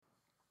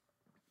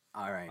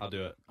All right. I'll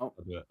do it. Oh,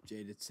 I'll do it.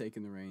 Jaded's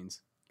taking the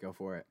reins. Go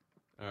for it.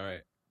 All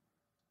right.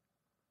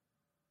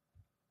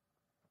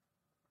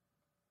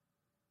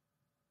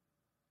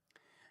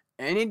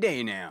 Any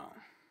day now.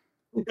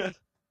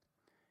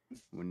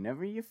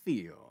 Whenever you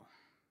feel.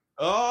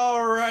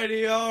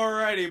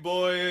 Alrighty,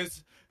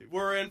 boys.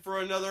 We're in for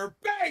another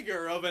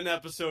banger of an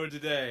episode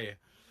today.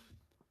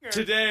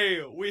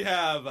 Today we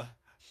have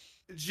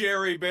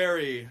Jerry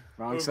Berry.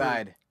 Wrong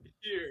side.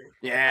 Here.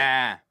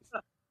 Yeah.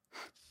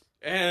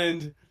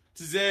 And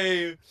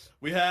today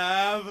we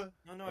have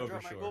No, I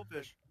dropped my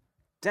goldfish.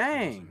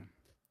 Dang.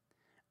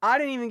 I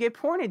didn't even get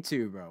pointed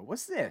to, bro.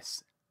 What's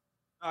this?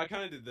 I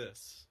kind of did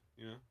this,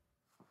 you know.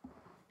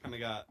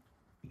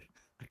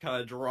 I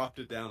kind of dropped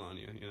it down on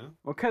you, you know.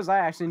 Well, because I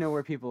actually know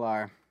where people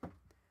are.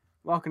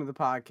 Welcome to the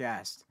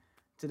podcast.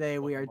 Today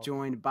we are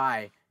joined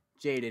by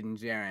Jaded and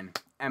Jaren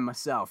and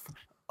myself,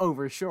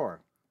 Overshore,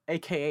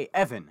 aka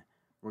Evan.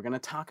 We're going to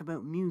talk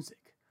about music.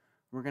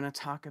 We're going to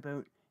talk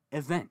about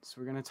events.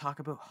 We're going to talk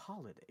about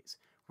holidays.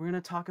 We're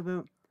going to talk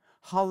about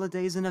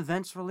holidays and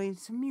events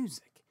related to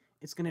music.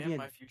 It's going to be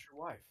my future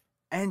wife.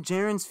 And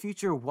Jaren's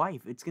future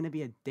wife. It's going to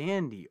be a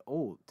dandy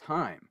old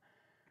time.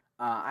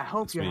 I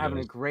hope you're having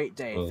a great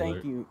day.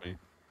 Thank you.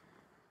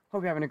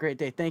 Hope you're having a great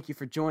day. Thank you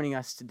for joining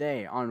us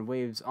today on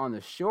Waves on the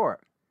Shore.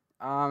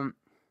 Well,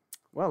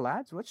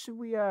 lads, what should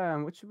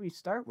we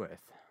start with?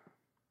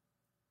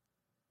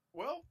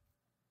 Well,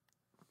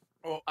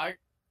 I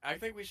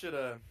think we should.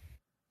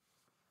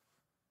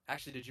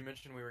 Actually, did you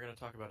mention we were going to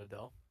talk about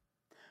Adele?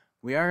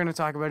 We are going to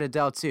talk about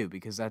Adele too,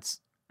 because that's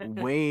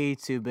way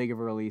too big of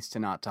a release to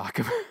not talk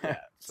about. Yeah.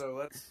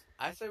 So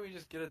I say we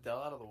just get Adele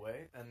out of the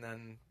way and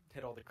then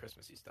hit all the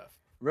Christmassy stuff.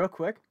 Real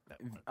quick,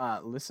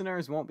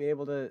 listeners won't be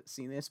able to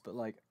see this, but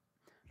like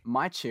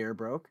my chair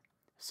broke,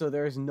 so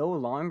there's no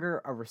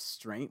longer a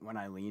restraint when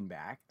I lean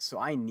back. So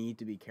I need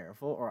to be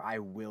careful, or I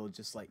will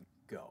just like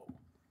go.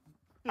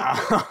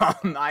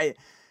 I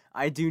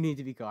do need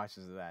to be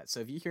cautious of that.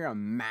 So if you hear a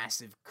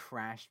massive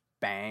crash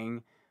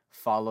bang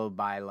followed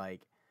by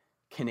like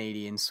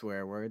Canadian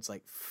swear words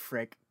like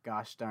frick,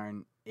 gosh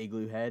darn,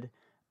 igloo head,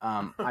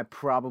 I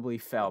probably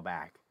fell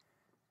back.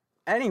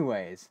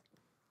 Anyways,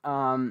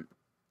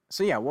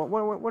 so yeah,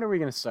 what are we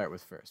gonna start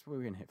with first? What are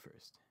we gonna hit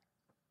first?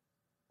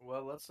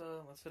 Well, let's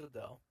hit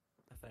Adele,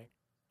 I think,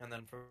 and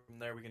then from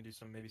there we can do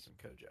maybe some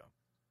Kojo.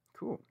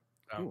 Cool.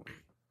 Cool.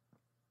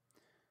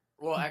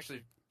 Well,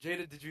 actually,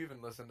 Jada, did you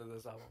even listen to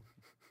this album?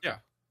 Yeah.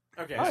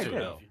 Okay. I so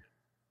did.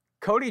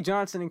 Cody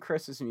Johnson and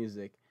Christmas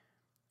music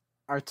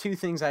are two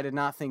things I did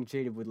not think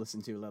Jada would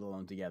listen to, let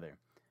alone together.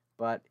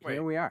 But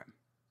here we are.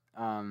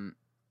 Hold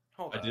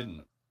on. I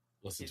didn't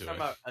listen He's to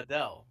talking it. about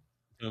Adele.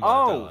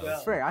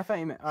 Frick, I thought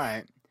you meant...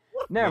 Alright.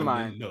 Never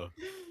mind. No.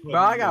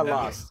 Bro, I got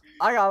lost.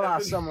 I got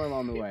lost somewhere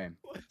along the way.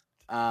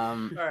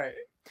 All right.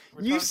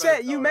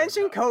 You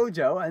mentioned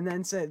Kojo and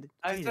then said,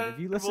 Jada, have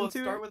you listened to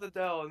it? Start with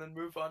Adele and then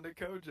move on to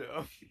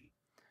Kojo.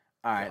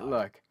 Alright,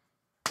 look.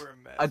 We're a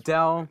mess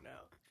Adele, right now.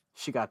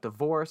 she got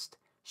divorced.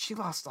 She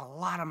lost a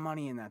lot of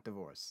money in that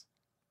divorce.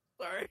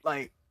 Sorry.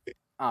 Like,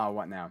 oh,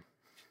 what now?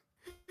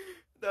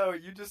 No,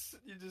 you just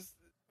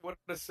what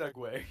a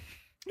segue.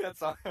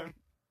 That's all.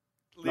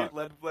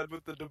 Led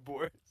with the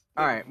divorce.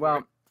 All right,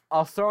 well,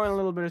 I'll throw in a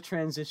little bit of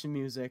transition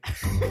music.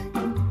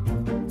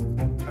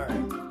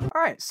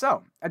 All right,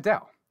 so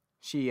Adele,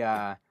 she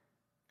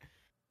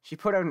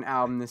put out an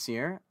album this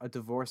year, a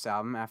divorce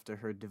album after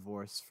her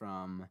divorce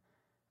from,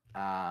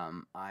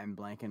 I'm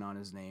blanking on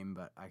his name,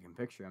 but I can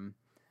picture him.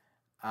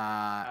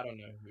 I don't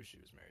know who she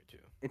was married to.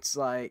 It's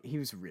like he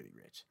was really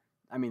rich.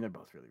 I mean, they're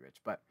both really rich,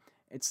 but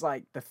it's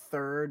like the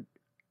third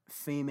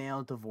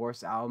female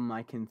divorce album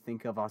I can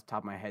think of off the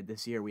top of my head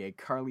this year. We had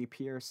Carly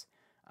Pierce,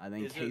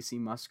 then Casey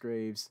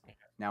Musgraves,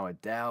 now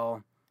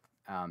Adele.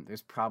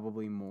 There's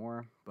probably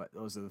more, but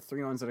those are the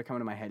three ones that are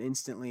coming to my head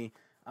instantly.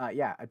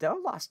 Yeah,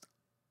 Adele lost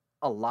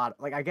a lot.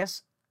 Like, I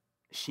guess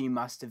she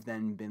must have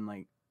then been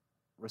like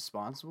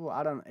responsible.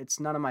 It's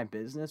none of my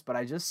business, but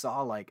I just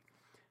saw like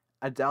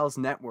Adele's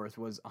net worth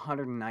was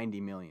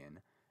 190 million,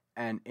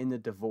 and in the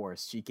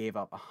divorce she gave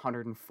up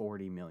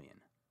 140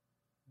 million.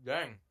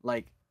 Dang.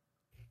 Like,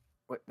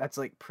 that's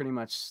like pretty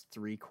much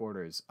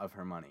 3/4 of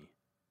her money.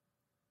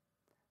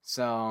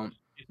 So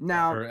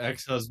now her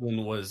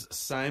ex-husband was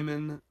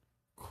Simon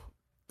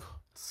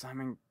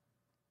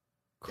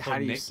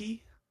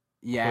Konecki?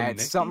 Yeah,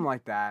 it's something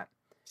like that.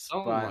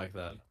 Something like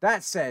that.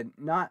 That said,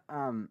 not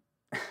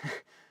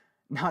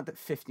not that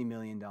 $50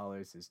 million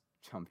is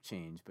chump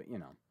change, but you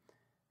know,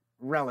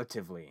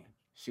 relatively,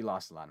 she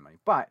lost a lot of money.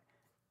 But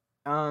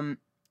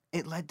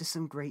it led to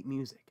some great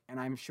music, and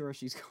I'm sure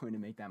she's going to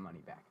make that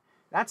money back.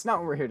 That's not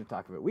what we're here to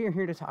talk about. We are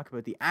here to talk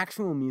about the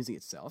actual music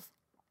itself.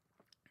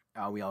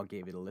 We all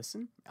gave it a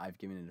listen. I've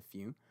given it a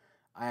few.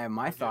 I have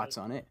my thoughts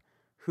on it.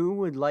 Who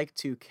would like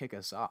to kick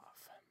us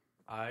off?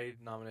 I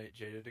nominate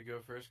Jada to go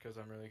first because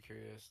I'm really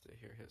curious to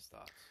hear his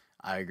thoughts.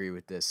 I agree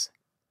with this.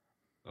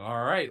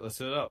 All right, let's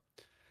hit it up.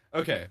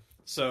 Okay,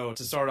 so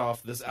to start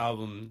off, this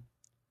album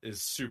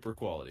is super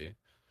quality.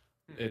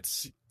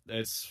 It's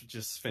It's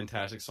just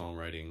fantastic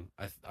songwriting.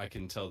 I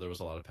can tell there was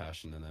a lot of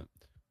passion in it.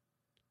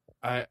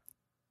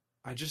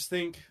 I just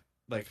think,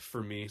 like,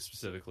 for me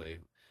specifically,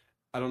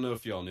 I don't know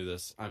if y'all knew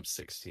this. I'm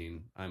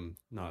 16. I'm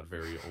not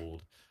very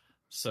old,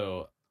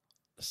 so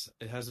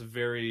it has a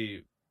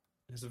very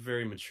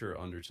mature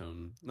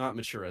undertone. Not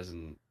mature as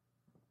in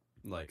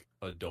like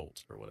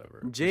adult or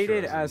whatever.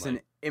 Jaded Mature as in,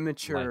 an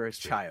immature life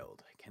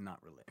child. I cannot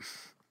relate.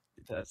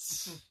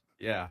 That's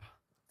yeah.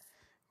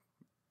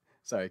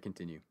 Sorry,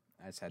 continue.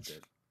 I just had to.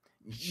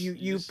 You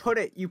You just- put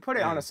it on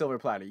yeah. a silver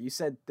platter. You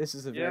said this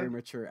is a very Yeah.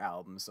 mature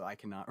album, so I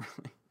cannot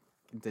really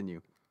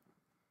continue.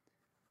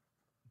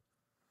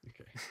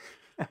 Okay.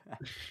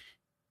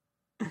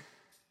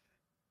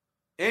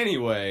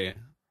 Anyway,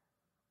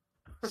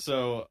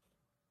 so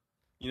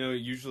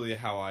usually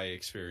how I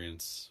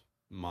experience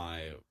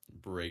my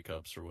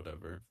breakups or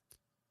whatever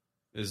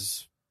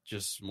is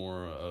just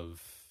more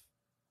of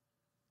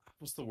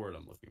what's the word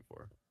I'm looking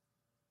for?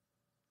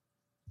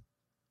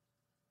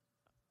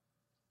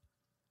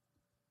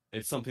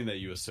 It's something that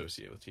you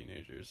associate with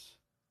teenagers.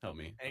 Help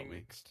me.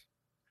 Angst.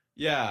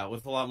 Yeah,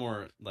 with a lot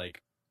more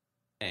like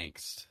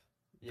angst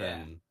Yeah.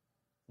 than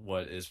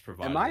what is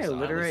provided. Am I as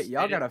illiterate? Alice.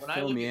 Y'all gotta When I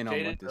fill look me at in on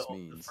Jaded, what this the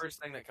means.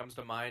 first thing that comes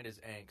to mind is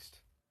angst.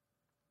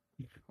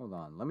 Hold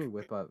on, let me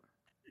whip up.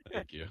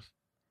 Thank you.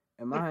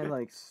 Am I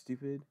like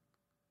stupid?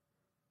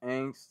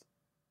 Angst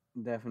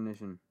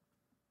definition: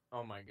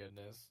 Oh my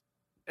goodness.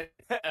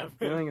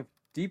 feeling of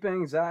deep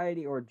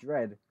anxiety or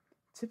dread,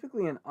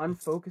 typically an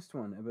unfocused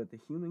one about the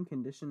human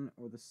condition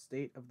or the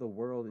state of the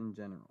world in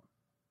general.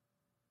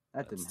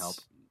 That didn't help.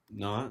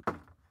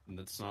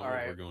 That's not All what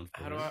right. we're going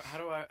for. How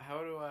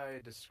do I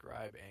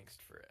describe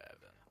angst for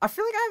Evan? I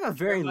feel like I have a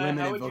very Jeremiah, how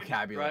limited would you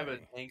vocabulary. describe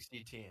an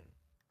angsty teen?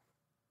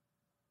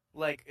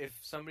 Like, if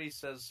somebody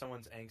says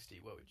someone's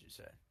angsty, what would you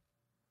say?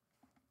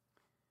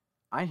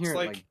 I hear It's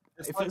it like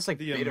it feels like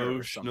the bitter or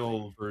emotional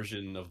something.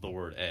 version of the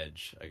word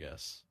edge, I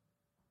guess.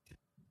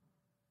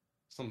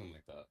 Something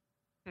like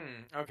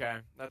that. Okay,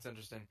 that's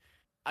interesting.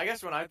 I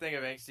guess when I think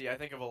of angsty, I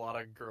think of a lot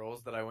of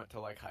girls that I went to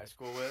like high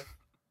school with,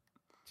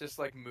 just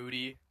like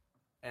moody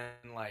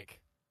and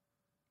like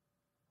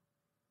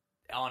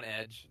on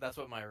edge. That's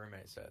what my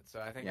roommate said.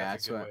 So I think Yeah,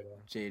 that's a that's good what way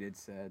to Jaded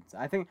said.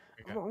 I think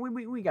Okay.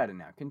 we got it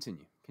now.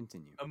 Continue.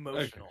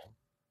 emotional.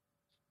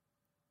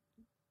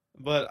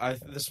 But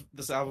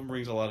this album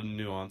brings a lot of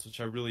nuance, which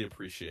I really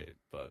appreciate.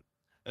 But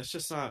it's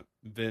just not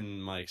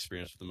been my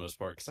experience for the most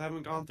part because I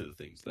haven't gone through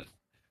the things that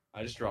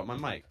I just dropped my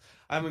mic.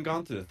 I haven't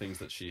gone through the things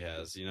that she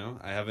has.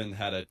 I haven't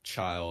had a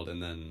child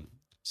and then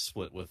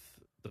split with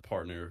the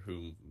partner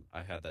whom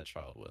I had that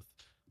child with,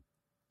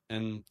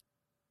 and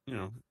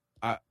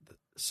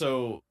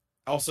so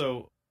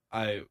also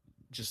I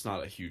just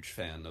not a huge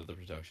fan of the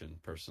production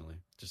personally,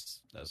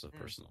 just as a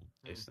personal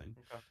taste thing.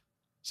 Okay.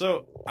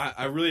 So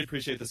I really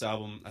appreciate this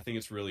album. I think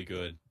it's really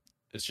good.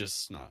 It's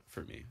just not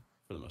for me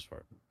for the most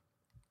part.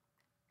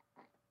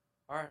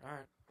 All right. I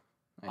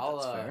think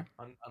that's fair.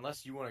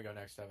 Unless you want to go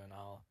next, Evan,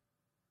 I'll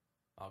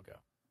go.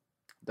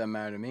 Doesn't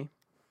matter to me.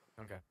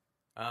 Okay.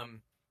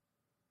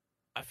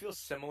 I feel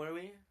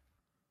similarly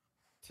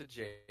to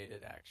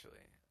Jaded actually.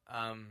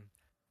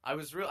 I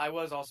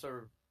was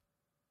also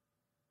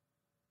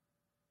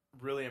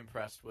really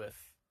impressed with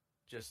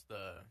just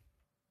the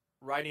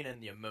writing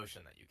and the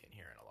emotion that you can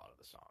hear in a lot of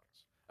the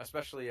songs.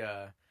 Especially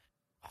oh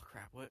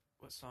crap, what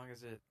song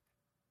is it?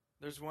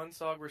 There's one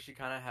song where she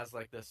kind of has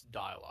like this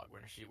dialogue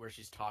where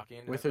she's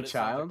talking With but her it sounds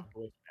child? like a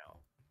voicemail.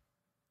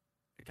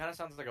 It kind of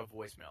sounds like a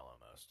voicemail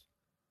almost.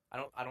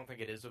 I don't think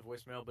it is a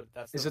voicemail, but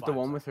that's Is it the vibes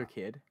one I with her got.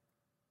 kid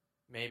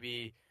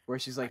Maybe where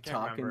she's like can't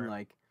talking remember.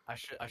 like, I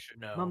should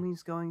know.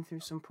 "Mommy's going through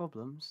some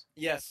problems."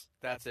 Yes,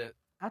 that's it.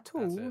 At That's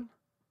all. it.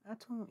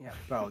 At all. Yeah,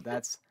 bro,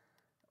 that's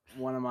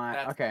one of my.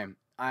 That's Okay,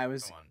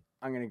 the one.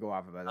 I'm gonna go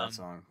off about that Um,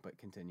 song, but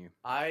continue.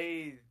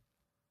 I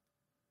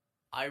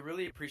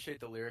really appreciate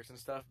the lyrics and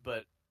stuff,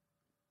 but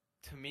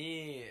to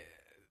me,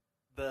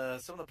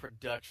 some of the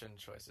production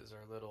choices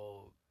are a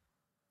little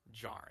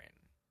jarring.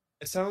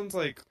 It sounds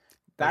like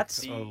That's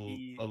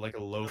the- like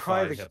a lo-fi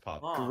probably the hip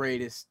hop. song.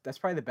 greatest. That's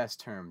probably the best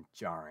term,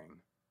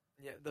 jarring.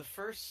 Yeah, the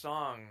first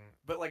song,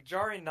 but like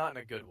jarring, not in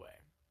a good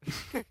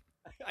way.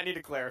 I need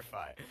to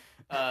clarify.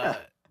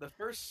 The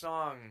first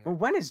song. Well,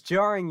 when is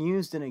jarring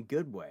used in a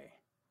good way?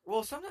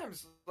 Well,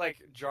 sometimes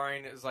like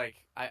jarring is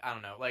like I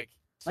don't know, like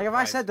Like if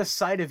I said the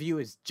surprising. sight of you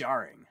is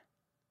jarring,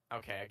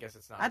 Okay, I guess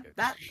it's not a good.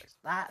 that context.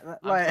 that I'm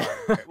like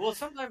sorry. Well,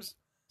 sometimes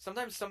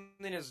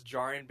something is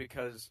jarring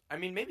because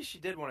maybe she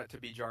did want it to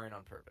be jarring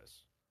on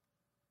purpose.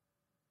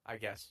 I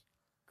guess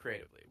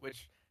creatively,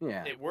 which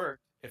yeah. it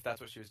worked if that's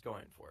what she was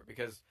going for.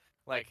 Because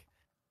like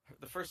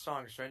the first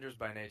song, "Strangers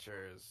by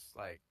Nature," is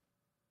like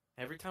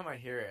every time I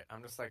hear it,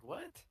 I'm just like,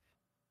 what?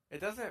 It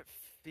doesn't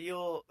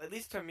feel, at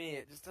least to me,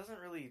 it just doesn't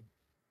really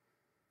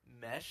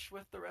mesh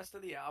with the rest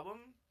of the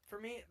album for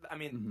me. I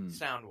mean, Mhm.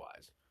 sound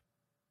wise,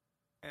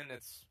 and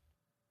it's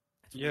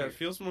Yeah, weird. it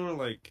feels more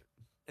like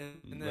and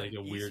then like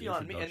a weird Easy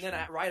on Me, and then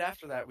introduction. right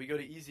after that we go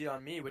to Easy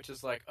on Me, which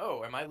is like,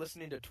 oh, am I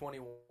listening to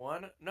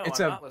 21? No, It's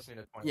I'm a- not listening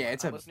to 21. yeah,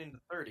 it's I'm a- listening to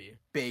 30.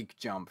 Big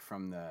jump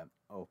from the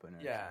opener.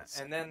 to Yeah, the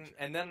second and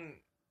track. then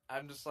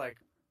I'm just like,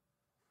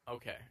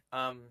 okay.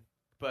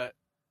 But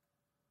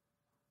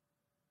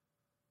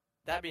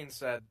that being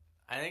said,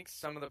 I think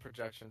some of the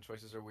production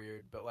choices are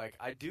weird, but like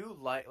I do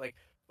like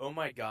Oh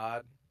My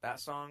God, that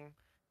song.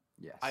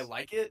 Yes. I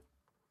like it,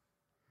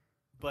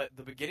 but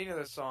the beginning of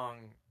the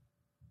song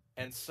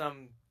and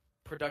some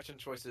production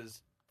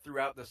choices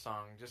throughout the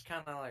song just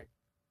kind of like,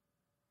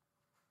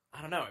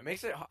 I don't know. It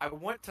makes it. I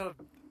want to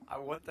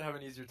have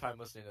an easier time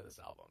listening to this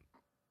album,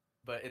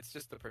 but it's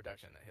just the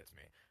production that hits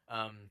me,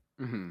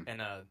 hmm in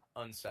a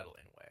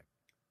unsettling way,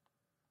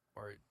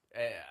 or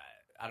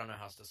I don't know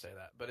how else to say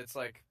that, but it's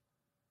like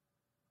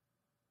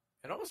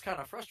it almost kind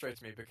of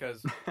frustrates me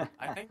because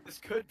I think this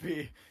could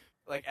be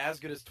like as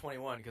good as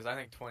 21, because I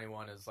think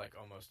 21 is like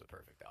almost a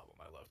perfect album.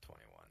 I love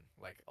 21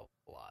 like a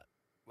lot,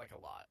 like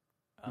a lot.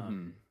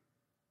 Mhm.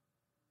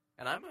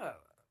 And I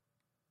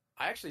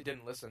actually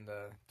didn't listen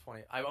to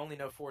 20. I only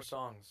know 4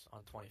 songs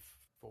on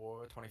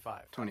 24,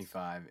 25.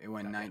 25. It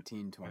went Okay.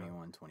 19,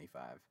 21,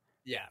 25,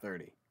 Yeah,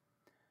 30.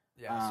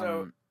 yeah.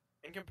 So Um,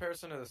 in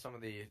comparison to some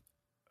of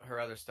her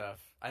other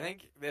stuff, I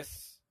think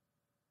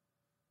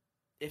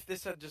if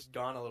this had just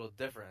gone a little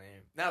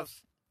differently. Now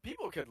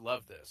people could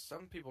love this.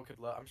 Some people could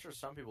love. I'm sure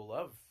some people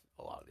love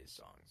a lot of these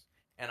songs,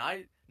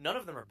 and none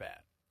of them are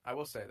bad. I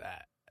will say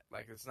that.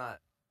 Like it's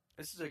not.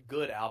 This is a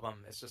good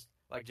album. It's just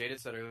like Jaded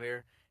said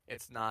earlier.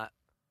 It's not.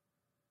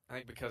 I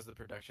think because of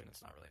the production,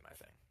 it's not really my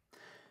thing.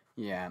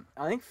 yeah.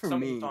 I think for Some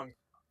me, of the songs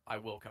I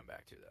will come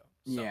back to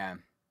though. Some. yeah.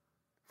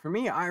 For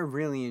me, I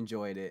really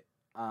enjoyed it.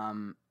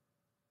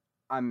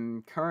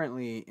 I'm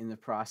currently in the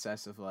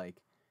process of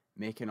like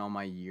making all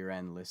my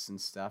year-end lists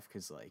and stuff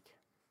because like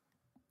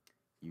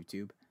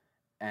YouTube,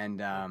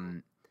 and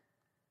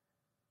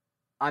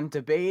I'm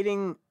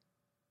debating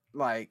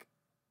like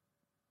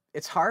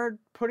it's hard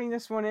putting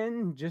this one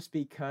in just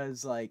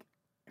because like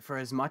for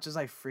as much as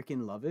I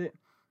freaking love it,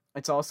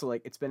 it's also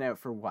like it's been out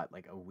for what,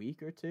 like a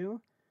week or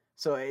two,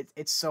 so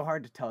it's so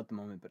hard to tell at the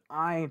moment. But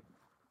I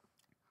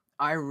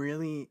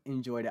really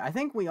enjoyed it. I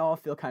think we all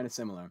feel kind of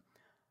similar.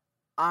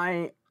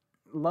 I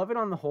love it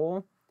on the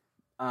whole,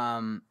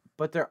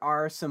 but there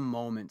are some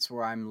moments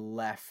where I'm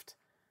left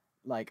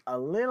like a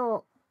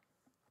little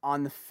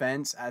on the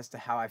fence as to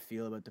how I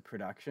feel about the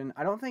production.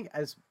 I don't think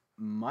as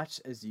much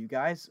as you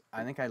guys.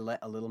 I think I let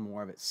a little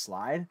more of it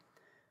slide,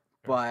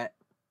 but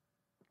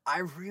I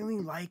really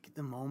like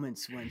the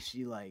moments when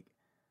she like,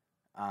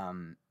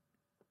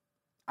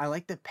 I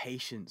like the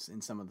patience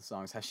in some of the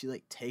songs. How she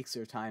like takes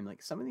her time.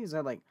 Like some of these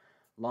are like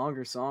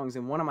longer songs,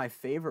 and one of my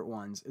favorite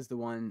ones is the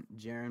one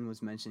Jaren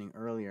was mentioning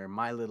earlier,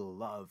 "My Little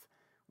Love,"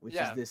 which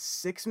is this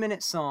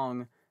 6-minute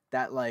song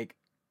that like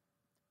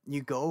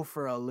you go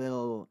for a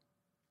little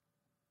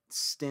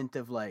stint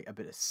of like a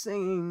bit of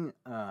singing,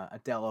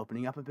 Adele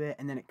opening up a bit,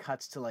 and then it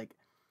cuts to like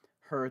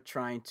her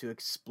trying to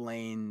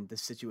explain the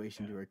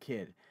situation to her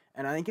kid.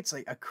 And I think it's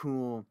like a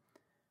cool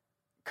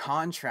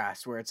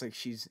contrast where it's like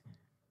she's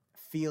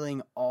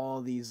feeling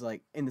all these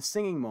like in the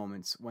singing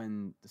moments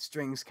when the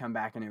strings come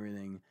back and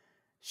everything,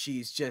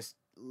 she's just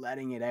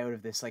letting it out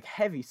of this like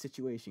heavy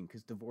situation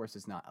because divorce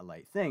is not a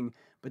light thing,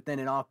 but then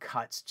it all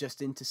cuts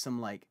just into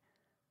some like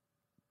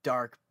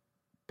dark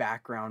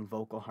background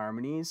vocal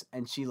harmonies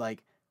and she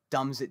like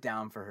dumbs it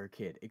down for her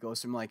kid. It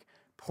goes from like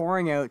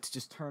pouring out to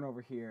just turn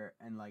over here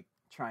and like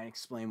try and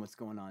explain what's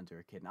going on to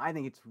her kid. And I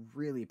think it's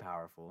really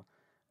powerful.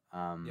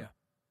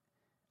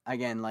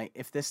 Again, like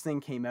if this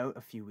thing came out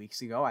a few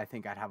weeks ago, I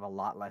think I'd have a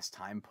lot less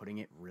time putting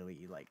it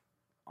really like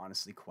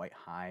honestly quite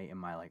high in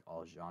my like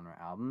all genre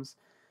albums.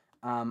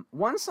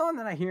 One song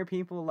that I hear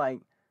people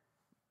like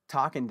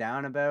talking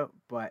down about,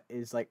 but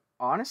is like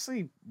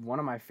honestly one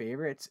of my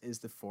favorites is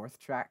the 4th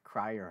track,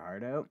 "Cry Your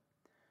Heart Out."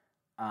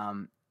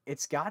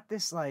 It's got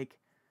this like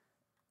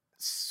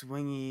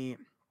swingy.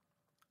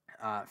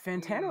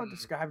 Fantano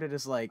described it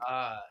as like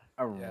a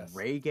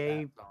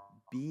reggae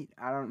beat.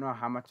 I don't know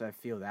how much I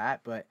feel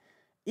that, but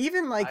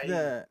even like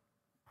the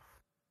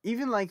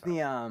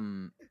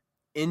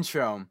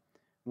intro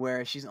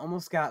where she's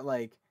almost got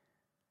like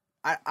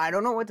I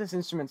don't know what this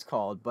instrument's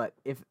called, but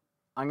if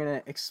I'm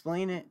gonna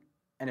explain it,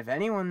 and if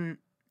anyone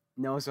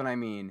knows what I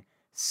mean,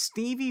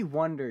 Stevie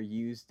Wonder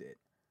used it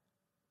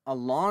a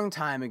long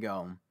time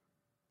ago,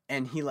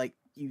 and he like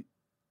you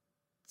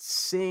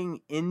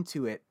sing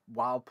into it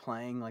while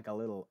playing like a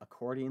little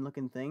accordion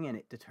looking thing, and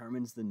it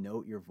determines the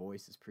note your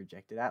voice is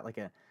projected at, like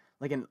a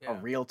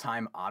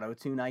real-time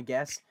auto-tune, I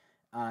guess.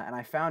 And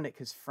I found it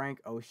because Frank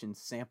Ocean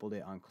sampled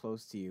it on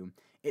Close to You.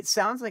 It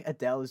sounds like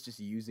Adele is just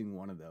using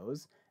one of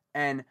those,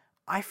 and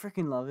I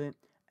freaking love it.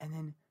 And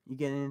then you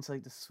get into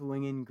like the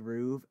swinging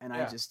groove, and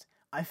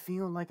I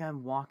feel like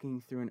I'm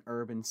walking through an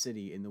urban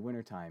city in the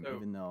wintertime,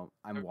 even though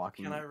I'm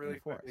walking in the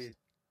forest. Quickly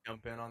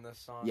jump in on this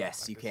song?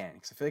 Yes, you can,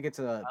 because I feel like it's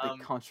a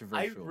bit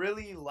controversial. I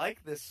really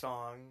like this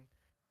song,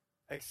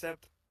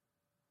 except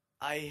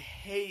I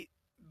hate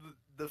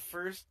the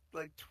first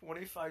like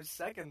 25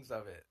 seconds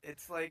of it.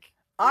 It's like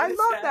I what is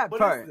love that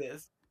part. What is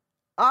this?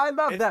 I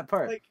love It's that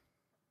part. like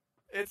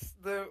it's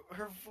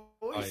her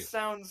voice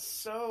sounds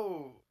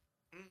so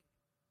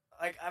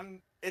like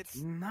I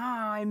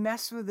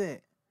mess with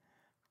it.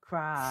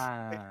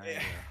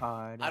 Cry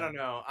hard. I don't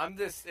know.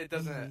 It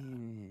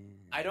doesn't.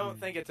 I don't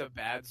think it's a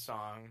bad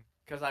song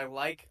because I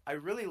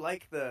really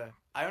like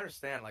I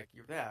understand. Like,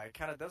 yeah, it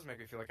kind of does make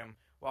me feel like I'm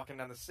walking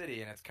down the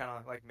city and it's kind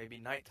of like maybe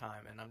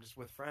nighttime and I'm just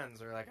with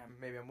friends or like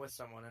maybe I'm with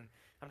someone and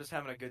I'm just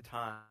having a good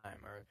time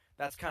or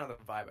that's kind of the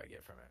vibe I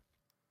get from it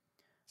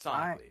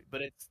sonically.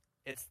 But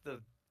it's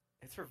the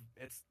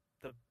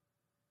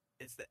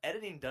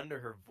editing done to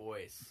her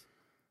voice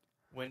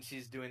when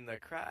she's doing the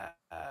cry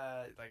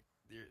like.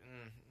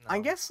 No. I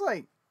guess,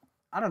 like,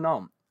 I don't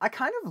know. I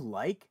kind of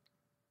like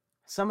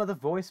some of the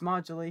voice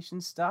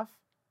modulation stuff.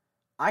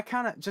 I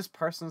kind of, just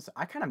personally,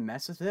 I kind of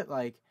mess with it.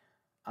 Like,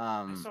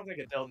 I just don't think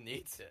Adele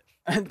needs it.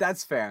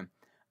 That's fair.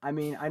 I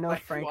mean, I know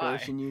Like, Frank why?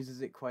 Ocean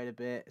uses it quite a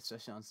bit,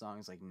 especially on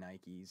songs like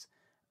Nikes.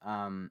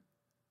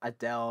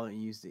 Adele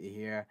used it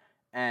here.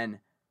 And,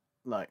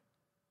 look,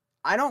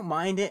 I don't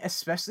mind it,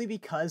 especially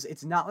because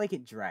it's not like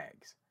it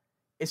drags.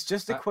 It's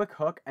just a quick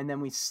hook, and then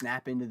we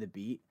snap into the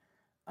beat.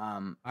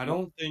 I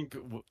don't think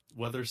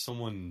whether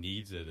someone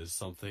needs it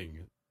is a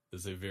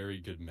very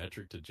good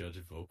metric to judge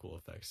vocal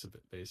effects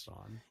based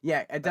on.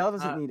 Yeah, Adele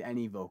doesn't need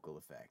any vocal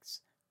effects,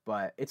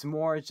 but it's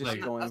more just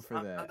Like, going for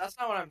the. That's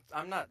not what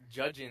I'm not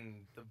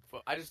judging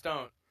I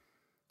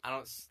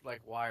don't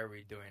like. Why are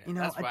we doing it? You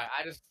know, that's why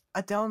I just.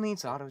 Adele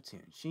needs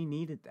auto-tune. She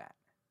needed that.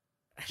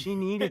 She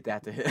needed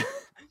that to hit.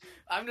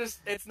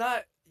 It's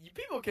not.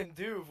 People can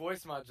do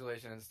voice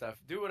modulation and stuff.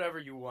 Do whatever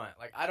you want.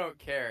 Like, I don't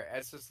care.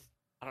 It's just.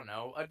 I don't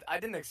know. I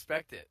didn't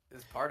expect it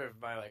as part of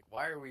my, like,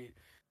 why are we...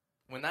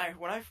 When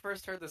I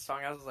first heard this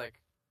song, I was like,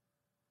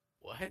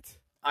 what?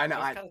 I know.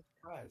 I was kind of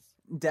surprised.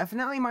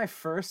 Definitely my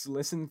first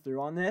listen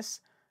through on this,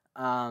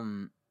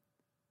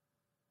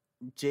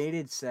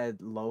 Jaded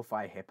said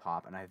lo-fi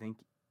hip-hop, and I think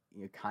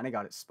you kind of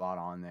got it spot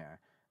on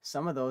there.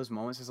 Some of those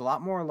moments, there's a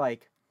lot more,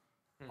 like,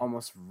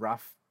 almost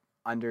rough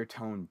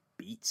undertone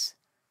beats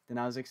than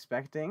I was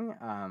expecting.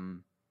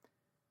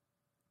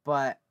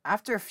 But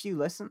after a few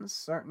listens,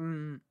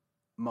 certain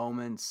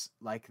moments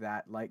like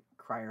that, like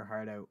Cry Your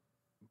Heart Out,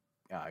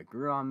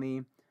 grew on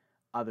me.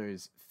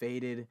 Others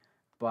faded.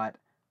 But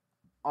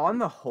on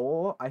the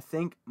whole, I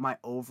think my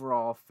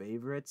overall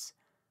favorites,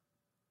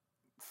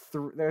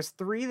 there's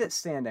three that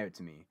stand out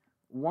to me.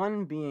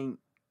 One being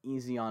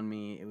Easy on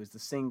Me. It was the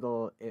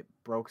single. It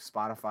broke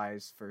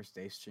Spotify's first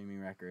day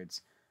streaming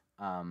records.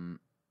 I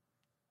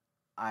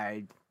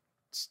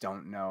just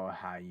don't know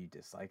how you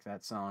dislike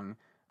that song.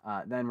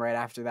 Then right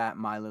after that,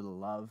 My Little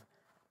Love.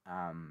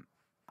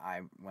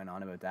 I went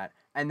on about that.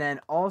 And then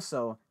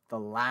also the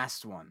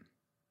last one,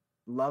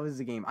 Love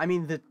is a Game. I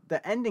mean,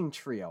 the ending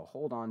trio,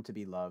 Hold On to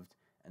Be Loved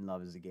and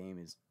Love is a Game,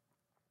 is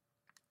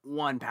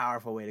one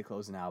powerful way to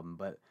close an album.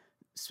 But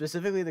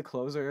specifically the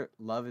closer,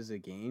 Love is a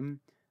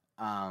Game,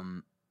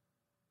 man,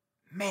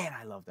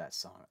 I love that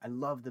song. I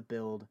love the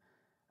build.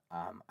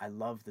 I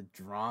love the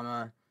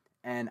drama.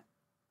 And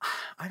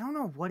I don't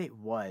know what it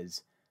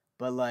was,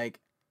 but like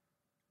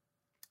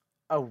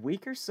a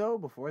week or so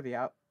before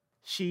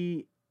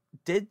she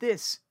did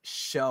this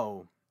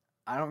show.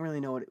 I don't really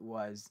know what it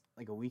was,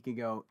 like a week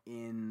ago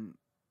in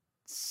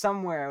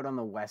somewhere out on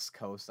the West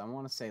Coast. I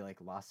want to say like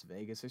Las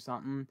Vegas or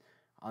something,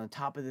 on the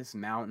top of this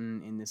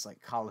mountain in this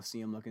like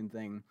Coliseum looking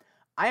thing.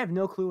 I have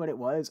no clue what it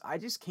was. I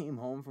just came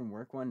home from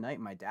work one night.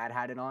 My dad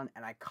had it on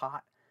and I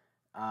caught,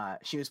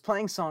 she was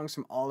playing songs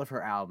from all of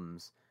her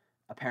albums.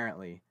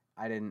 Apparently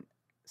I didn't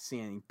see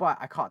anything, but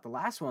I caught the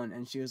last one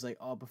and she was like,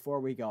 oh, before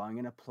we go, I'm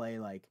going to play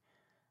like,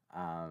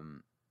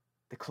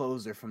 the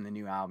closer from the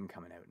new album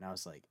coming out. And I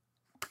was like,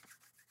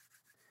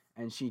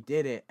 and she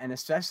did it. And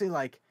especially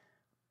like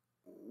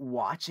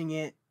watching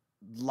it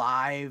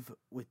live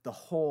with the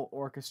whole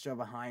orchestra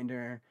behind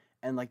her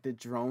and like the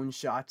drone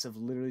shots of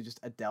literally just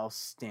Adele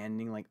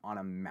standing like on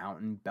a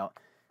mountain belt.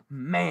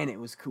 Man, it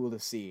was cool to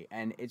see.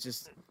 And it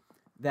just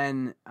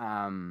then,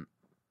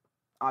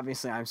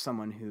 obviously I'm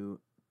someone who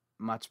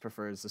much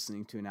prefers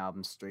listening to an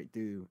album straight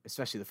through,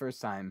 especially the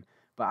first time.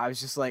 But I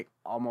was just like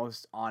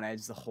almost on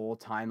edge the whole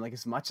time. Like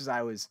as much as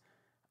I was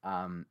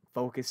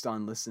focused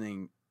on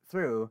listening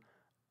through,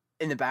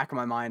 in the back of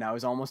my mind, I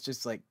was almost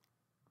just like,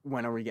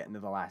 when are we getting to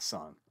the last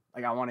song?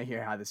 Like I want to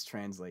hear how this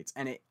translates.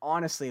 And it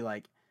honestly,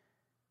 like,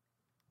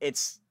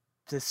 it's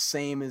the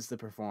same as the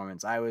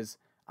performance. I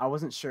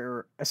wasn't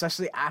sure,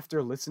 especially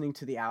after listening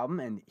to the album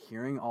and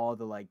hearing all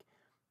the like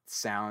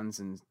sounds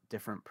and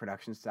different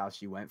production styles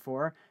she went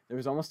for. There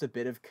was almost a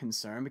bit of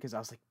concern because I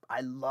was like,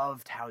 I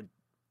loved how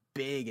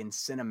big and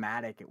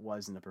cinematic it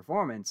was in the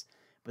performance,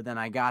 but then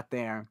I got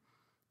there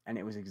and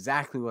it was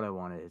exactly what I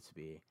wanted it to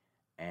be.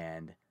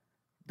 And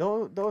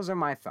those are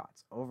my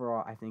thoughts.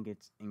 Overall, I think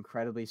it's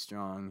incredibly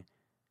strong,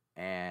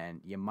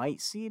 and you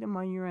might see it in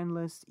my year-end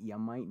list, you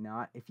might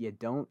not. If you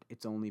don't,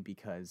 it's only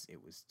because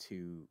it was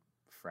too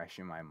fresh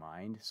in my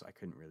mind, so I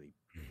couldn't really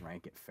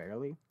rank it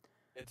fairly.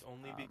 It's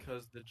only Um,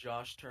 because the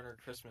Josh Turner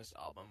Christmas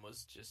album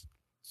was just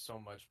so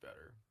much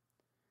better.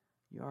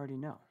 You already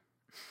know.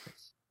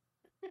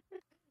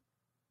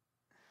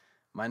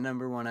 My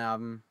number one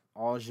album,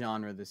 all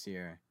genre this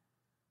year,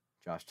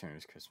 Josh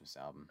Turner's Christmas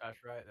album.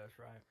 That's right. That's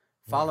right.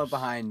 Followed Nice.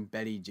 behind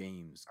Betty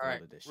James All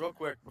Gold right, Edition. real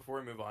quick before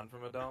we move on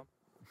from Adele.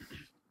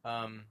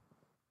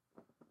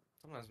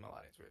 Sometimes my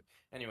lighting's weird.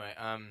 Anyway,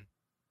 I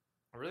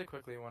really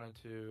quickly wanted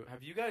to.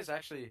 Have you guys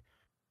actually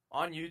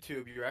on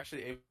YouTube? You're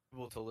actually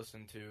able to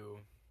listen to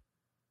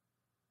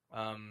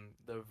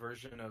the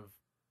version of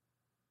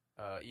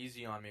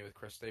 "Easy on Me" with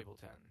Chris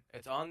Stapleton.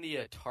 It's on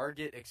the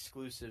Target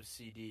exclusive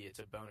CD. It's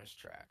a bonus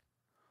track.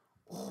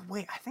 Oh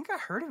wait, I think I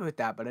heard about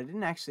that, but I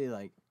didn't actually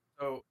like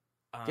So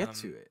get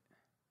to it.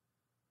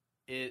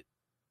 It.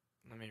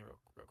 Let me real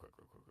quick.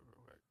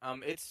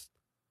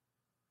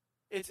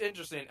 It's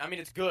interesting. I mean,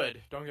 it's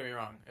good. Don't get me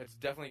wrong. It's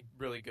definitely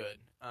really good.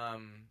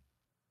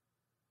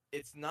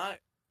 It's not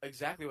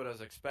exactly what I was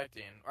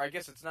expecting, or I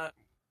guess it's not.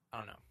 I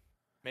don't know.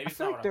 Maybe I it's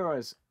feel not like what there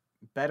was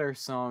better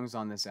songs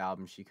on this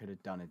album she could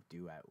have done a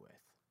duet with.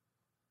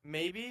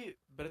 Maybe,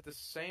 but at the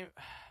same,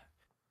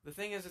 the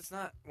thing is, it's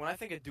not. When I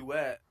think of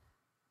duet,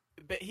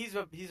 but he's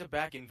a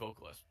backing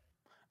vocalist.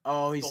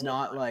 Oh, he's whole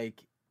not time.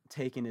 like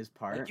taking his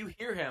part. Like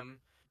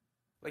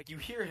you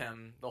hear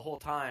him the whole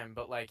time,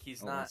 but like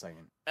he's 1 not.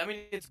 second. I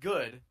mean, it's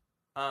good.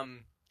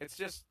 It's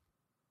just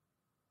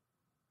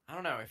I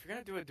don't know. If you're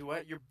gonna do a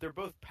duet, they're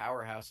both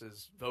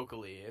powerhouses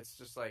vocally. It's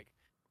just like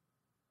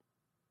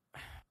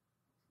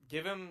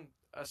give him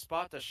a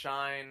spot to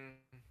shine.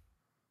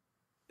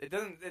 It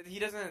doesn't. He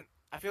doesn't.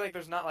 I feel like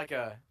there's not like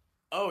a.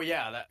 Oh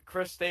yeah, that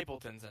Chris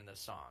Stapleton's in this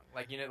song.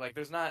 Like like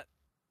there's not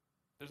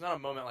a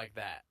moment like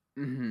that.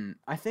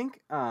 I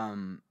think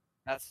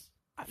That's.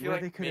 I feel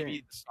Where like they coulda-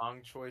 maybe the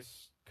song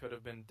choice could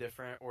have been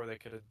different, or they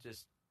could have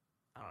just.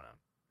 I don't know.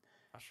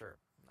 Not sure.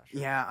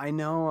 yeah, I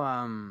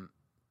know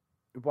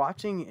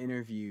watching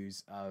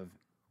interviews of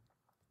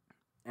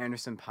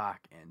Anderson .Paak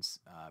and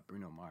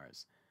Bruno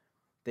Mars,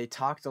 they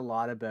talked a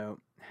lot about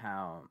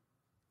how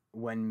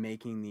when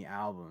making the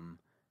album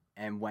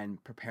and when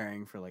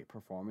preparing for like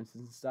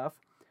performances and stuff,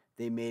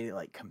 they made it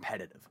like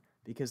competitive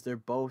because they're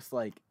both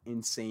like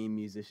insane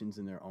musicians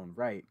in their own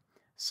right.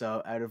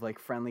 So out of like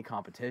friendly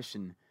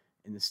competition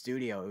in the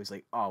studio, it was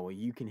like, oh well,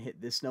 you can hit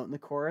this note in the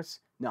chorus.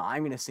 No,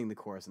 I'm gonna sing the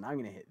chorus and I'm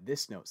gonna hit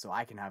this note so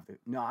I can have the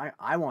no.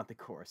 I want the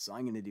chorus, so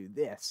I'm gonna do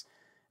this.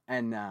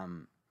 And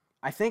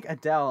I think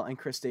Adele and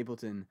Chris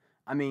Stapleton.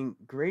 I mean,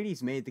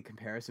 Grady's made the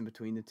comparison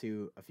between the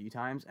two a few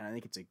times, and I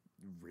think it's a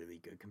really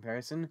good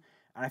comparison.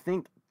 And I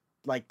think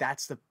like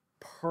that's the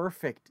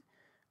perfect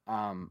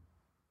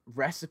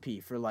recipe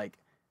for like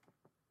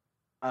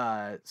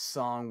a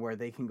song where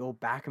they can go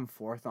back and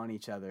forth on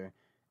each other,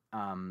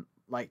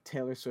 like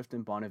Taylor Swift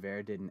and Bon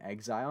Iver did in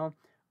Exile.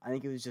 I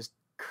think it was just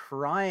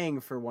crying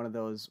for one of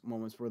those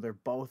moments where they're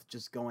both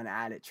just going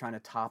at it, trying to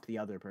top the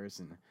other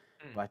person.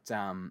 But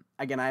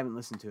again, I haven't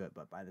listened to it,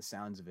 but by the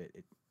sounds of it,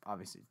 it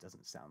obviously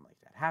doesn't sound like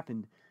that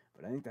happened.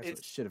 But I think that's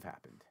what should have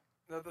happened.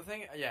 The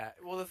thing, yeah.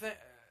 Well, the thing,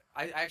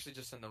 I actually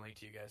just sent the link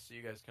to you guys, so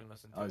you guys can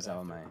listen to it. Oh, is that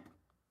on my?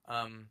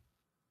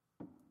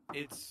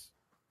 It's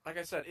like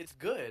I said, it's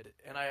good,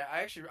 and I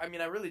actually, I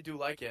mean, I really do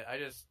like it.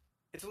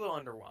 It's a little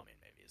underwhelming,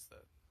 maybe is the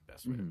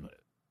best way to put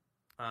it.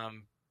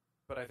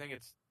 But I think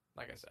it's,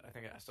 like I said,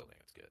 I still think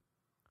it's good.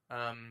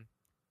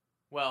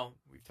 Well,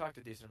 we've talked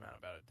a decent amount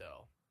about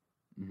Adele.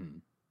 Mm-hmm.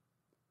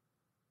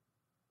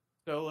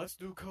 So let's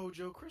do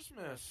Kojo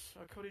Christmas,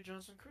 Cody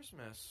Johnson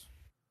Christmas.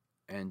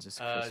 And just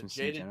Christmas in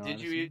Jade, general.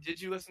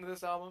 did you listen to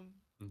this album?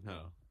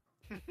 No.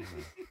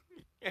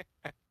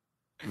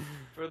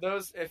 For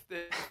those,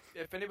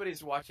 if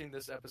anybody's watching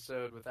this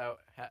episode without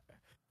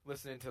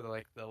listening to the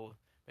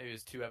maybe it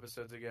was 2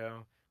 episodes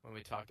ago when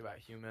we talked about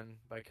 "Human"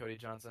 by Cody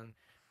Johnson,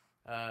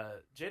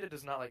 Jada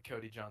does not like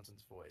Cody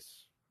Johnson's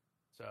voice,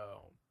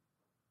 so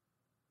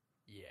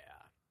yeah,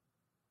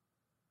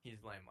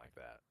 he's lame like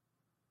that.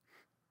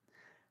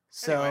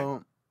 So, Anyway.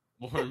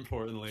 More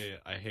importantly,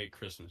 I hate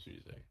Christmas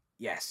music.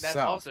 yes. That's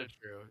so, also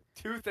true.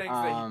 2 things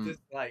that he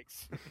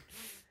dislikes.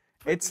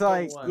 It's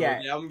like, One.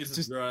 yeah. The album gets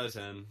just- a 0 out of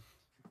 10.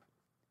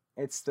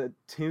 It's the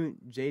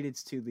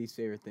Jaded's 2 least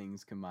favorite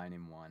things combined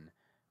in one.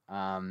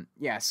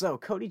 Yeah, so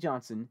Cody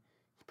Johnson,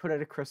 he put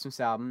out a Christmas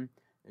album.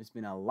 There's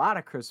been a lot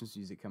of Christmas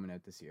music coming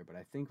out this year, but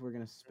I think we're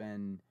gonna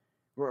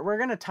we're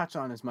gonna touch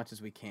on as much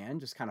as we can,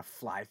 just kind of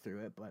fly through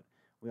it. But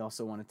we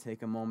also want to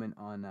take a moment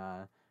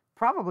on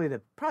probably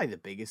the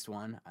biggest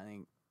one. I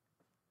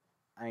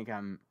think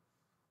I'm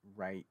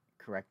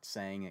correct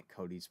saying it.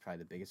 Cody's probably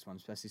the biggest one,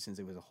 especially since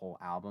it was a whole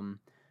album.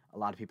 A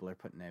lot of people are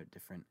putting out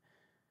different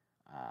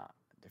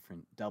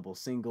double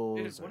singles.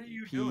 Dude, what or are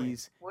you EPs. doing?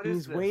 What He is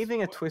was this?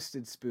 waving a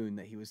twisted spoon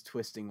that he was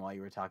twisting while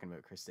you were talking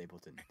about Chris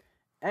Stapleton.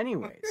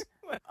 Anyways,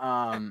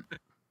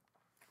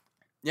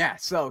 yeah.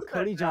 So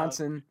Cody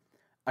Johnson,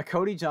 a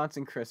Cody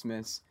Johnson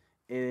Christmas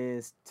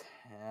is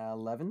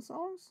 11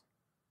 songs.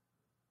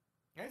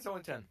 Yeah, it's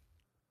only 10.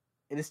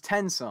 It is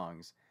 10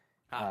 songs.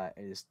 Ah.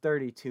 It is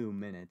 32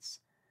 minutes,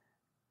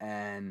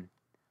 and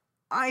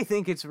I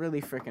think it's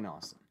really freaking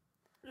awesome.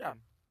 Yeah.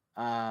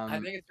 I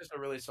Um, think it's just a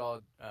really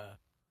solid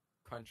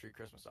country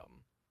Christmas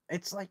album.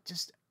 it's like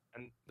just.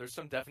 And there's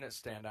some definite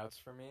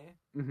standouts for me,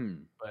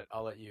 Mhm. but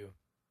I'll let you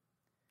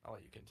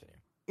continue.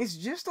 It's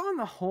just on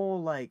the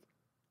whole like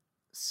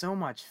so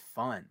much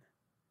fun.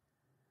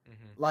 Hmm.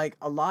 Like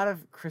a lot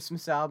of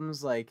Christmas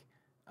albums, like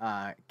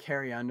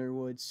Carrie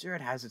Underwood, sure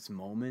it has its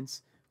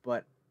moments,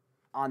 but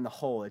on the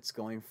whole, it's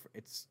going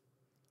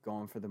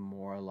for the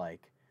more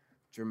like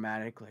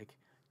dramatic, like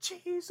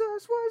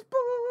Jesus was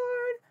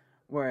born.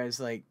 Whereas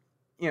like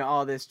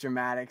all this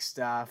dramatic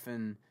stuff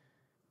and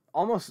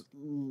almost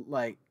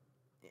like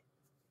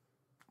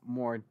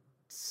more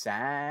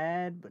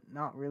sad, but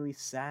not really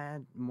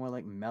sad, more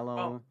like mellow.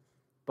 Well,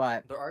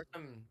 But there are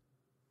some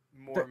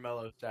more the,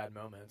 mellow, sad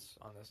moments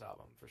on this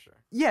album for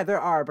sure. yeah, there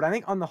are, but I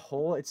think on the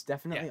whole, it's Yeah.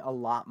 definitely a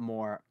lot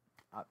more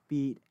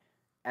upbeat,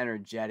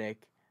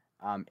 energetic.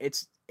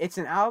 It's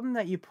an album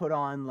that you put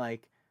on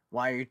like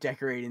while you're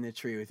decorating the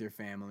tree with your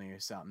family or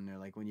something, or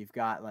like when you've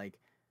got like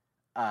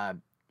a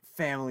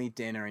family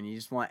dinner and you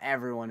just want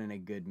everyone in a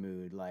good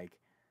mood. Like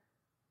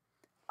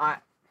I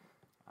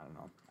don't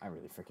know, I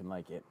really freaking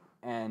like it,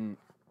 and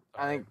I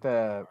Sorry.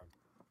 think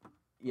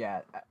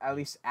at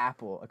least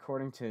Apple,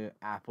 according to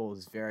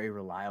Apple's very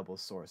reliable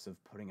source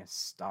of putting a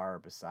star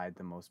beside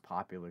the most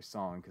popular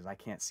song, because I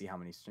can't see how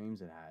many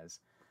streams it has.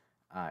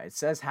 It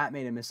says "Hat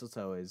Made of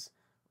Mistletoe" is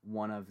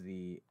one of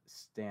the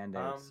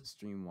standouts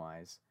stream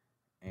wise,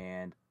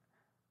 and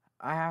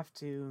I have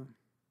to.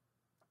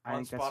 I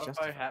On think that's Spotify,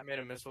 justified. Hat Made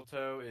of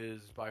Mistletoe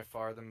is by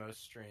far the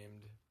most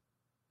streamed,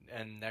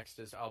 and next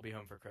is I'll Be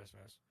Home for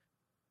Christmas.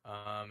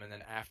 And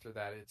then after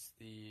that,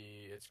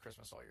 it's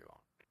Christmas All Year Long.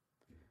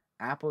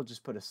 Apple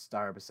just put a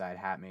star beside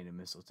 "Hat Made of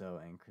Mistletoe"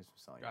 and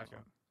 "Christmas All Year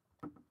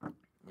Long."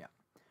 Yeah.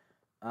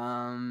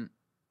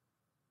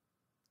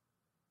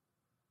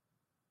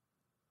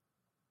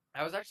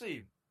 I was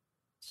actually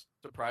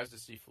surprised to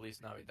see Feliz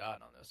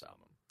Navidad on this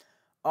album.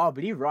 Oh,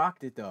 but he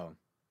rocked it though.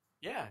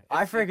 Yeah,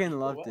 I it freaking did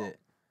loved well. it.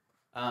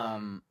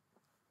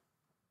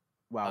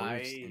 Wow, we were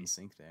just I in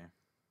sync there.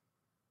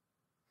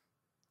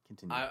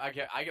 Continue. I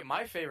get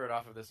my favorite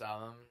off of this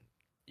album.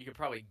 You could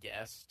probably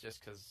guess just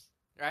because.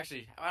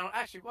 Actually,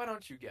 why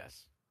don't you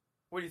guess?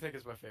 What do you think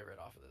is my favorite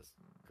off of this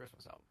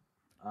Christmas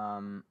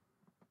album?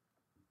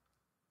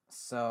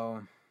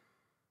 So.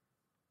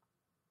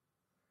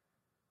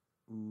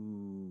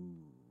 Ooh.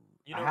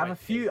 You know I have my a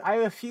few. favorite. I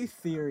have a few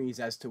theories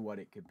as to what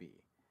it could be.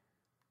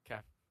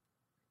 Okay.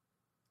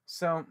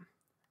 So,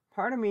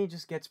 part of me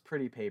just gets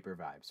Pretty Paper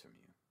vibes from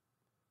you.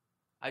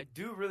 I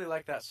do really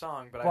like that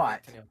song, but I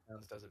think Tenille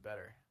Townes does it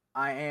better.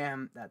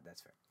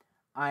 That's fair.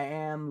 I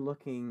am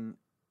looking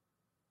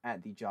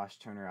at the Josh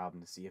Turner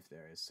album to see if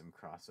there is some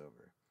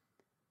crossover.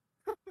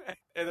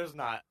 And there's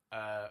not.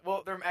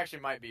 Well, there actually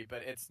might be,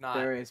 but it's not.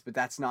 There is, but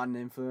that's not an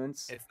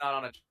influence. It's not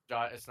on a.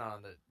 It's not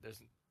on the. There's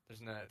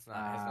no. It's not.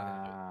 It has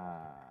nothing to do with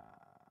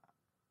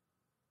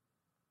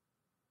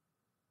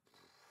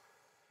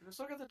it. Just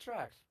look at the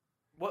tracks.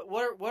 What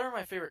are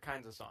my favorite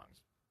kinds of songs?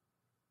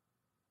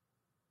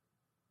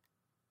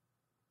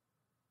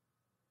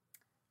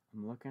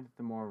 I'm looking at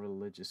the more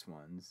religious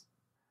ones.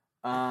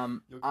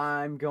 I'm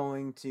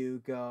going to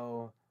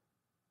go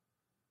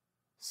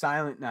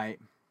Silent Night.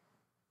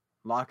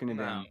 Locking it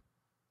in.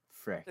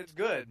 Frick. It's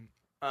good.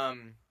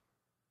 And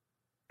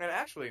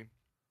actually,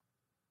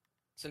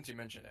 since you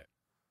mentioned it,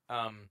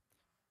 I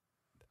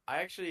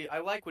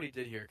like what he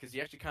did here because he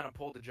actually kind of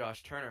pulled the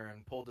Josh Turner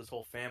and pulled his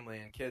whole family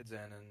and kids in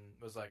and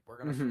was like, "We're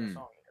gonna sing a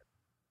song here."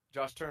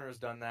 Josh Turner's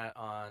done that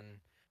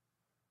on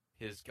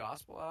his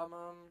gospel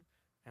album,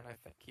 and I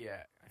think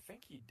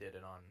he did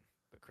it on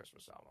the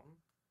Christmas album.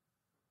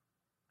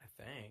 I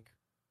think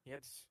he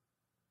had.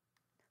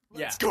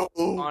 Let's go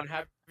on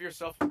 "Have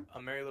Yourself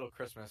a Merry Little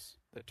Christmas."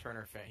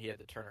 He had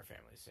the Turner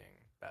family sing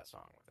that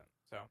song with him.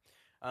 So,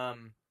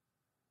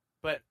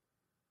 but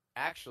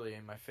actually,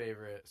 my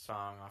favorite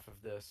song off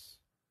of this,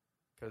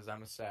 because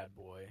I'm a sad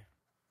boy,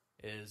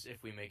 is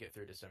 "If We Make It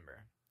Through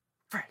December."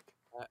 Frick.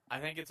 I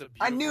think it's a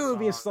beautiful I knew it would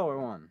be a song. slower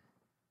one.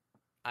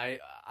 I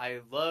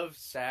love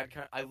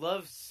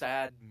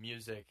sad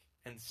music,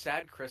 and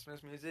sad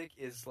Christmas music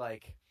is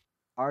like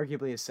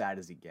arguably as sad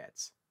as he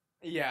gets.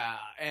 Yeah,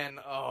 and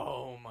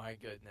oh my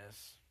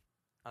goodness,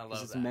 I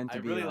love It's that. meant to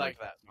I be really like- like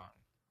that song.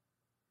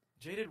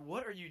 Jaded,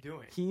 what are you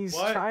doing? He's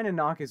What? trying to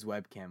knock his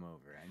webcam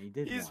over, and he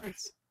did He's-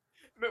 once.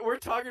 But we're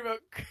talking about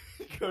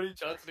Cody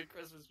Johnson and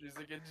Christmas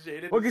music, and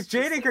Jaded. Well, because is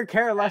just Jaden like could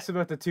care that. less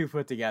about the two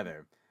put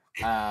together.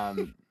 Yeah,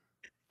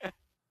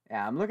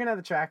 I'm looking at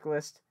the track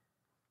list.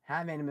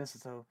 Hat Made of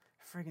Mistletoe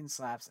friggin'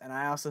 slaps, and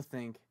I also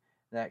think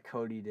that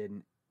Cody did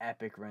an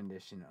epic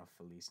rendition of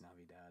Feliz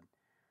Navidad.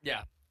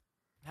 Yeah,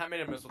 Hat Made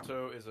of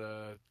Mistletoe is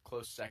a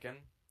close second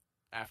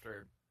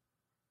after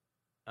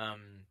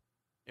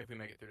If We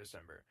Make It Through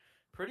December.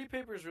 Pretty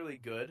Paper is really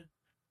good.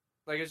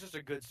 Like, it's just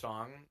a good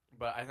song,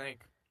 but I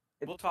think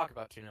we'll talk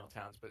about Tenille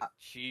Townes, but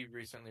she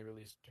recently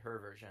released her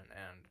version,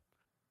 and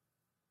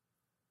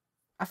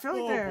I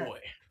feel like boy.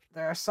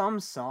 there are some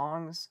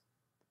songs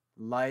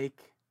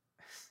like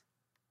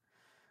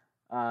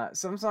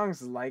Some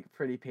songs like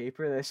Pretty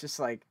Paper, that's just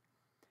like,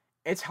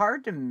 it's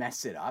hard to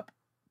mess it up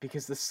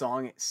because the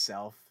song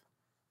itself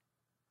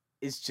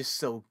is just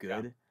so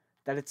good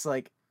that it's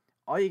like,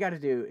 all you got to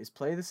do is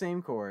play the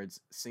same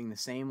chords, sing the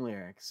same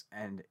lyrics,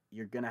 and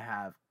you're gonna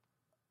have,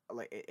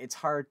 like, it's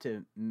hard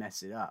to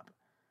mess it up.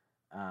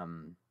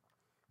 But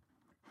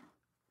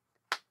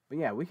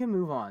yeah, we can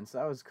move on. So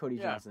that was Cody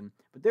Johnson.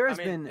 But there has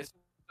been, it's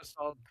a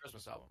solid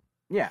Christmas album.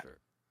 Yeah. Sure.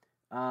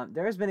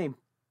 There has been a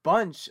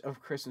bunch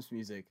of Christmas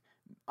music.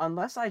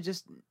 Unless I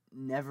just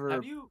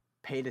never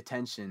paid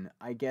attention,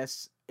 I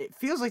guess it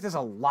feels like there's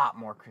a lot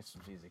more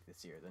Christmas music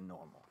this year than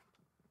normal.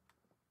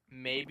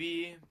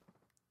 Maybe.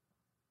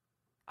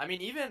 I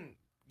mean, even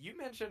you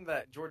mentioned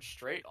that George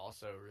Strait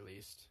also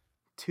released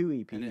 2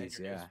 EPs.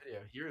 Video.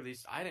 He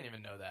released. I didn't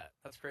even know that.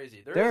 That's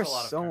crazy. There's a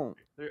lot of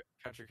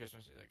country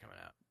Christmas music coming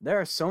out. There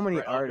are so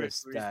many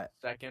artists that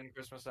second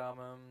Christmas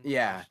album.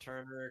 Yeah. Josh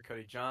Turner,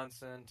 Cody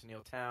Johnson,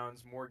 Tennille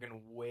Towns,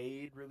 Morgan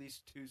Wade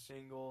released 2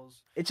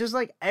 singles. It's just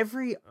like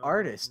every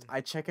artist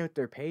I check out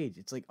their page.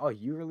 It's like, oh,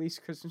 you release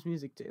Christmas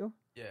music too?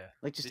 Yeah.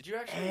 Like just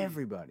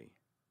everybody.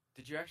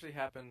 Did you actually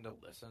happen to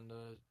listen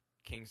to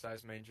King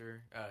Size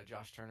Major,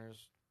 Josh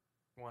Turner's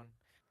one?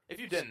 If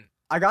you didn't,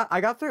 I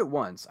got through it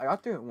once.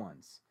 Okay.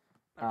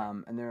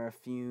 And there are a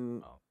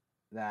few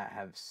that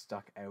have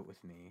stuck out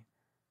with me.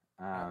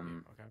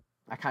 Okay.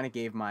 I kind of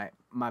gave my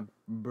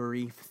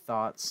brief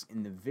thoughts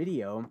in the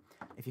video.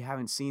 If you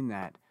haven't seen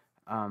that,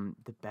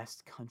 the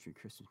best country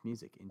Christmas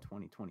music in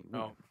 2021.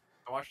 Oh,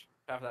 I watched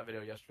half of that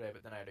video yesterday,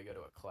 but then I had to go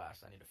to a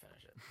class. I need to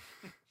finish it.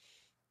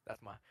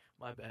 That's my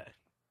bad.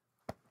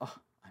 Oh,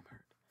 I'm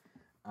hurt.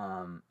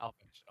 I'll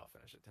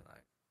finish it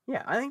tonight.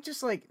 Yeah, I think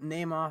just like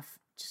name off,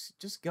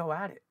 just go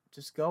at it.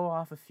 Just go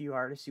off a few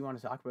artists you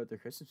want to talk about their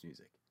Christmas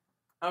music.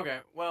 Okay,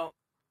 well,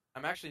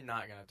 I'm actually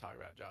not going to talk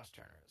about Josh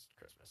Turner's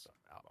Christmas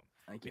album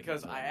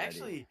because I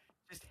actually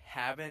just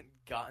haven't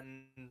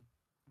gotten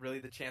really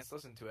the chance to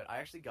listen to it. I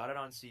actually got it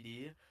on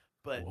CD,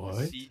 but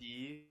the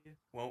CD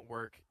won't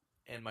work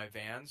in my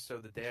van. So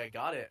the day I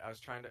got it,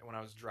 when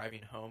I was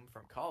driving home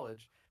from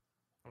college,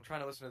 I'm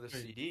trying to listen to the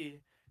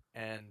CD,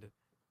 and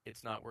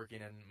it's not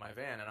working in my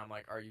van. And I'm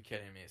like, are you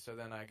kidding me? So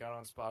then I got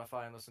on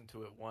Spotify and listened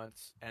to it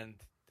once, and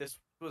this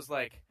was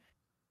like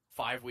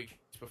 5 weeks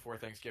before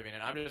Thanksgiving,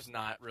 and I'm just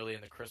not really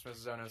in the Christmas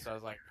zone, and so I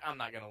was like, I'm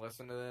not going to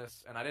listen to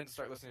this, and I didn't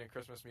start listening to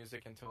Christmas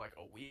music until like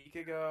a week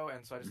ago,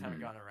 and so I just haven't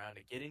gotten around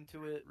to getting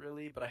to it,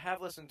 really, but I have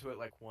listened to it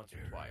like once or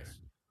twice.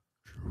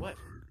 What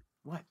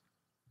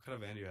kind of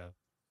van do you have?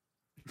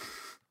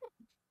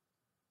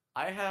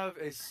 I have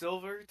a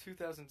silver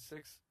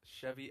 2006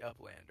 Chevy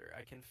Uplander.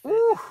 I can fit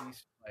at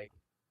least, like,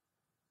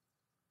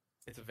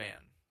 it's a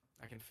van.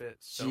 I can fit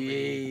so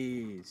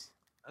many...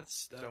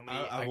 That's so many.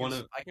 I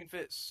can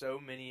fit so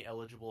many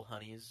eligible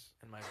honeys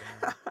in my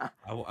van.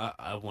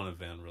 I want a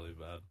van really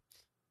bad.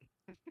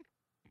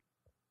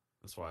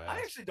 That's why I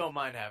actually don't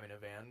mind having a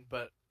van,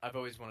 but I've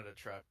always wanted a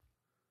truck.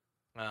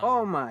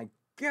 Oh my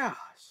gosh!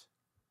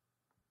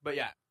 But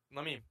yeah, I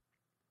haven't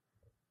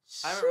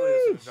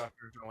really listened to Josh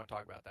Turner, so I want to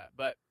talk about that.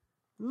 But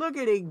look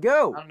at it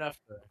go! Not enough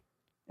to.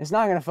 It's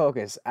not gonna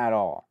focus at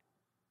all,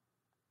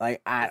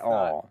 like at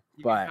all.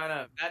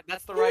 But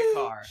that's the right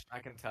car. I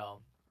can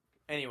tell.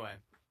 Anyway.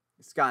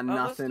 It's got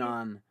nothing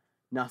on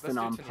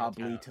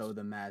Pablito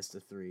the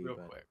Mazda 3. Real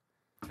quick.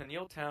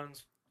 Tennille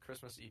Towns'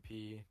 Christmas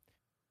EP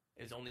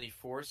is only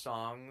 4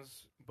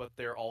 songs, but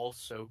they're all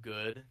so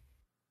good.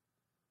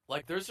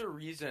 Like, there's a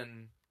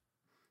reason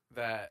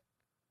that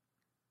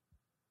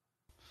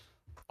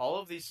all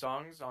of these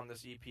songs on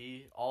this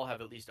EP all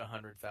have at least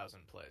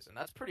 100,000 plays, and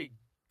that's pretty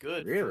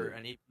good for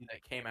an EP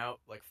that came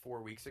out like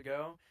 4 weeks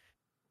ago.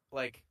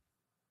 Like,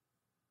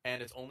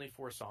 and it's only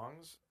 4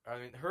 songs. I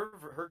mean,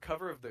 her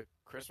cover of the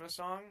Christmas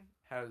song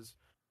has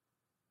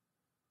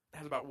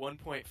about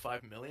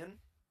 1.5 million.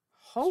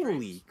 Holy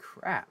streams.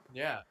 Crap!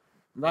 Yeah,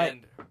 like,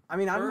 and I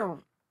mean, I don't know.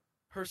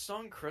 Her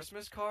song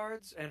 "Christmas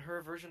Cards" and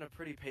her version of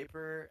 "Pretty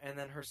Paper" and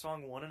then her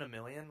song "1 in a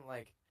Million,"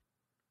 like,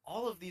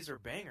 all of these are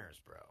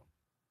bangers, bro.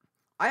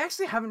 I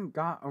actually haven't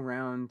got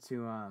around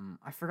to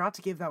I forgot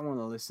to give that one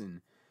a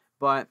listen,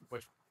 but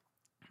which?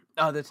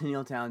 Oh, the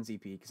Tennille Towns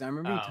EP, because I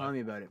remember you telling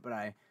me about it, but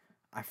I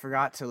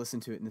forgot to listen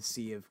to it in the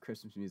sea of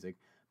Christmas music.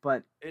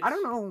 But I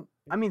don't know.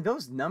 I mean,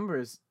 those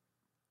numbers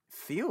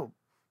feel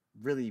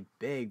really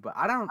big, but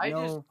I don't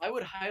know. I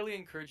would highly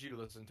encourage you to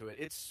listen to it.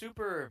 It's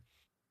super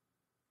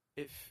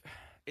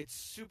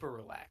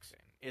relaxing.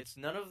 It's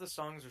none of the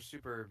songs are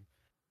super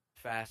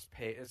fast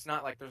paced. It's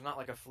not like there's not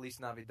like a Feliz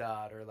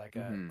Navidad or like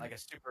a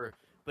super,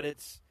 but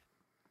it's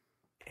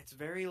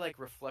very like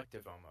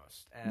reflective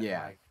almost and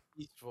like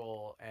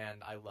peaceful,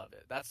 and I love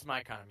it. That's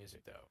my kind of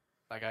music though.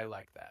 Like, I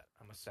like that.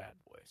 I'm a sad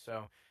boy.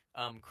 So,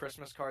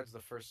 Christmas Cards, the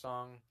first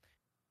song,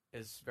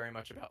 is very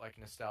much about, like,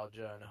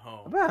 nostalgia and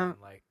home. And,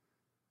 like,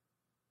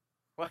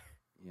 what?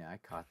 Yeah, I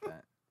caught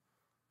that.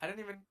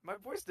 My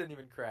voice didn't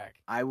even crack.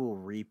 I will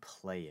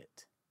replay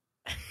it.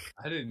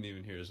 I didn't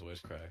even hear his voice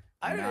crack.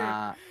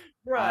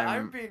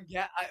 I'm being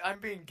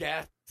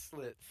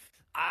gaslit.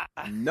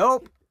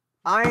 Nope.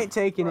 I ain't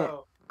taking it.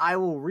 I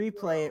will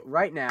replay it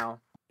right now.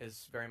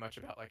 Is very much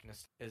about like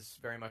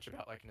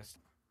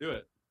Do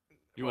it.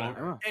 You Whatever. won't.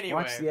 I will. Anyway,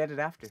 Watch the edit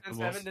after. Since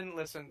Well, Evan didn't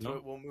listen to no,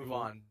 it, we'll move you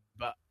won't. on.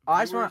 But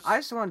I viewers,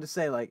 just wanted to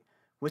say, like,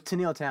 with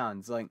Tennille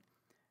Towns, like,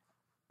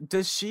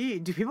 do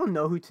people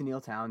know who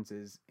Tennille Towns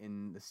is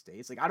in the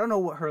States? Like, I don't know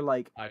what her,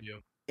 like, I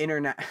do.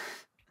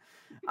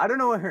 I don't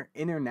know what her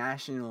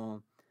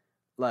international,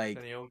 like,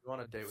 Danielle, go on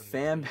a date with me,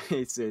 fan please.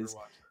 base Never is.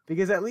 watched it.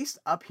 Because at least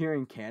up here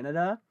in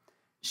Canada,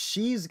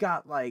 she's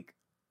got, like,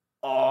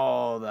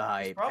 all the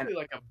hype.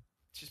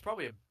 She's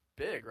probably a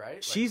big, right?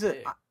 Like, She's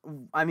big.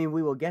 I mean,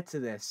 we will get to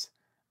this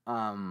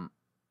at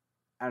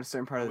a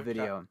certain part of the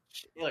video.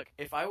 Look,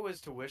 if I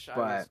was to wish I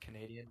was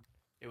Canadian,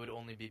 it would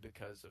only be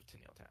because of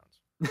Tennille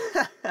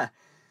Towns.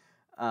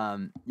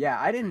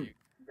 Yeah, I didn't. You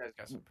guys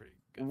got some pretty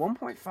good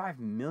 1.5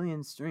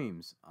 million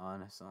streams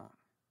on a song.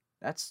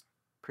 That's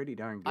pretty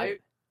darn good.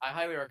 I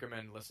highly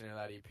recommend listening to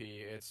that EP.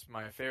 It's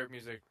my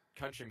favorite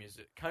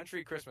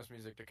country Christmas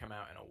music to come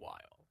out in a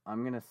while.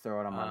 I'm gonna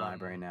throw it on my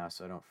library now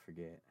so I don't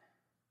forget.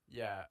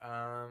 Yeah.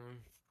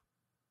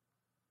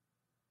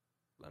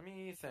 Let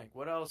me think.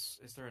 What else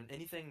is there?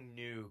 Anything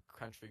new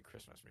country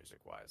Christmas music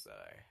wise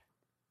that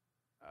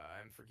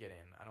I'm forgetting?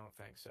 I don't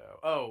think so.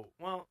 Oh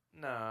well,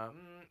 no.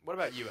 What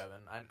about you,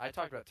 Evan? I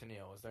talked about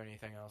Tennille. Is there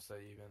anything else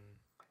that you even?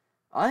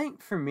 I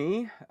think for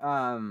me,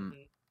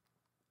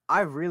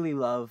 I really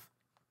love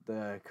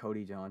the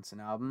Cody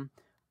Johnson album,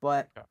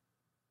 but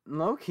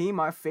low key,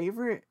 my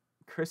favorite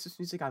Christmas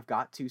music I've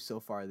got to so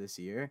far this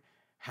year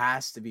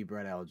has to be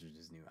Brett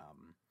Eldredge's new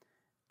album.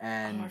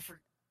 And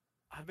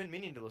I've been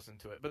meaning to listen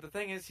to it, but the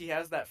thing is, he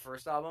has that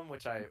first album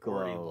which I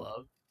already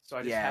love, so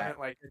I just haven't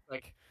like.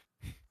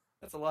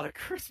 That's a lot of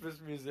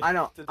Christmas music. I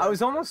know. I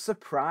was almost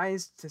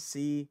surprised to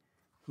see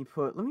he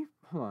put. Hold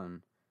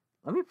on.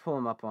 Let me pull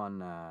him up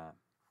on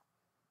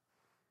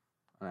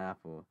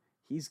Apple.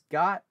 He's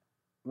got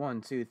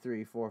 1, 2,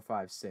 3, 4,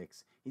 5,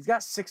 6. He's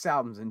got 6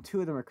 albums, and 2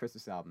 of them are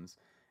Christmas albums.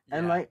 Yeah.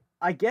 And like,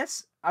 I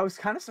guess I was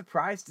kind of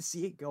surprised to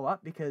see it go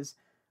up because,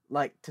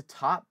 like, to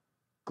top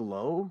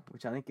Glow,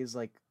 which I think is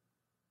like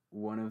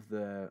one of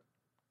the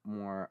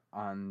more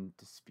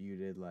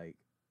undisputed like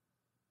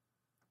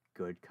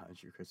good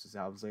country Christmas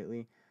albums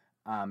lately.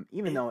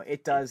 Even though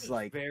it does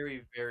like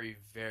very, very,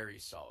 very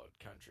solid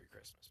country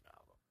Christmas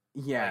album.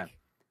 Yeah, like,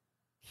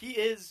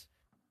 he's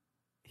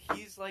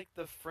like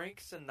the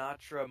Frank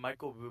Sinatra,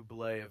 Michael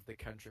Bublé of the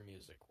country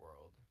music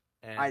world,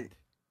 and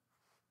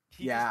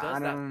he just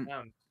does that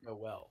sound so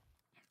well.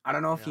 I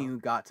don't know if you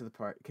got to the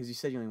part because you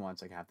said you only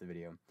watched like half the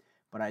video,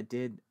 but I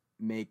did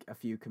make a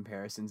few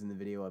comparisons in the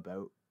video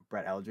about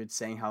Brett Eldredge,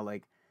 saying how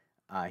like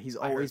he's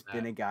always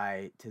been a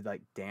guy to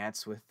like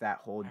dance with that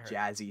whole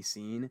jazzy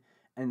scene,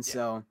 and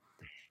so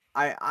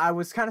I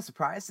was kind of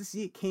surprised to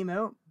see it came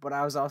out, but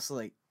I was also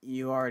like,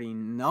 you already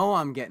know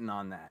I'm getting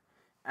on that,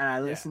 and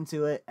I listened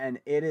to it, and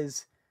it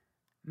is,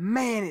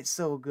 man, it's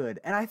so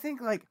good, and I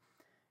think like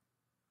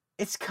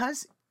it's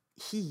because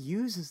he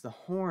uses the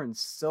horn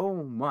so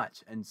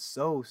much and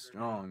so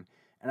strong,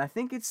 and I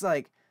think it's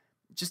like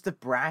just the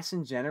brass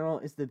in general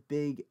is the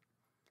big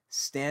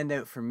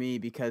standout for me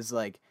because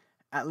like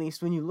at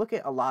least when you look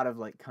at a lot of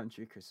like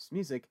country Christmas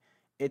music,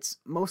 it's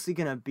mostly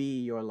gonna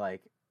be your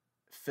like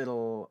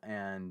fiddle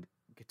and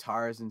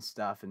guitars and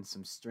stuff and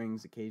some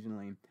strings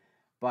occasionally,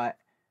 but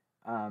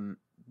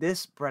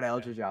this Brett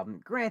Eldredge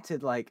album,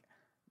 granted, like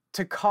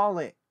to call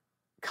it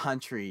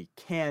country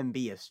can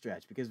be a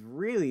stretch because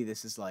really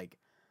this is like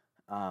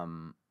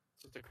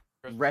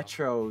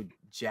retro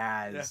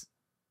jazz,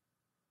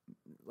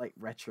 like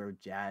retro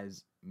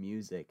jazz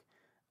music.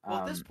 Well,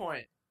 at this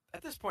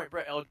point,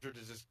 Brett Eldredge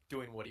is just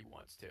doing what he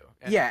wants to.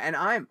 And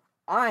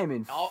I'm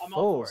in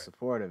full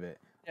support of it.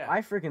 Yeah,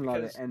 I freaking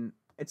love it, and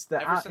it's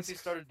the ever since he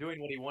started doing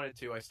what he wanted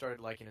to, I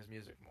started liking his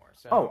music more.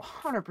 So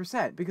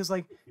 100%, because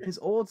like his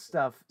old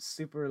stuff,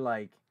 super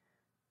like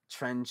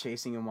trend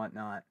chasing and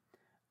whatnot.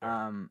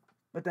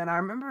 But then I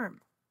remember,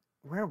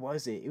 where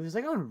was it? It was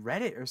like on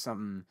Reddit or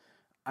something.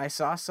 I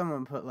saw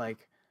someone put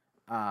like,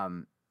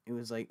 it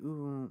was like,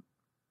 ooh,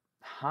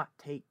 hot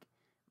take.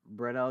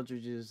 Brett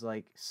Eldredge's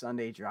like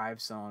Sunday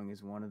Drive song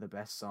is one of the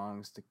best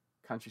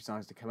country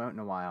songs to come out in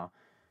a while,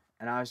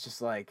 and I was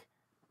just like,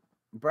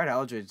 Brett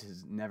Eldredge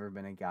has never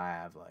been a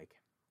guy I've like,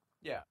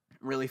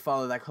 really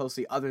followed that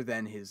closely other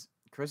than his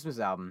Christmas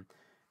album.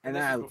 And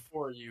this is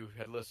before you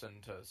had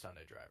listened to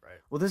Sunday Drive, right?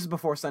 Well, this is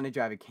before Sunday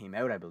Drive came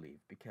out, I believe,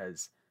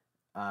 because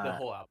the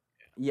whole album.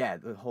 Yeah,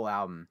 the whole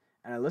album.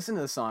 And I listened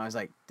to the song, I was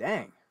like,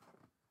 dang,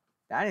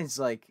 that is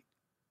like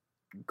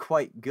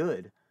quite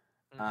good.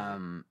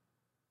 Mm-hmm.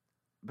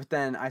 But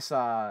then I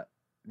saw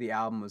the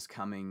album was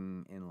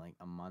coming in like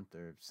a month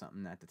or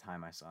something at the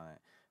time I saw it.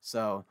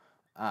 So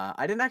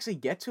I didn't actually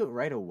get to it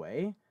right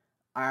away.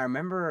 I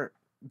remember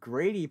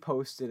Grady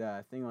posted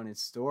a thing on his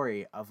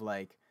story of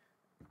like,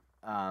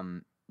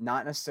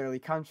 not necessarily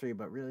country,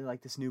 but really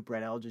like this new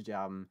Brett Eldredge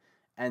album.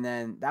 And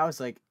then that was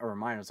like a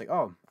reminder. I was like,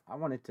 oh, I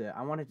wanted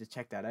to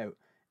check that out.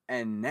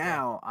 And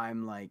now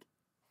I'm like,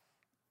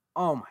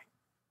 oh my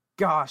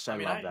gosh, I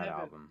love that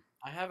album.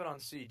 I have it on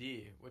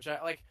CD, which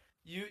I like.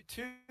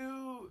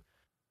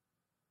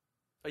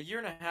 a year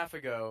and a half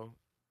ago,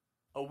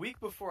 a week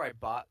before I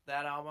bought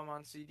that album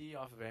on CD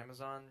off of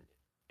Amazon,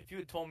 if you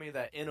had told me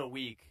that in a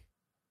week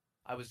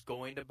I was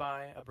going to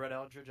buy a Brett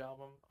Eldredge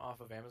album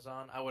off of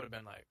Amazon, I would have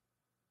been like,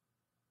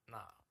 nah.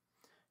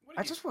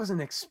 I just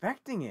wasn't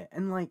expecting it.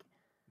 And like,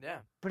 yeah.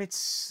 But it's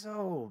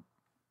so,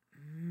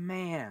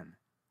 man,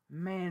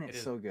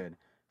 it's so good.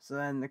 So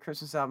then the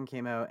Christmas album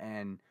came out,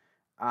 and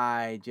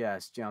I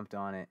just jumped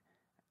on it,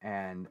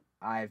 and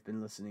I've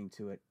been listening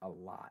to it a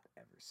lot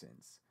ever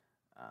since.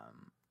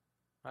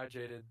 Hi,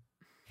 Jaded.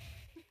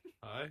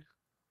 Hi.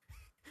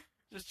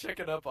 Just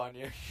checking up on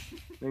you.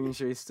 Making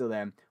sure he's still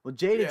there. Well,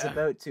 Jaded's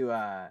about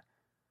to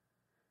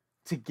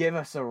give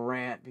us a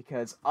rant,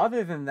 because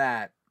other than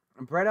that,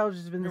 Brett Eldredge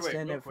has been the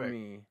standout for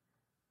me.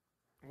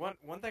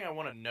 One thing I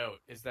want to note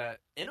is that,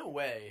 in a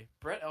way,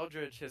 Brett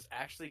Eldredge has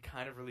actually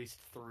kind of released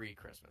 3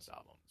 Christmas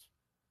albums.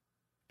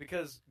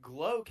 Because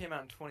Glow came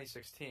out in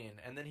 2016,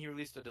 and then he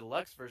released a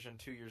deluxe version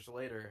 2 years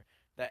later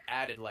that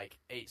added like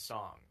 8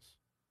 songs.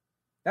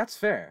 That's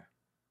fair.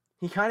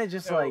 He kind of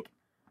just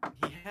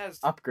he has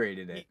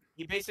upgraded it.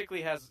 He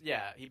basically has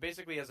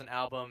an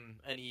album,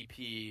 an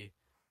EP,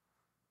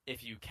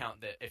 if you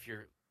count that, if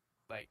you're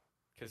like,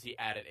 because he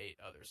added 8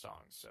 other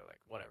songs, so like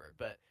whatever.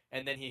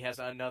 And then he has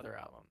another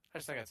album. I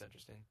just think that's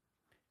interesting.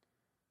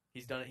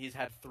 He's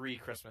had 3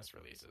 Christmas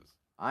releases.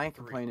 I ain't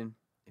complaining.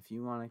 If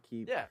you want to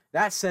keep. Yeah.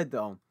 That said,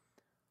 though,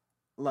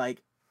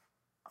 like,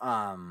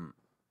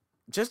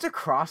 just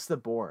across the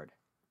board,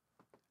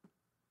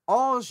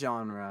 all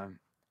genre,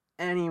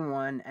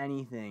 anyone,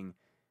 anything,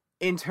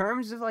 in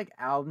terms of like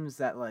albums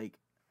that like,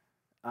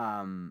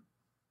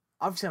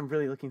 obviously I'm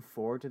really looking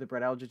forward to the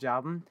Brett Eldredge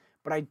album,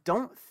 but I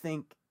don't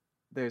think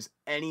there's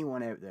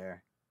anyone out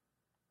there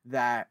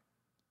that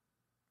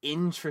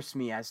interests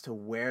me as to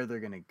where they're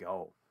gonna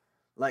go.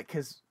 Like,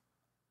 cause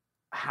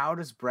how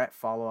does Brett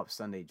follow up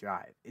Sunday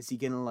Drive? Is he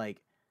gonna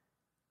like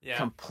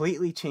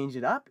completely change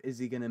it up? Is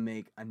he gonna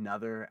make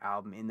another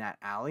album in that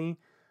alley?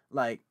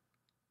 Like,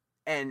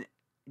 and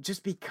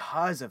just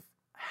because of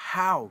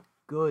how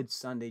good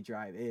Sunday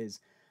Drive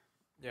is,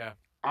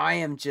 I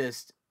am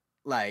just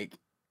like,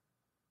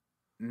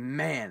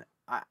 man,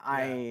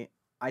 I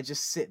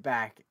just sit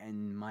back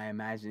and my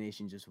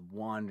imagination just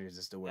wanders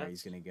as to where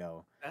he's gonna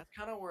go. That's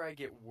kind of where I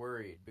get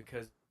worried,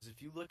 because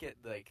if you look at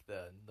like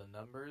the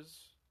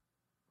numbers,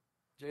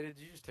 Jada, did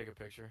you just take a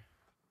picture?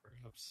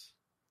 Perhaps.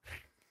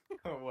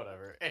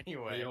 Whatever.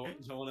 Anyway, you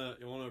want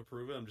to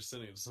approve it? I'm just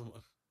sending it to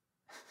someone.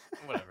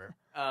 Whatever.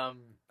 I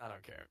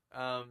don't care.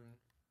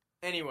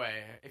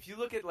 Anyway, if you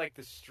look at like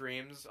the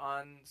streams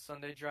on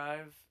Sunday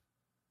Drive,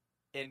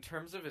 in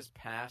terms of his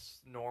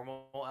past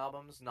normal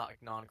albums, not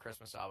like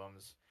non-Christmas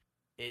albums,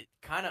 it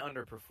kind of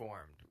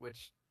underperformed,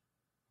 which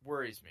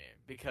worries me,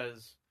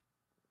 because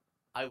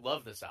I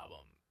love this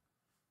album.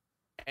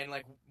 And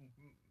like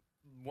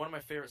one of my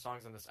favorite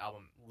songs on this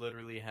album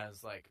literally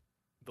has like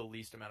the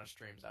least amount of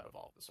streams out of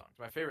all of the songs.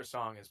 My favorite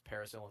song is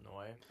Paris,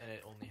 Illinois, and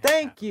it only has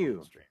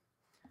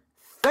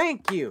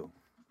Thank you.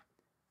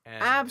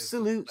 And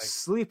absolute like,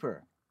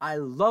 sleeper. I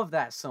love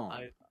that song.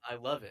 I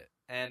love it.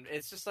 And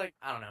it's just like,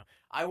 I don't know.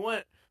 I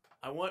want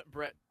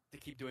Brett to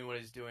keep doing what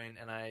he's doing,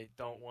 and I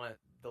don't want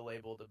the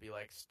label to be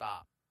like,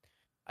 stop.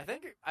 I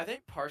think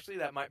partially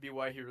that might be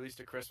why he released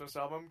a Christmas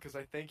album, because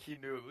I think he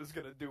knew it was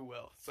gonna do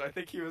well. So I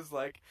think he was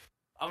like,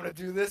 I'm gonna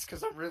do this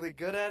because I'm really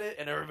good at it,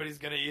 and everybody's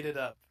gonna eat it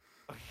up.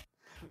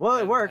 Well,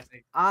 it worked.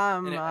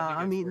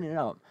 I'm eating it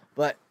up.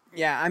 But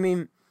yeah, I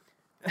mean,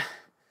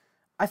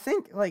 I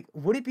think like,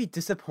 would it be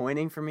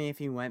disappointing for me if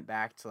he went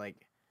back to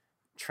like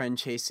trend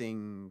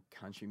chasing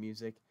country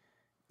music?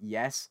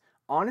 Yes.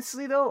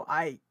 Honestly, though,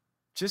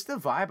 just the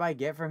vibe I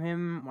get from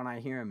him when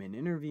I hear him in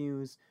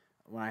interviews,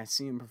 when I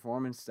see him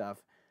perform and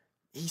stuff,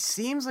 he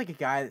seems like a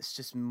guy that's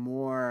just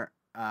more,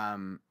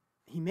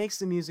 he makes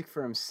the music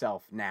for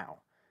himself now.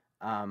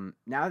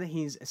 Now that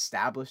he's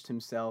established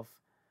himself,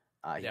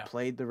 he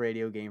played the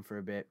radio game for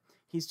a bit,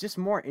 he's just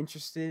more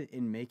interested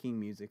in making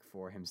music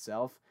for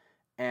himself.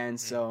 And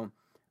so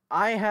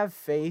I have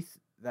faith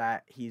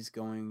that he's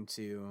going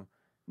to,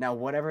 now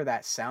whatever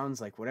that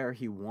sounds like, whatever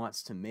he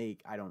wants to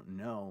make, I don't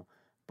know,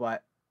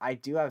 but I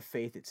do have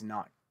faith it's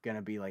not going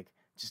to be like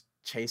just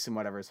chasing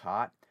whatever's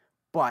hot.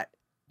 But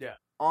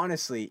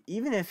honestly,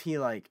 even if he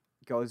like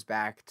goes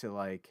back to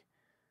like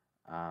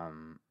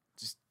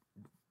just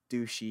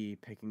douchey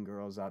picking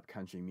girls up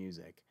country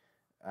music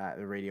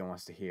the radio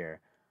wants to hear,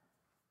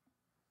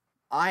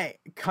 let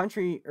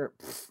me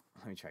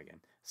try again.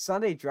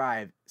 Sunday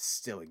Drive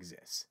still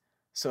exists.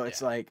 So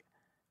it's like,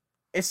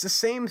 it's the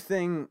same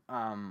thing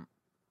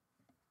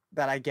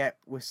that I get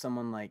with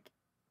someone like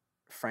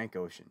Frank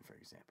Ocean, for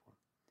example,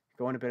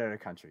 going a bit out of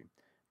country.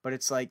 But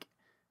it's like,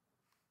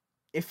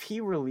 if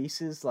he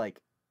releases like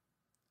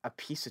a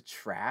piece of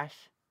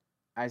trash,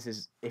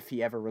 if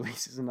he ever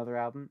releases another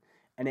album,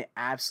 and it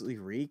absolutely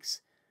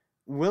reeks,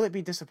 will it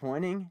be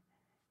disappointing?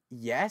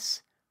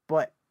 Yes,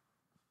 but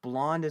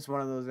Blonde is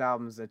one of those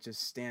albums that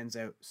just stands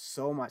out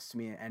so much to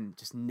me and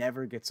just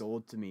never gets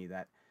old to me,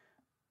 that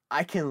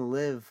I can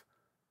live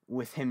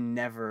with him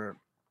never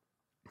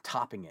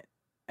topping it.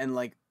 And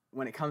like,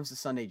 when it comes to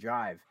Sunday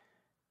Drive,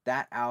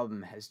 that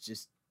album has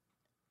just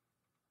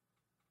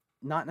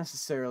not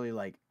necessarily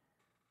like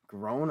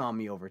grown on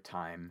me over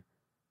time,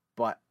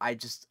 but I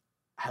just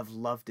have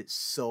loved it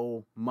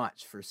so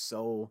much for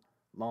so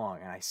long,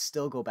 and I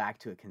still go back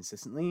to it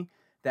consistently,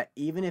 that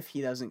even if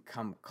he doesn't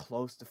come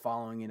close to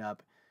following it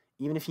up,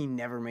 even if he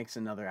never makes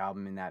another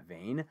album in that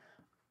vein,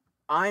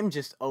 I'm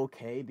just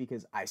okay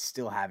because I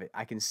still have it.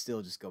 I can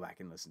still just go back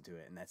and listen to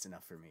it, and that's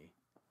enough for me.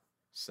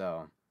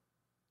 So,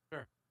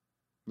 Sure.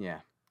 Yeah.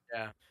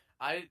 Yeah.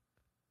 I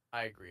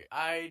agree.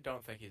 I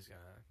don't think he's gonna.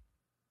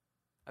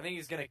 I think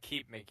he's gonna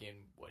keep making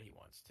what he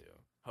wants to.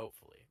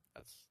 Hopefully,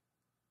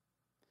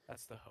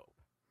 that's the hope.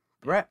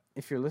 Brett,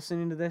 if you're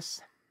listening to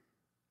this,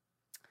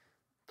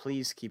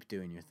 please keep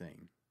doing your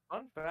thing.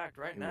 Fun fact: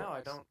 right It now,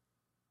 works.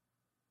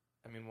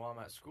 while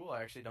I'm at school,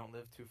 I actually don't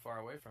live too far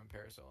away from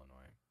Paris,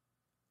 Illinois.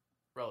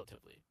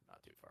 Relatively,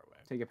 not too far away.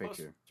 Take a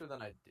picture. Closer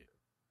than I do.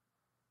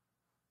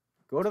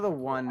 Go to the Cool.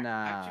 one.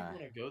 I actually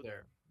want to go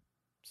there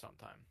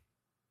sometime.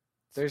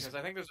 Because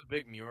I think there's a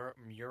big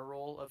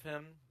mural of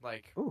him,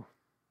 like. Ooh.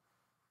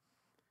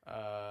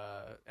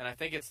 And I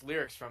think it's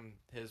lyrics from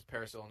his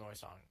Paris, Illinois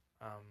song.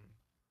 I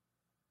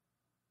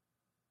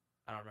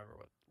don't remember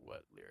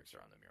what lyrics are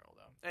on the mural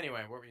though.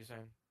 Anyway, what were you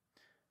saying?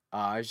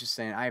 I was just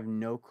saying I have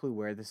no clue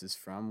where this is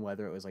from,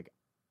 whether it was like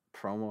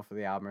promo for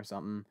the album or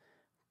something,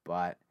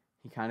 but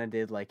he kind of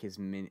did like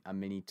a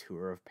mini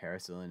tour of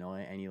Paris,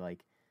 Illinois, and he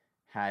like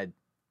had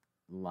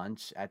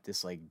lunch at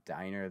this like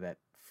diner that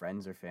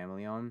friends or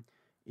family own.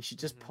 You should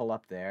just pull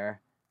up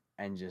there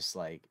and just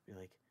like be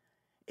like,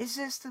 "Is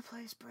this the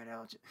place, Brett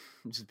Elgin?"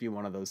 Just be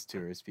one of those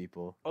tourist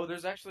people. Oh,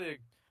 there's actually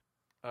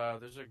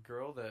there's a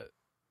girl that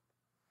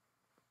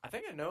I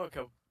think I know a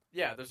couple.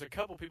 Yeah, there's a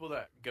couple people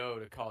that go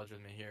to college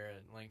with me here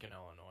in Lincoln,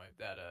 Illinois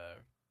that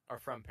are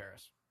from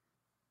Paris,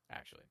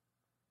 actually,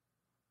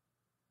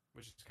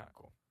 which is kind of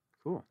cool.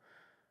 Cool.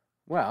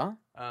 Well,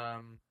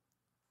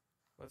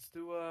 let's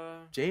do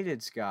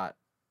Jaded's got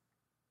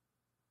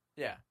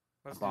yeah,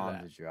 a let's do bomb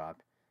that. to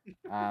drop.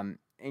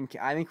 And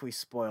I think we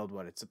spoiled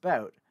what it's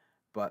about,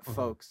 but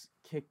folks,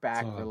 kick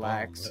back, It's not a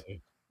relax.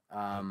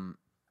 bomb,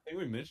 I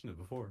think we mentioned it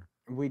before.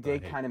 We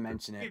did I hate kind of Chris.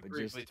 mention We it, but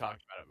briefly just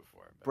talked about it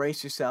before. But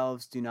brace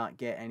yourselves. Do not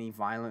get any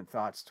violent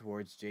thoughts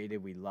towards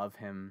Jaded. We love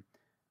him.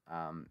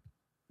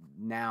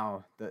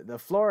 Now the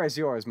floor is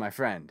yours, my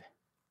friend.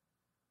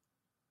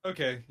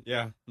 Okay,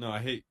 yeah, no, I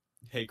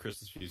hate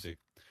Christmas music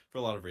for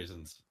a lot of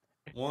reasons.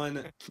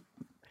 One,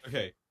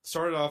 okay,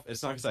 started off,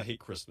 it's not because I hate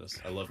Christmas.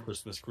 I love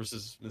Christmas.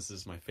 Christmas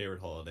is my favorite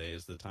holiday.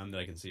 It's the time that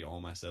I can see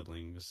all my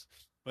siblings,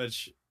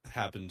 which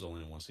happens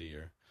only once a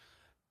year.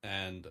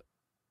 And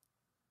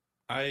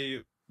I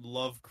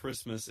love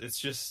Christmas. It's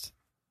just,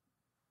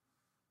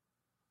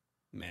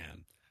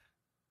 man.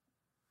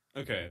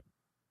 Okay.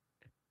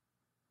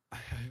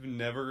 I've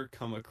never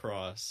come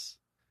across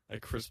a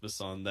Christmas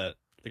song that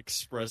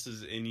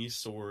expresses any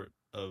sort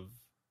of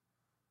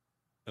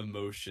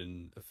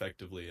emotion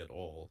effectively at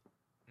all.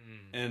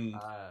 And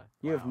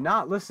You have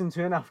not listened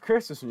to enough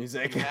Christmas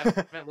music. You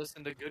haven't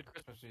listened to good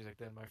Christmas music,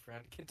 then, my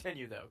friend.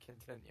 Continue though.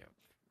 Continue.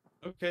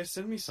 okay,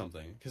 send me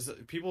something because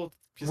people.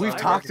 Cause We've I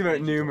talked about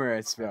recommend-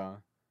 numerous, bro.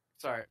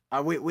 Sorry.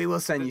 We will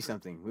send you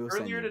something. We will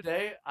send Earlier you.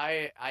 today,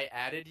 I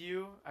added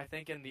you. I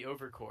think in the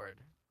overcord.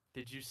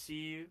 Did you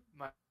see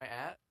my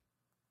at?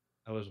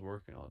 I was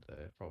working all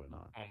day. Probably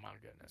not. Oh my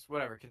goodness.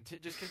 Whatever.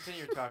 Just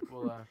continue your talk.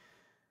 We'll.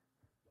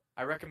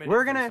 I recommend.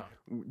 We're gonna,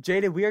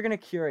 Jaded. We are gonna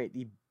curate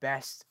the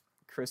best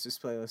Christmas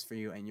playlist for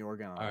you, and you're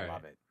gonna All right.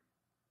 love it.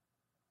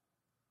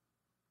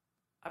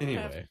 I think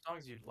I have Anyway. some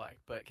songs you'd like,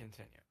 but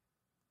continue.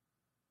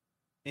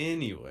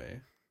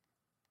 Anyway,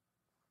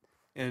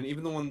 and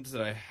even the ones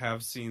that I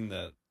have seen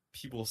that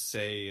people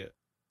say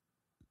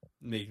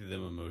make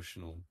them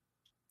emotional,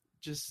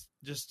 just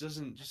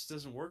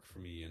doesn't work for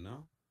me. You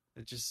know,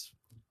 it just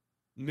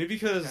maybe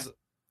because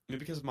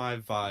my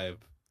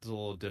vibe is a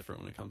little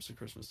different when it comes to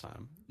Christmas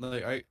time.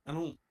 Like I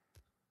don't.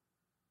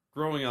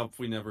 Growing up,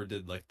 we never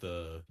did like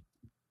the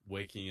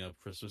waking up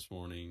Christmas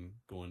morning,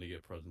 going to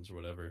get presents or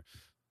whatever.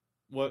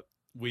 What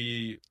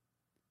we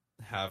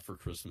have for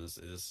Christmas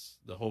is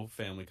the whole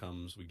family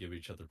comes, we give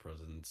each other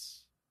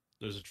presents.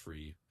 There's a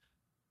tree,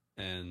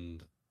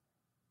 and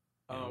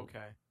Oh, you know,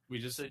 okay. we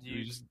just So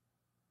we just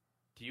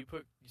Do you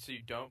put? So you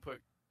don't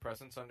put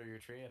presents under your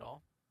tree at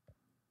all?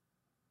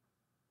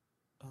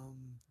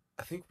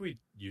 I think we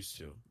used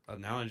to.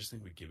 Now I just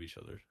think we give each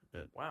other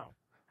it. Wow.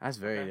 That's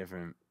very Okay.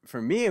 different.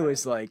 For me, it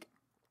was like,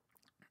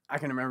 I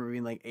can remember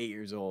being like 8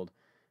 years old,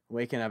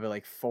 waking up at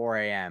like 4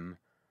 a.m.,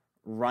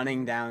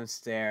 running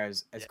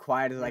downstairs as Yeah.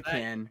 quiet as I Right.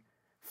 can,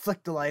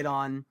 flick the light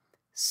on,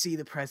 see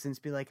the presents,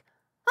 be like,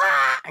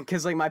 ah!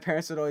 Because like my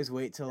parents would always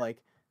wait till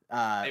like,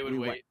 They would we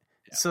wait. went-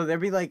 Yeah. So there'd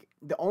be like,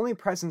 the only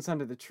presents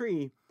under the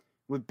tree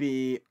would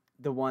be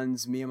the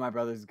ones me and my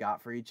brothers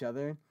got for each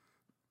other.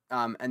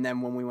 And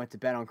then when we went to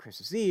bed on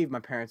Christmas Eve, my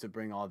parents would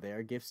bring all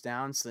their gifts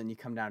down. So then you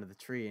come down to the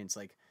tree and it's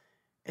like,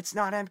 it's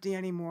not empty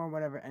anymore,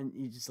 whatever. And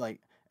you just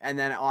like, and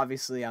then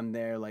obviously I'm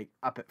there like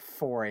up at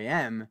 4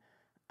 a.m.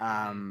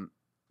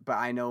 But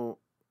I know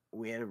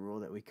we had a rule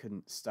that we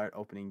couldn't start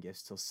opening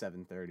gifts till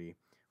 7:30,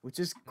 which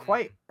is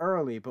quite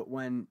early. But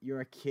when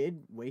you're a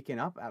kid waking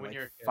up at When like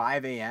you're a kid.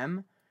 5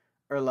 a.m.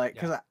 or like,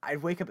 Yeah. because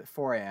I'd wake up at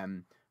 4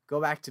 a.m.,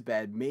 go back to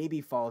bed,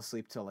 maybe fall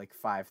asleep till like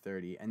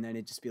 5:30, and then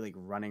it'd just be like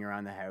running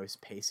around the house,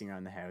 pacing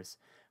around the house.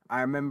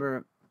 I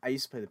remember I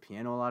used to play the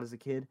piano a lot as a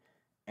kid,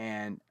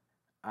 and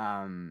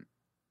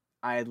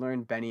I had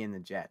learned Benny and the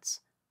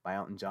Jets by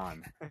Elton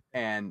John.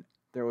 And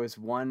there was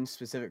one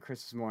specific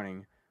Christmas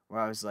morning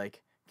where I was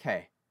like,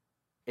 okay,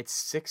 it's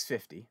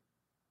 6:50.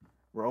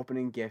 We're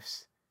opening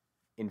gifts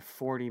in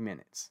 40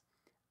 minutes.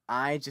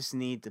 I just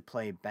need to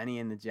play Benny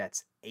and the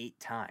Jets 8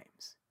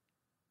 times.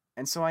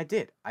 And so I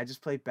did. I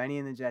just played Benny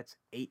and the Jets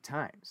 8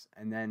 times.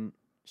 And then,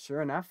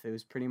 sure enough, it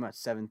was pretty much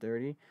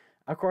 7:30.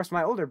 Of course,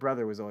 my older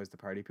brother was always the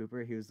party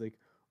pooper. He was like,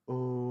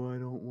 oh, I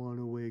don't want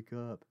to wake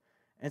up.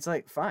 And it's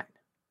like, fine.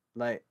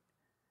 Like,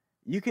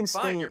 you can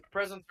Fine, stay. your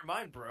presents are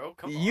mine, bro.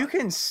 Come You on.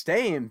 can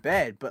stay in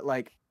bed, but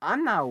like,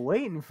 I'm not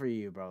waiting for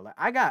you, bro. Like,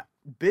 I got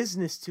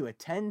business to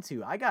attend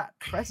to. I got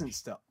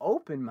presents to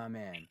open, my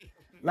man.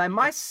 Like,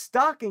 my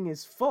stocking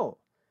is full.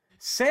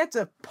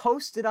 Santa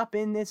posted up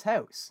in this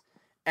house,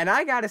 and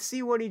I got to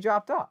see what he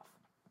dropped off.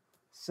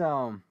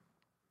 So,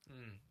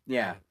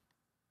 yeah.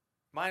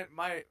 My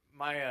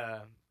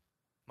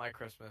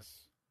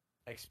Christmas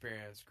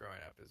experience growing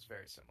up is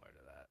very similar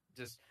to that.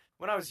 Just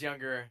when I was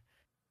younger,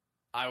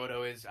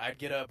 I'd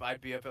get up,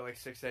 I'd be up at like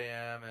 6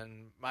 a.m.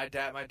 and my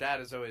dad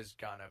has always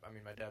gone up. I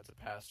mean, my dad's a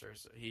pastor,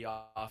 so he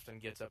often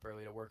gets up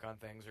early to work on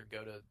things or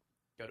go to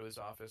his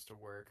office to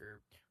work or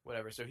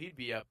whatever. So he'd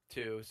be up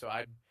too. So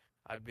I'd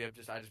be up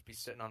I'd just be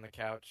sitting on the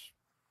couch,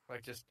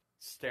 like just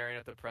staring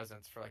at the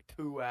presents for like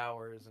 2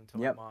 hours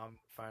until Yep. my mom would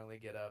finally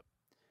get up.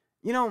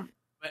 You know,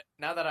 But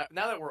now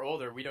that we're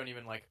older, we don't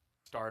even like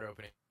start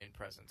opening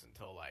presents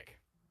until like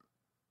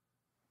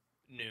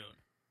noon.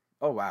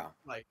 oh, wow.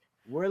 Like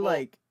We're Well,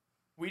 like,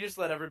 we just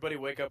let everybody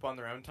wake up on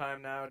their own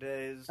time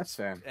nowadays. that's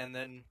fair. And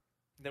then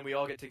we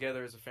all get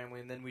together as a family,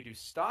 and then we do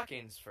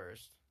stockings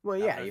first. Well, I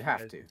don't yeah, know you if you have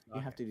guys to. do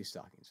You have to stockings. do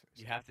stockings first.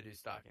 You have to do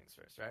stockings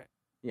first, right?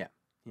 Yeah.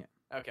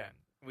 Okay,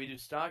 we do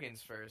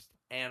stockings first,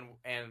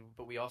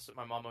 but we also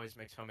my mom always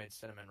makes homemade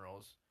cinnamon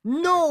rolls.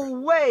 No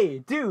way,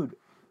 dude.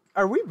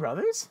 Are we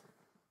brothers?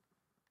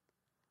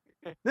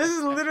 This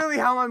is literally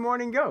how my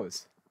morning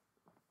goes.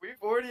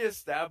 We've already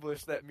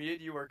established that me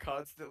and you are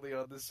constantly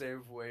on the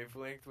same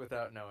wavelength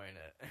without knowing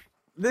it.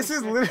 This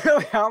is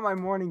literally how my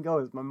morning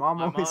goes. My mom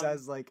My always mom-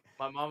 has like,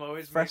 My mom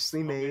always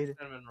Freshly makes homemade made.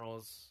 cinnamon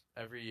rolls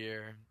every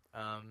year,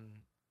 and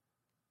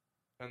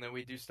then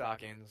we do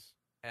stockings,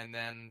 and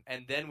then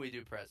we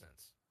do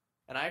presents.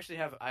 And I actually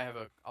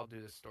I'll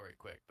do this story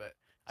quick, but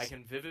I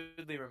can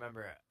vividly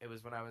remember it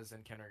was when I was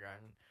in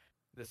kindergarten.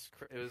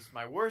 It was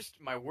my worst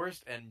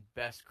and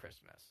best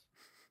Christmas,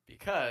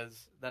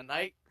 because the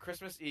night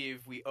Christmas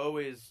Eve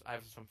I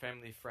have some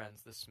family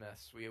friends, the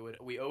Smiths.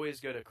 We always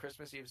go to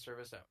Christmas Eve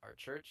service at our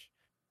church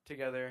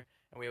together,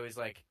 and we always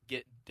like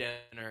get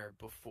dinner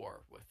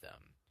before with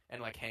them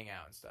and like hang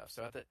out and stuff.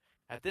 So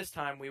at this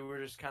time we were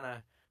just kind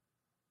of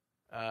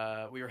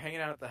we were hanging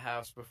out at the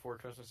house before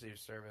Christmas Eve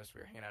service. We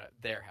were hanging out at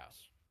their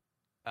house,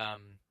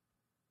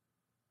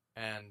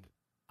 and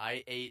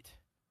I ate.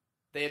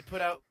 They had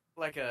put out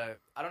like I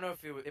don't know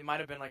if it might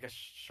have been like a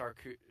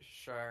charcuterie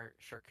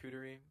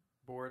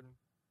board.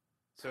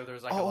 So there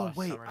was like a lot oh of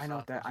wait, summer I know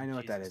what that. sausage I and know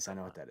what cheese that and is. I stuff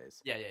know on what it. that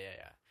is. Yeah.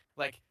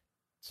 Like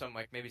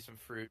maybe some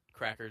fruit,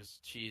 crackers,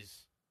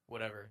 cheese,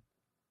 whatever,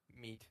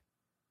 meat.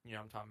 You know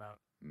what I'm talking about.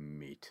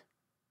 Meat.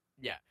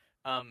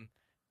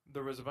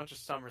 There was a bunch of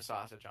summer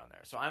sausage on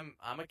there. So I'm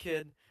a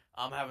kid.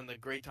 I'm having the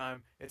great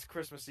time. It's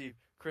Christmas Eve.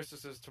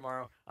 Christmas is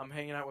tomorrow. I'm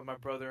hanging out with my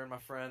brother and my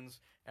friends,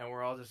 and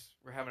we're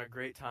having a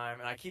great time.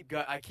 And I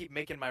keep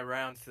making my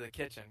rounds to the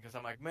kitchen because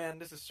I'm like, man,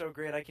 this is so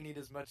great. I can eat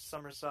as much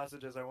summer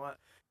sausage as I want.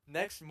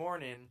 Next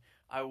morning,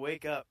 I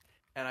wake up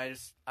and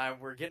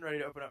we're getting ready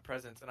to open up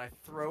presents, and I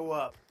throw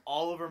up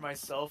all over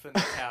myself and the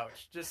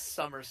couch, just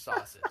summer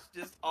sausage,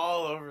 just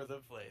all over the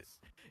place.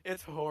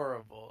 It's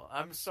horrible.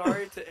 I'm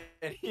sorry to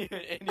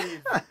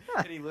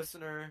any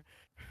listener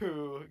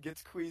who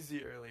gets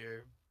queasy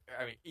earlier.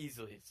 I mean,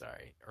 easily.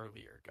 Sorry,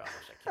 earlier. Gosh,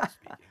 I can't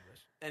speak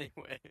English.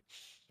 Anyway,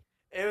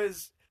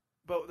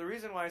 but the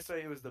reason why I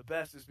say it was the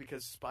best is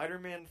because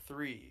Spider-Man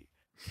 3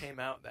 came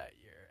out that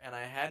year, and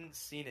I hadn't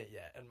seen it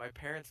yet, and my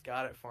parents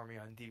got it for me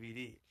on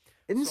DVD.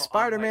 Isn't So I'm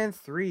Spider-Man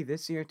 3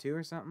 this year too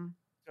or something?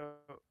 So,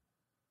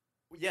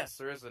 yes,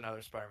 there is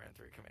another Spider-Man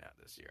 3 coming out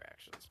this year,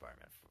 actually.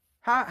 Spider-Man.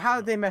 How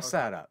did they mess Okay.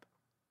 that up?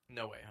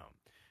 No Way Home.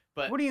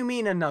 But What do you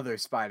mean another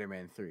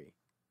Spider-Man 3?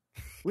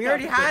 We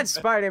already had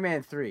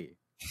Spider-Man 3.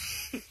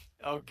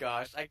 Oh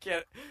gosh, I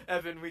can't,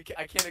 Evan.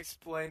 I can't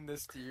explain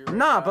this to you.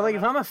 Nah, right but like now.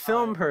 if I'm a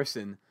film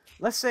person,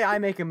 let's say I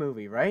make a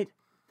movie, right?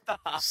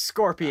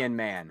 Scorpion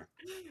Man.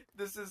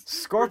 This is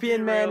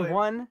Scorpion we're Man derailing.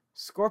 1,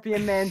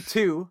 Scorpion Man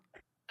 2,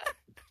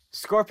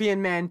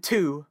 Scorpion Man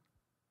 2,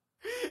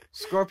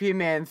 Scorpion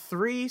Man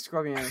 3,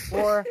 Scorpion Man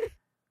 4,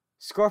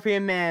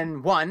 Scorpion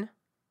Man 1.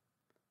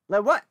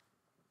 Like what?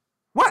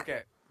 What?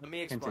 Okay, let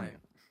me explain. Continue.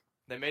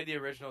 They made the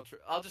original.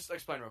 I'll just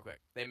explain real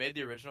quick. They made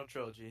the original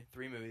trilogy,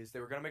 3 movies.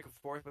 They were gonna make a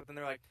fourth, but then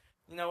they're like,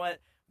 you know what?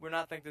 We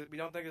don't think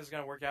this is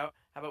gonna work out.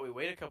 How about we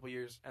wait a couple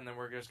years and then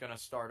we're just gonna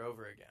start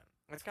over again?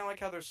 It's kind of like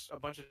how there's a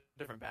bunch of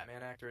different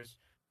Batman actors.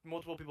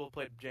 Multiple people have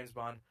played James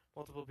Bond.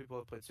 Multiple people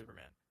have played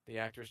Superman. The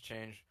actors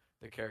change.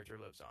 The character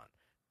lives on,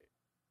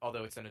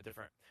 although it's in a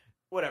different,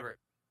 whatever.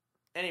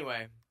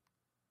 Anyway,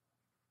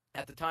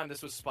 at the time,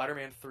 this was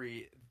Spider-Man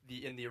 3,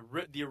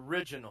 the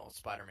original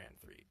Spider-Man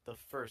 3, the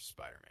first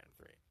Spider-Man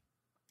 3.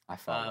 I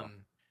follow.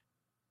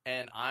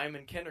 And I'm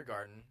in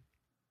kindergarten,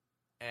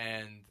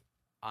 and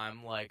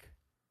I'm like,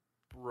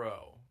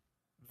 bro,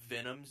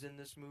 Venom's in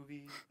this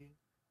movie,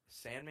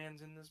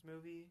 Sandman's in this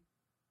movie,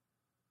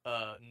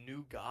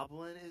 New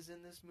Goblin is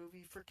in this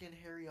movie, freaking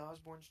Harry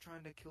Osborn's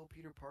trying to kill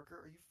Peter Parker.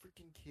 Are you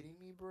freaking kidding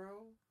me,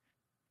 bro?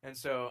 And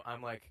so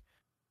I'm like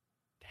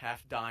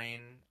half dying.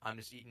 I'm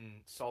just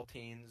eating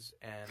saltines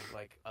and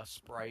like a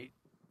Sprite,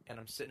 and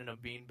I'm sitting in a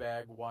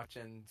beanbag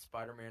watching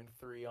Spider-Man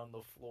 3 on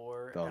the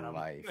floor. The and I'm,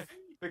 life.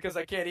 because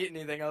I can't eat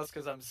anything else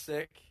because I'm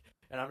sick,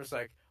 and I'm just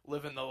like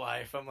living the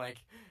life. I'm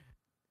like,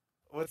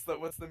 what's the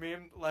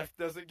meme? Life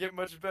doesn't get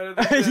much better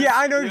than this. Yeah,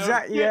 I know you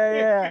exactly.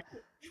 Yeah.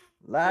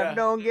 Life Yeah.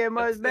 don't get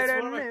much better That's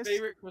than one of my this.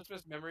 favorite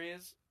Christmas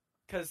memories,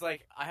 because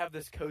like I have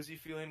this cozy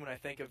feeling when I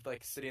think of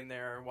like sitting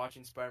there and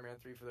watching Spider-Man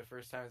 3 for the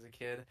first time as a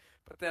kid.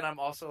 But then I'm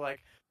also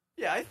like,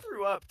 yeah, I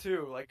threw up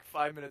too, like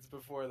 5 minutes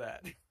before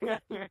that.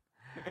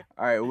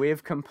 All right, we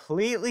have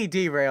completely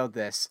derailed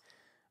this.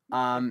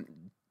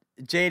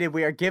 Jaded,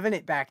 we are giving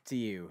it back to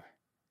you.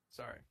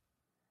 Sorry.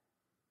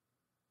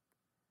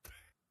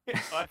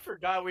 I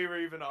forgot we were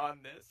even on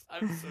this.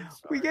 I'm so sorry.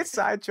 We get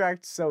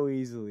sidetracked so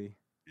easily.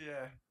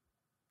 Yeah.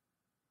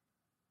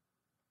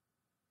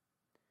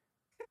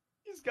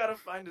 He's got to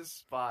find his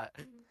spot.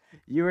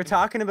 You were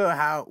talking about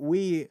how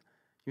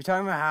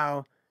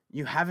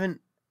you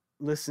haven't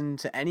listened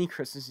to any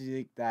Christmas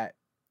music that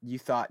you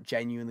thought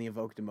genuinely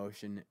evoked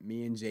emotion.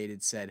 Me and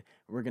Jaded said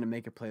we're gonna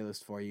make a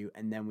playlist for you,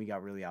 and then we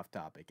got really off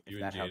topic. If You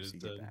that and helps you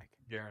Jaded get said? back.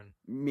 Jaren.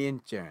 Me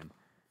and Jaren.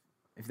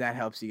 If that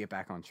helps you get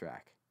back on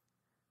track.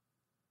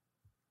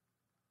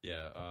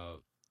 Yeah, I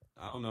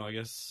don't know. I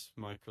guess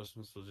my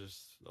Christmas was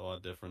just a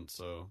lot different.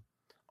 So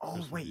Oh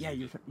Christmas wait, yeah,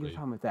 music you're really-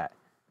 talking about that.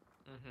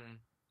 Mm-hmm.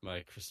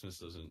 my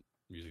Christmas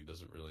music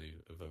doesn't really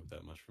evoke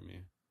that much for me.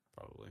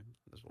 Probably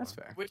as well. That's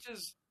fair. Which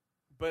is,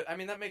 but I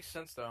mean that makes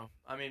sense though.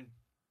 I mean,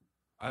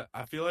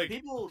 I feel like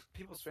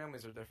people's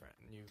families are different,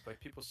 and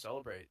people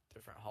celebrate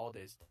different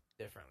holidays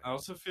differently. I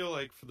also feel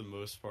like for the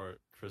most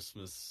part,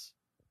 Christmas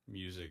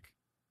music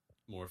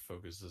more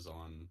focuses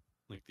on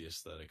like the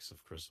aesthetics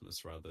of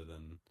Christmas rather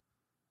than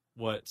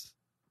what.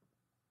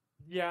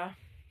 Yeah,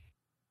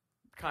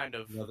 kind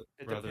of. Rather-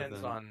 It rather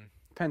depends than- on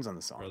Depends on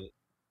the song. rather-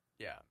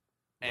 yeah,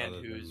 and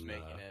rather who's than,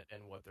 making it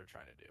and what they're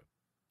trying to do.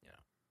 You know,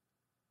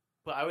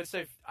 but I would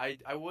say I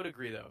would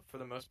agree though. For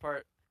the most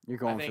part, You're I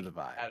going for think the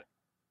vibe.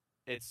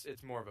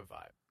 it's more of a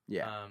vibe.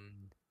 Yeah.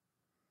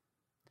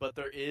 But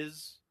there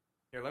is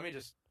here. Let me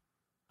just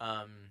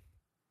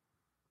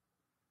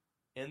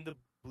in the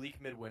bleak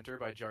midwinter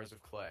by Jars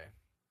of Clay.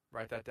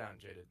 Write that down,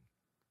 Jaded.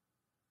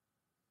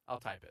 I'll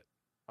type it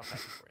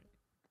for you.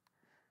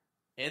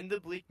 In the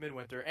bleak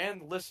midwinter,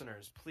 and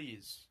listeners,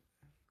 please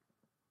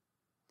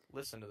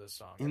listen to this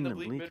song. In the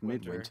bleak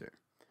midwinter.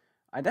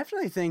 I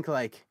definitely think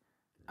like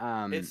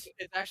It's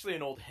actually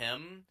an old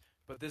hymn,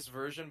 but this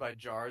version by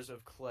Jars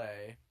of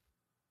Clay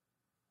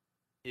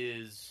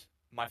is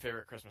my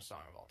favorite Christmas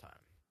song of all time.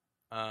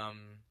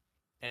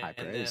 High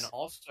And praise. then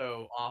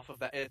also off of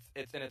that,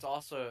 it's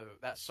also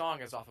that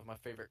song is off of my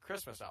favorite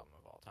Christmas album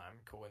of all time,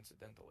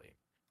 coincidentally.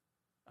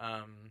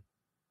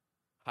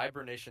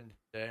 Hibernation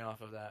Day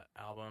off of that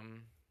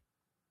album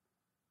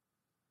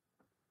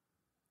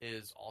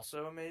is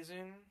also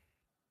amazing,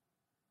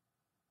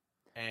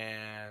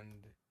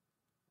 and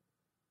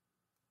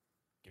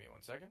give me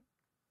 1 second.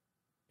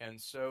 And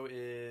so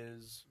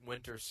is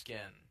Winter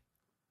Skin.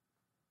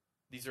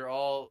 These are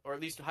all, or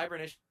at least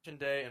Hibernation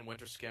Day and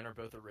Winter Skin are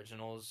both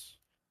originals,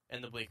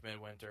 and The Bleak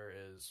Midwinter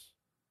is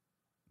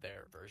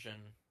their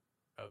version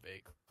of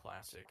a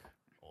classic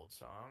old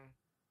song.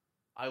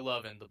 I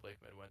love In the Bleak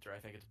Midwinter. I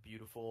think it's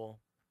beautiful.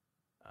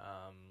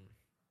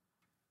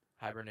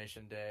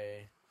 Hibernation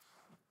Day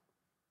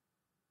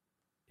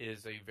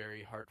is a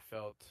very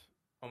heartfelt,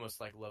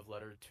 almost like love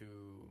letter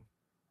to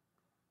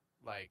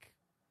like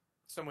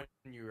someone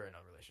you're in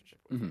a relationship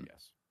with, Mhm. I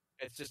guess.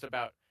 It's just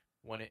about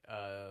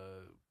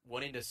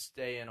wanting to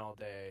stay in all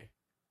day,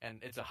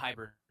 and it's a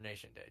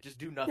hibernation day. Just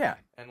do nothing Yeah.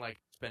 and like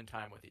spend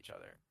time with each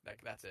other.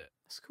 Like that's it.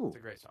 it's cool. It's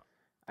a great song.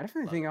 I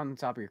definitely Love think it. on the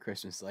topic of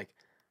Christmas, like,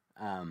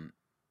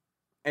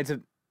 it's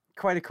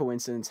quite a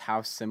coincidence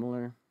how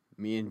similar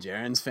me and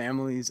Jaren's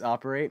families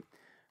operate.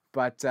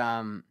 But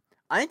I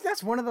think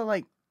that's one of the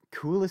like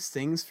coolest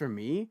things for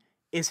me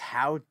is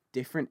how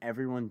different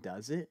everyone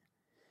does it.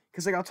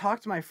 Cause like I'll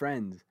talk to my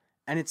friends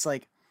and it's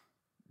like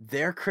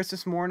their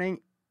Christmas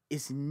morning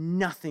is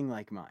nothing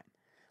like mine.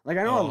 Like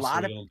I know a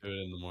lot we of don't do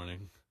it in the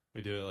morning.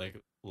 We do it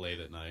like late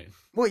at night.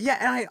 Well, yeah,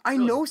 and I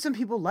Really? know some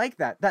people like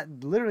that.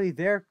 That literally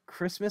their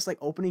Christmas like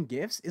opening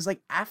gifts is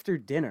like after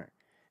dinner.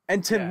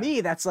 And to Yeah.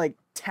 me that's like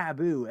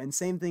taboo. And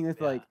same thing with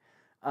Yeah. like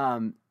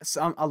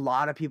a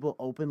lot of people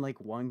open like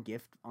one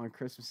gift on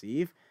Christmas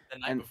Eve. The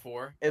night And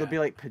before. It'll yeah. be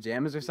like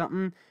pajamas or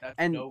something. That's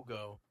and- no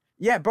go.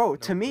 Yeah, bro,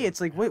 to No me go. it's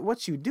like, wait,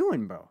 what you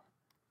doing, bro?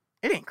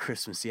 It ain't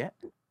Christmas yet.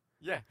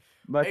 Yeah.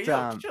 But Hey,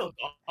 yo, chill,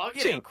 dog.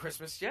 It chill. ain't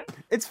Christmas yet.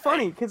 it's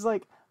funny because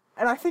like,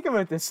 and I think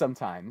about this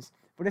sometimes,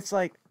 but it's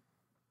like,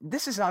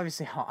 this is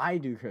obviously how I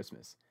do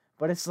Christmas,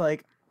 but it's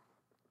like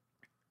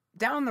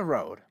down the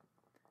road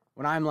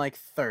when I'm like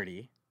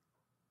 30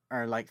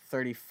 or like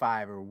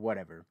 35 or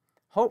whatever,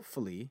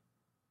 hopefully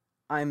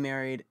I'm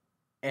married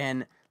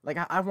and like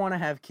I want to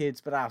have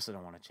kids, but I also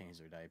don't want to change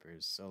their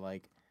diapers. So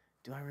like,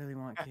 do I really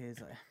want kids?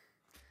 Like,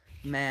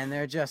 man,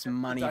 they're just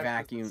money Diapers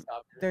vacuum.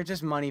 stop your- They're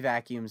just money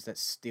vacuums that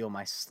steal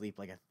my sleep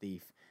like a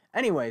thief.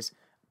 Anyways,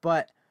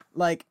 but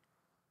like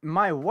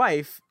my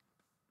wife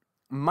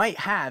might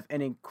have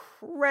an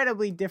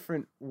incredibly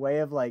different way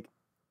of like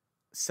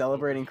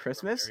celebrating You are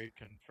Christmas. very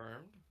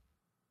confirmed.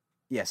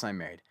 Yes, I'm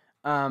married.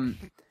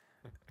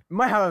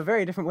 Might have a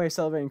very different way of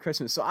celebrating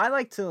Christmas. So I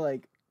like to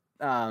like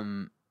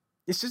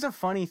it's just a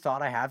funny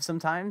thought I have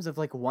sometimes of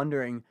like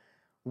wondering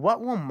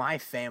what will my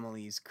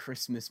family's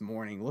Christmas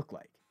morning look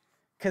like?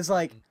 Cuz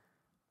like Mhm.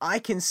 I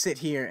can sit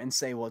here and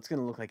say, well, it's going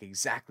to look like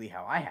exactly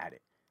how I had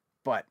it.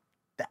 But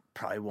that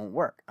probably won't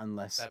work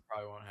unless That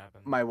probably won't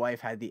happen. my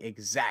wife had the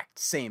exact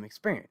same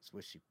experience,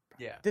 which she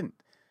probably Yeah. didn't.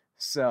 You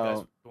So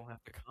guys won't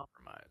have to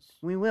compromise.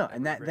 we will, That'd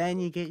and be that great. then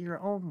you get your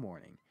own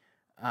morning,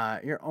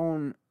 your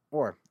own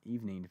or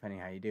evening, depending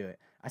how you do it.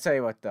 I tell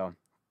you what, though,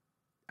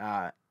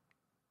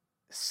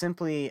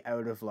 simply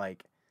out of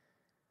like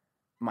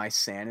my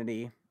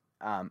sanity,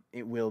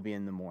 it will be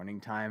in the morning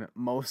time,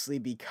 mostly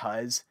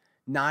because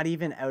not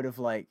even out of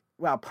like,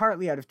 well,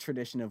 partly out of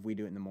tradition of we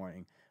do it in the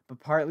morning, but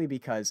partly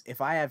because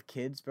if I have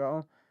kids,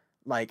 bro,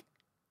 like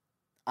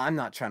I'm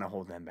not trying to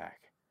hold them back.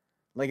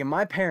 Like, if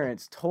my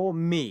parents told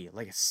me,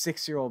 like a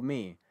 6-year-old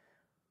me,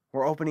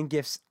 we're opening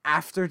gifts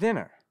after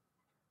dinner,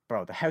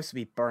 bro, the house would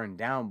be burned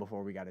down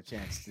before we got a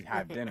chance to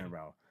have dinner,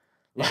 bro.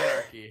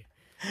 Anarchy.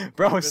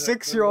 Bro, Been a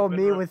 6-year-old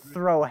little me bit would rough.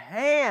 throw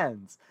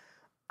hands.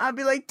 I'd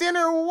be like,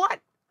 dinner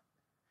what?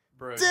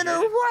 Bro, Dinner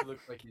Jaden what?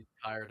 looks like he's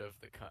tired of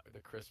the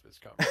Christmas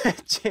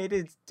conversation.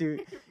 Jaded's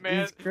dude.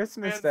 Man, He's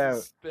Christmased man's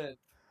out. spent.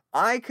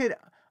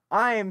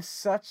 I am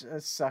such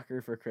a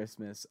sucker for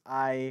Christmas.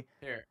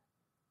 Here,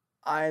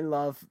 I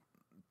love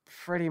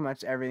pretty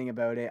much everything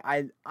about it.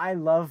 I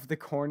love the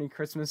corny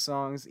Christmas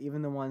songs,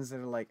 even the ones that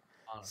are like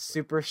honestly.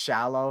 super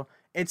shallow.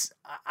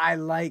 I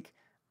like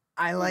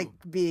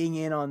being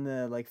in on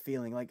the like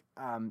feeling. Like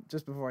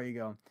just before you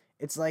go,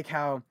 it's like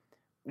how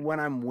when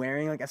I'm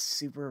wearing like a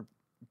super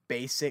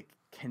basic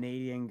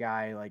Canadian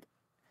guy, like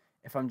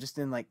if I'm just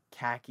in like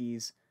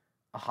khakis,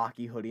 a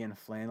hockey hoodie and a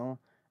flannel,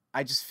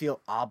 I just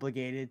feel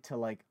obligated to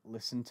like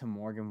listen to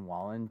Morgan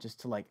Wallen just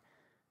to like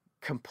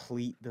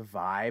complete the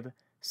vibe.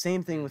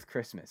 Same thing with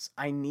Christmas.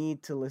 I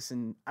need to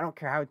listen. I don't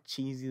care how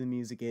cheesy the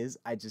music is.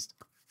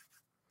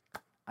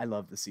 I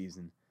love the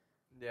season.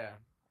 Yeah.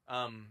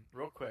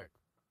 Real quick,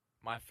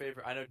 my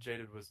favorite. I know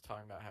Jaded was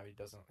talking about how he's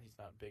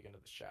not big into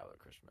the shallow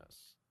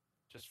Christmas,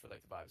 just for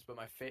like the vibes. But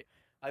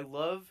I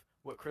love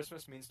What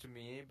Christmas Means to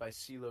Me by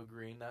CeeLo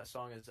Green. That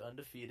song is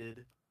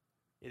undefeated.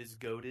 It is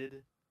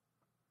goated,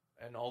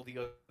 and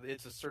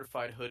it's a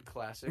certified hood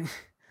classic.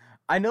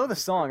 I know the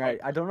song. I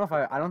don't know if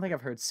I don't think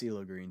I've heard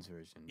CeeLo Green's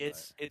version.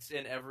 It's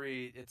in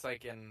every. It's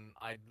like in.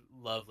 I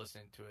love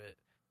listening to it.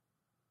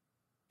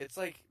 It's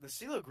like the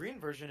CeeLo Green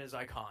version is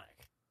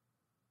iconic.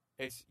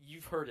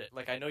 You've heard it.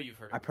 Like I know you've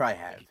heard it. I probably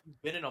Like, have. if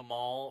you've been in a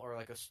mall or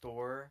like a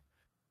store,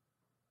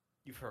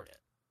 you've heard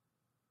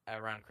it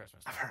around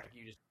Christmas. I've heard Like,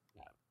 you just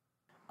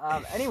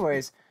have.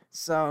 Anyways,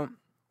 so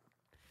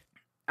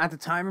at the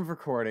time of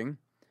recording,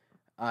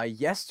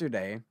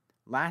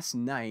 last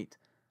night,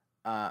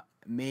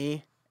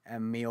 me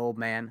and me old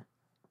man,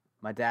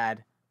 my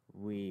dad,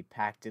 we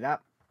packed it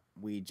up.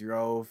 We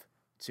drove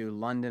to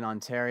London,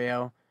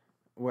 Ontario,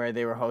 where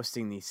they were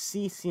hosting the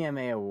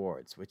CCMA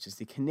Awards, which is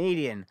the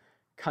Canadian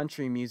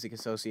Country Music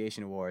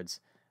Association Awards.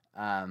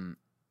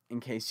 In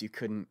case you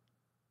couldn't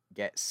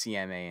get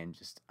CMA and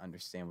just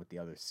understand what the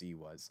other C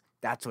was,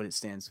 that's what it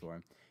stands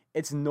for.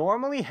 It's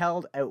normally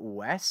held out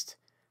west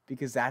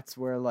because that's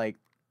where like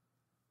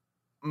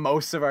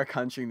most of our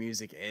country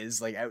music is,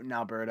 like out in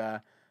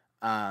Alberta.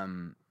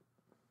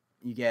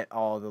 You get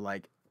all the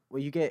like,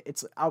 well,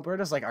 it's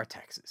Alberta's like our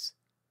Texas.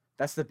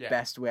 That's the Yeah.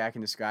 best way I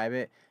can describe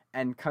it.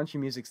 And country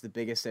music's the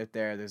biggest out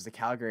there. There's the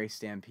Calgary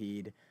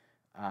Stampede.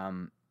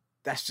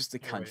 That's just the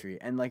You're right. country.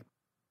 And like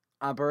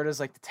Alberta's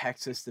like the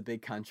Texas, the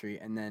big country,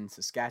 and then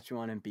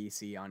Saskatchewan and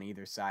BC on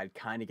either side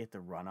kind of get the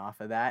runoff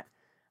of that.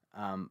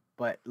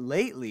 But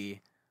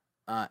lately,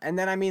 and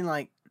then I mean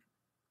like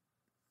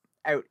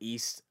out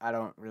east, I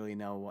don't really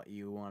know what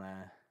you want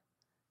to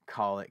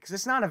call it because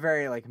it's not a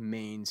very like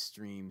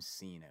mainstream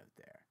scene out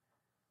there.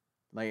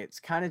 Like it's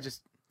kind of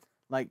just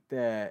like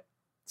the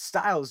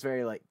style is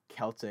very like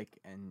Celtic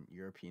and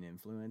European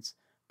influence,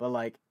 but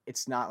like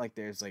it's not like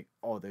there's like,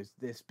 oh, there's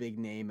this big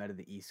name out of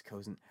the East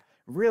Coast, and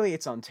really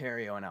it's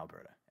Ontario and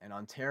Alberta, and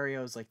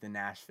Ontario is like the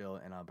Nashville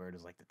and Alberta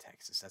is like the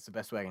Texas. That's the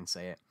best way I can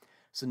say it.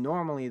 So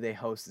normally they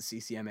host the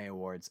CCMA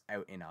Awards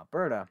out in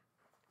Alberta,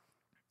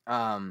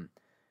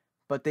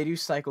 but they do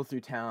cycle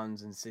through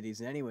towns and cities.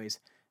 And anyways,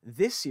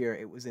 this year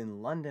it was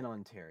in London,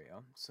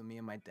 Ontario. So me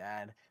and my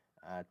dad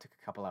took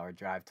a couple-hour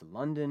drive to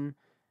London,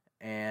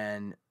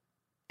 and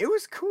it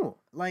was cool.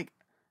 Like,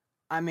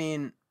 I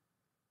mean,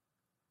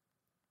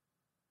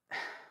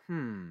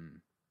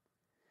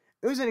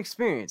 it was an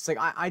experience. Like,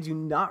 I do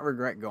not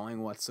regret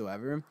going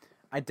whatsoever.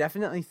 I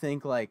definitely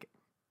think, like,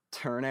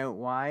 turnout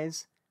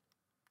wise,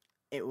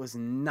 it was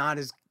not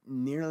as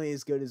nearly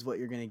as good as what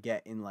you're gonna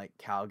get in like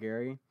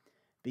Calgary,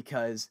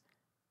 because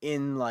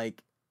in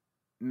like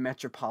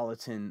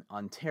metropolitan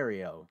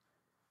Ontario,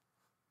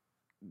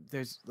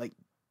 there's like,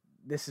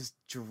 this is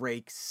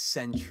Drake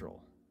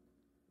Central.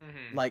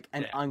 Like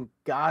an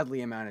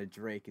ungodly amount of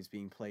Drake is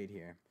being played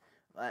here.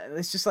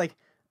 It's just like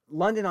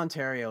London,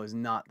 Ontario is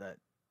not the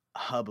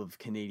hub of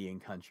Canadian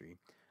country.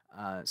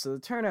 So the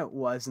turnout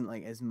wasn't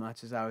like as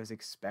much as I was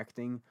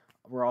expecting.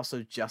 We're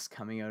also just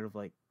coming out of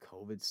like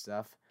COVID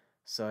stuff,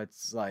 so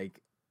it's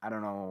like I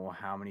don't know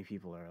how many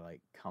people are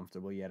like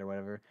comfortable yet or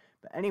whatever.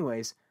 But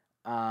anyways,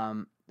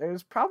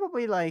 there's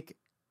probably like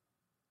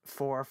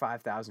 4,000 or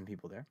 5,000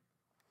 people there,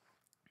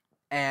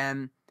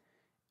 and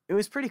it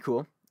was pretty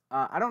cool.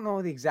 I don't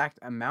know the exact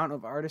amount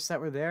of artists that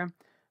were there,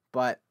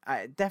 but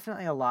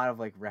definitely a lot of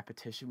like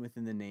repetition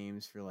within the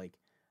names for like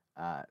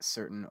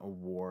certain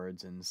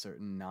awards and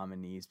certain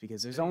nominees,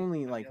 because there's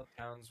only like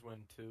Towns win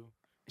too.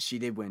 She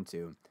did win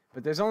too,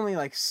 but there's only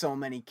like so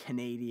many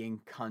Canadian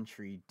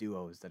country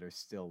duos that are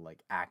still like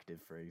active,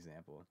 for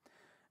example.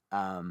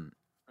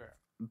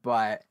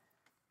 But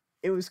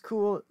it was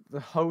cool.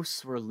 The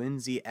hosts were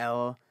Lindsay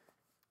L,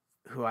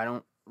 who I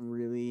don't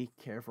really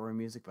care for her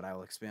music, but I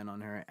will expand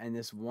on her. And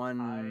this one,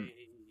 I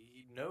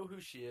know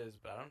who she is,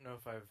 but I don't know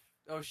if I've.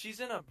 Oh, she's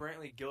in a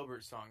Brantley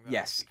Gilbert song.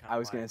 Yes, I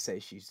was gonna say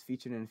she's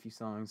featured in a few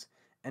songs.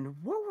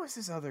 And what was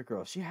this other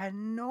girl? She had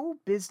no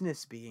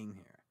business being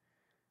here.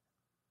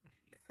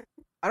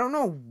 I don't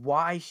know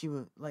why she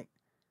was like.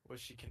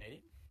 Was she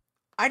Canadian?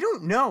 I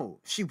don't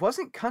know. She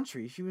wasn't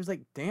country. She was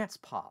like dance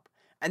pop,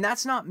 and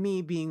that's not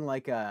me being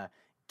like a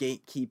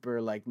gatekeeper.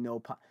 Like no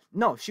pop.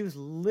 No, she was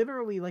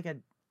literally like a.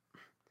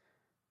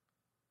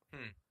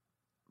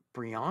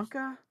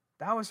 Brianka?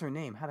 That was her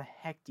name. How the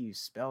heck do you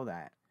spell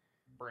that?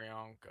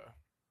 Brianka.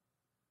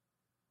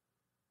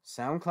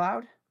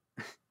 SoundCloud?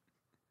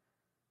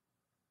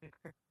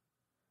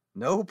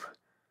 Nope.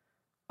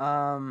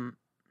 I'm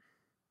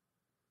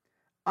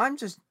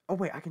just. Oh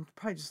wait, I can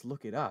probably just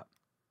look it up.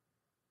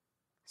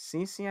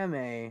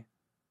 CCMA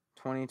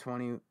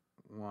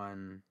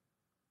 2021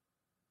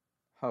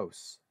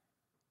 hosts.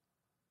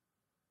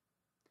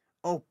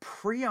 Oh,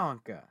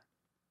 Priyanka.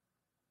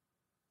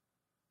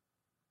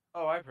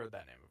 Oh, I've heard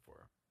that name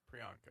before.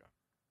 Priyanka.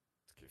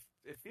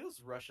 It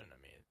feels Russian to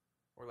me,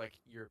 or like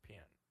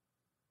European.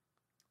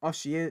 Oh,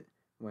 she is.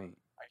 Wait.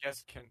 I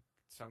guess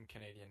some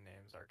Canadian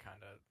names are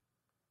kind of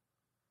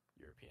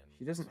European.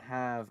 She doesn't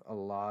have a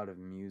lot of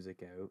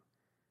music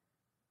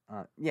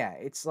out. Yeah,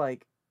 it's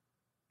like,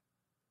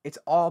 it's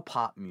all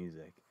pop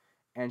music,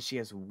 and she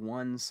has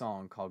one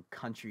song called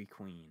Country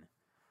Queen.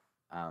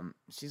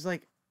 She's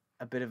like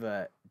a bit of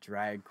a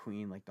drag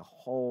queen. Like the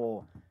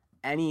whole,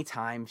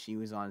 anytime she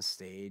was on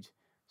stage,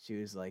 she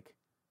was like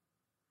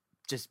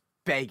just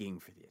begging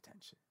for the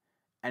attention.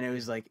 And it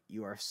was like,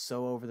 you are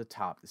so over the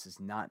top. This is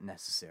not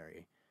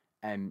necessary.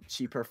 And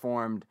she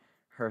performed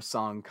her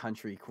song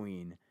Country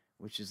Queen,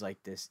 which is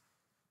like this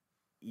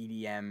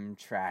EDM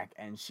track.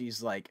 And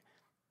she's like,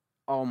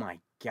 oh my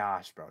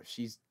gosh, bro.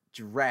 She's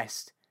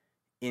dressed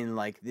in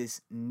like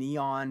this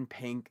neon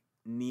pink,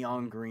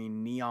 neon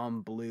green, neon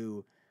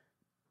blue,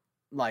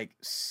 like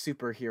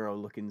superhero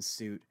looking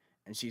suit.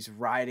 And she's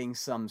riding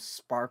some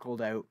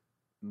sparkled out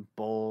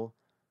bull.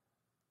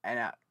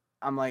 And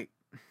I'm like,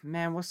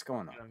 man, what's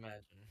going on? I can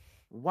imagine.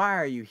 Why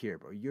are you here,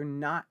 bro? You're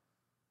not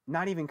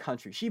even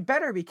country. She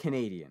better be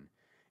Canadian.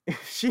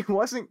 If she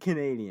wasn't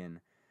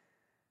Canadian,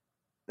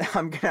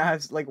 I'm gonna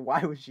ask, like,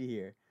 why was she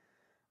here?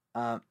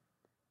 Oh,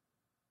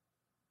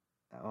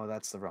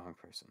 that's the wrong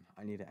person.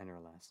 I need to enter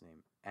a last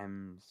name.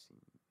 MC.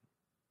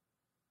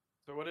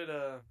 So what did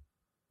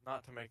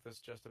not to make this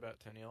just about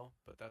Tennille,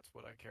 but that's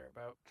what I care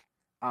about.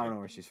 I don't know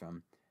where she's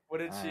from. What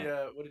did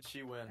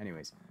she win?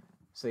 Anyways,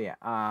 so yeah,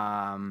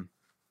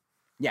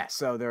 yeah.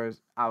 So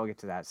I will get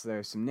to that. So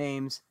there's some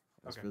names.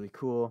 It was really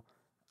cool.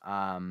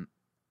 I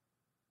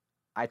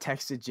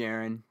texted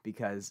Jaren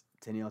because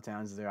Tennille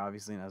Towns is there,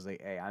 obviously, and I was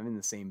like, "Hey, I'm in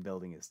the same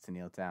building as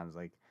Tennille Towns.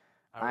 Like,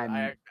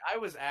 I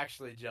was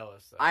actually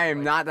jealous. Though. I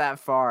am not that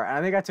far." And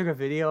I think I took a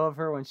video of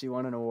her when she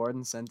won an award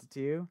and sent it to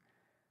you.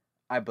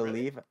 I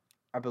believe,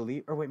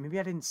 or wait, maybe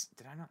I didn't.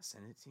 Did I not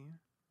send it to you?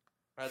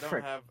 I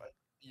don't have.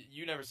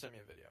 You never sent me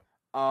a video.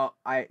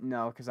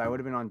 No, because I would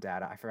have been on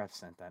data. I forgot to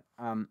send that.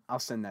 I'll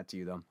send that to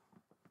you though.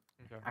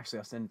 Okay. Actually,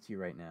 I'll send it to you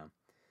right now.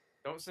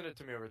 Don't send it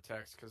to me over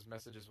text because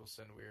messages will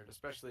send weird,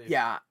 especially if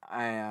Yeah,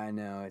 I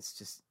know. It's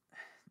just,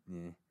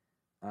 yeah.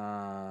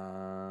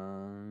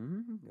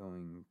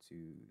 Going to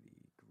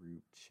the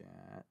group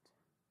chat.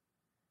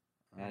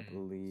 I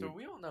believe. So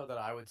we all know that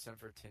I would simp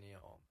for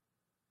Tennille.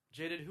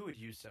 Jaded, who would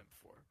you simp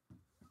for?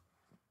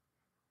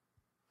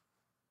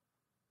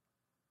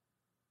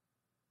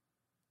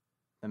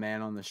 The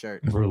man on the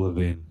shirt. Avril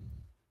Lavigne.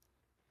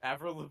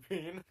 Avril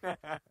Lavigne.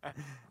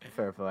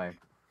 Fair play.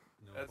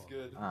 That's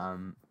good.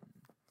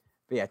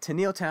 But yeah,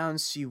 Tennille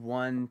Townes, she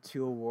won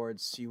 2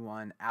 awards. She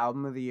won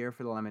Album of the Year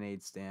for the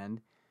Lemonade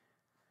Stand.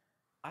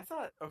 I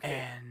thought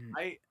And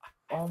I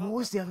what thought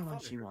was that- the other I one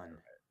thought she it-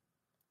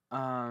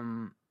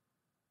 won?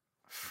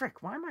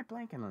 Frick, why am I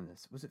blanking on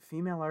this? Was it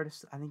female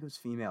artist? I think it was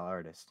female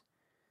artist.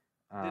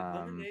 Did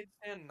Lemonade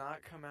Stand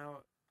not come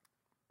out?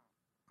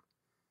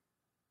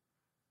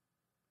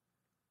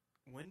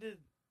 When did?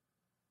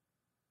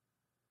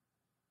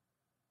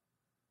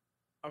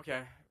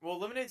 Okay, well,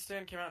 Lemonade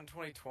Stand came out in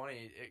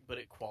 2020, but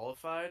it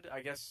qualified,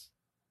 I guess,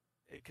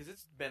 because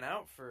it's been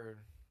out for.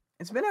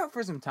 It's been out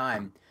for some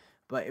time,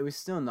 but it was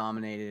still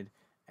nominated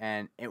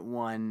and it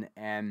won.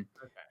 And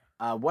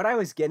what I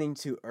was getting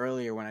to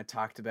earlier when I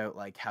talked about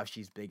like how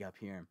she's big up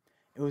here,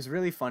 it was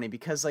really funny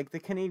because like the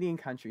Canadian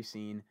country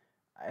scene,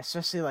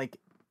 especially like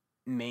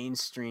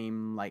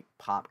mainstream like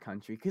pop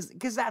country,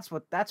 because that's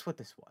what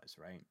this was,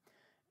 right?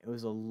 It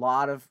was a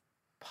lot of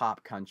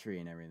pop country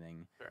and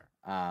everything. Sure.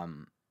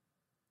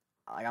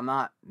 Like I'm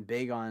not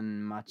big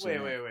on much. Wait.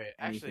 anything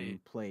Actually,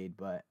 played,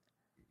 but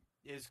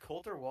is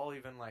Coulter Wall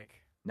even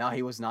like? no,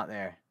 he was not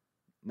there.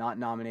 Not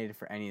nominated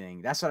for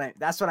anything. That's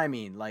what I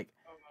mean. Like,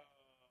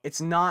 it's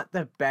not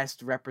the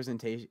best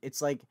representation.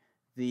 It's like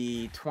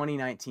the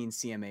 2019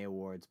 CMA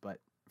Awards, but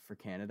for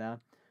Canada.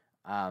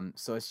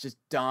 So it's just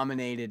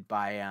dominated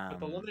by. But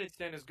the Lemonade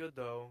Stand is good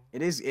though.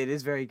 It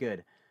is very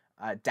good.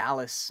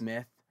 Dallas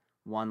Smith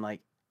won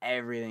like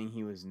everything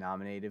he was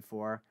nominated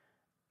for.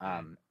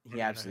 He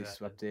absolutely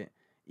swept it.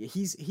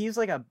 He's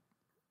like a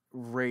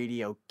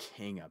radio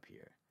king up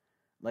here.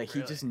 Like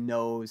he just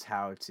knows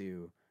how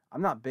to.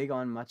 I'm not big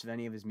on much of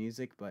any of his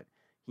music, but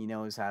he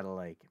knows how to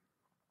like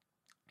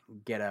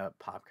get a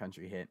pop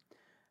country hit.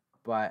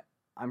 But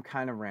I'm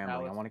kind of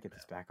rambling. I want to get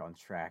this back on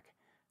track.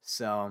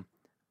 So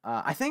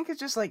I think it's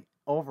just like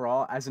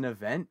overall as an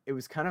event, it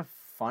was kind of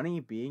funny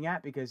being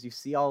at because you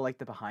see all like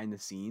the behind the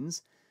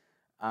scenes.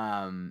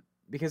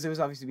 Because it was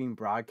obviously being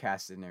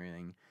broadcasted and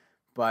everything.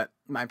 But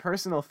my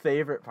personal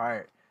favorite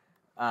part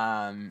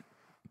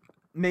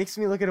makes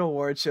me look at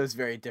award shows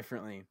very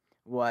differently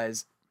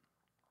was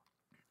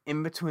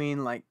in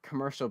between like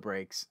commercial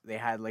breaks, they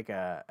had like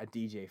a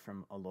DJ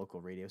from a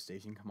local radio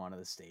station come onto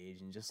the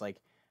stage and just like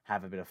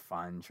have a bit of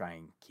fun, try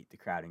and keep the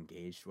crowd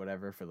engaged,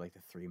 whatever, for like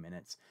the 3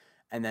 minutes.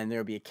 And then there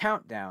would be a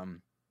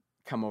countdown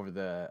come over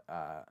the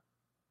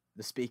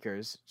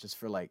speakers just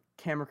for like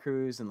camera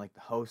crews and like the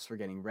hosts were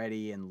getting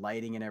ready and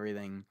lighting and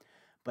everything.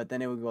 But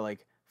then it would go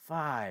like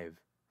 5,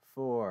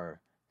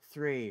 4,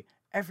 3,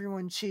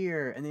 everyone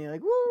cheer, and then you're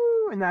like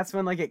woo, and that's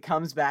when like it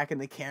comes back and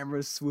the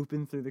camera's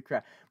swooping through the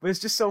crowd. But it's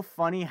just so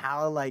funny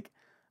how like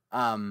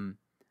not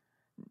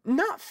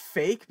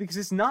fake, because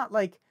it's not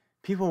like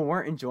people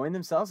weren't enjoying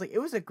themselves. Like it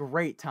was a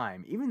great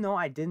time, even though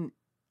I'm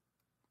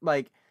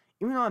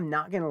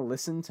not gonna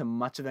listen to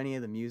much of any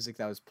of the music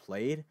that was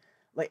played.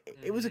 Like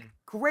it was a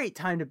great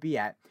time to be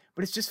at,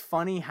 but it's just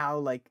funny how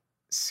like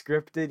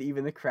scripted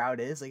even the crowd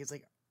is. Like it's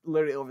like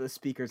literally over the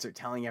speakers are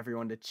telling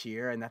everyone to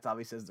cheer, and that's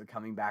obviously as they're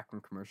coming back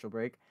from commercial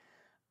break.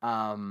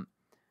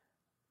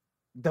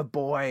 The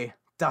boy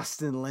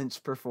Dustin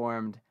Lynch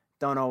performed.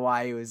 Don't know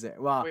why he was there.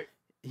 Well,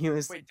 he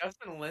was. Wait,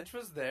 Dustin Lynch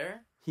was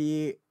there?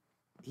 He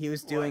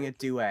was doing a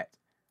duet.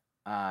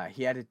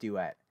 He had a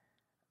duet.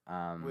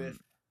 With.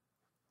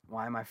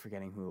 Why am I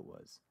forgetting who it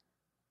was?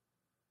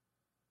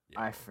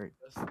 Yeah, I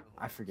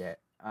forget.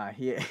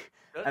 He Dustin,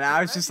 and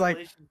I was just like,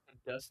 congratulations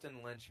to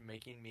Dustin Lynch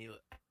making me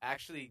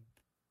actually.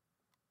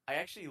 I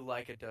actually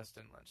like a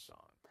Dustin Lynch song.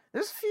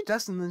 there's a few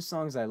Dustin Lynch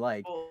songs I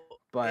like, Well,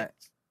 but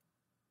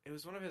it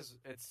was one of his.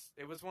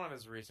 It was one of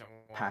his recent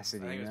ones.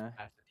 Pasadena. I think it was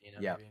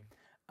Pasadena. Yep. Maybe.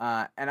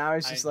 and I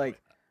was just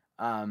like,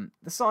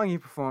 the song he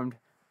performed,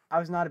 I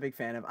was not a big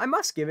fan of. I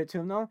must give it to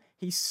him though.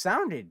 He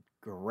sounded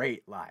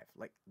great live.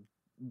 Like,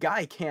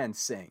 guy can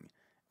sing,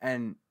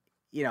 and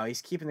you know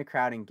he's keeping the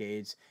crowd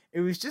engaged.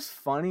 It was just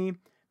funny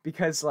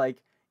because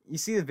like you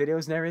see the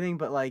videos and everything,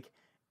 but like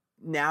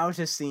now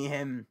to see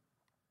him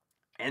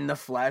in the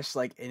flesh,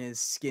 like in his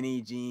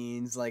skinny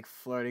jeans, like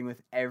flirting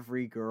with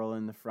every girl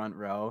in the front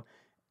row,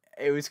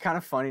 it was kind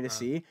of funny to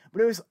see.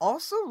 But it was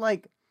also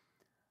like,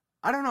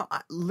 I don't know.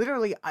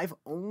 I've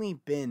only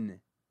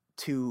been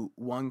to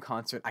one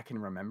concert I can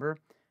remember,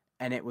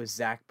 and it was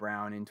Zac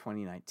Brown in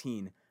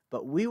 2019.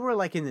 But we were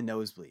like in the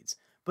nosebleeds.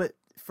 But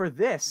for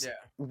this,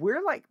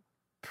 we're like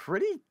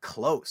pretty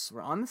close.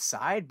 We're on the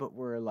side, but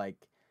we're like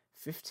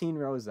 15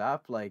 rows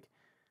up. Like,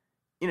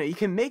 you know, you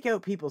can make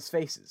out people's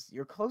faces.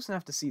 You're close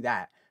enough to see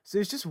that. So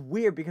it's just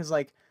weird because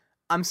like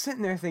I'm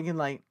sitting there thinking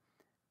like,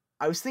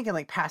 I was thinking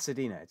like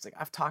Pasadena. It's like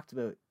I've talked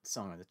about the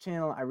song on the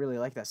channel. I really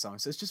like that song.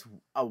 So it's just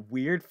a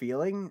weird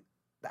feeling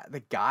that the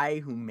guy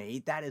who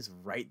made that is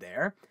right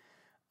there.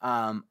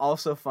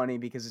 Also funny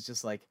because it's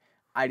just like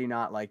I do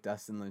not like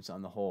Dustin Lynch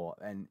on the whole,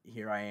 and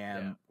here I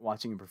am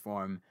watching him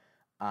perform.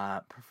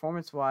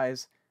 Performance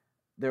wise,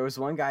 there was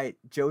one guy,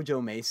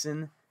 JoJo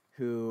Mason,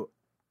 who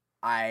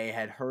I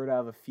had heard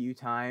of a few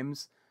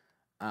times.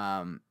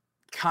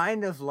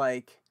 Kind of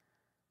like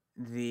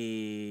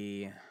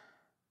the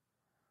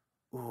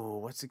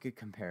what's a good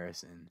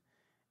comparison?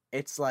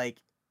 It's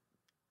like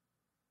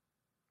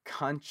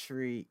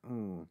country.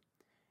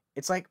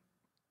 It's like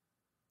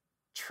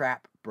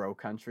trap bro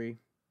country.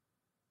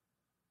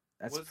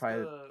 That's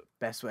probably the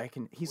best way I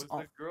can. Was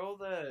the girl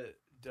that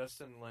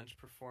Dustin Lynch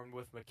performed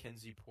with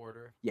Mackenzie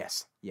Porter?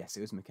 Yes, it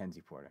was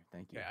Mackenzie Porter.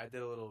 Thank you. Yeah, I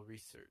did a little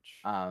research.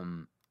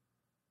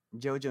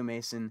 JoJo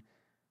Mason.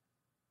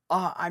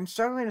 I'm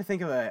struggling to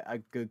think of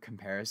a good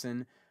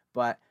comparison,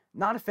 but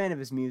not a fan of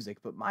his music.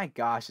 But my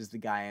gosh, is the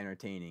guy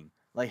entertaining?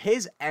 Like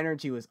his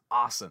energy was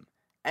awesome.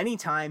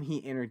 Anytime he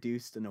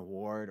introduced an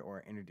award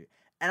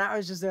and I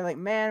was just there like,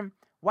 man,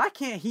 why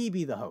can't he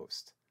be the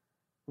host?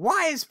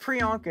 Why is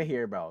Priyanka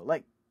here, bro?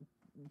 Like,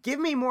 give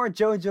me more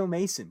JoJo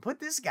Mason. Put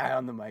this guy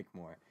on the mic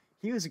more.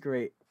 He was a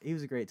great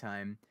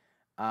time.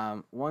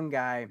 One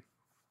guy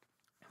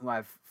who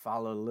I've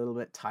followed a little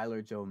bit,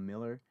 Tyler Joe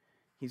Miller.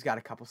 He's got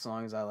a couple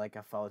songs I like.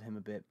 I followed him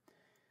a bit.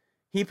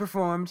 He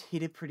performed. He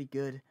did pretty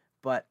good.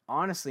 But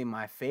honestly,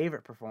 my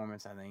favorite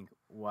performance, I think,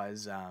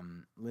 was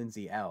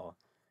Lindsay L.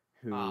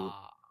 Who?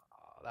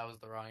 That was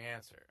the wrong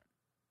answer.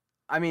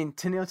 I mean,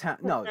 Tenille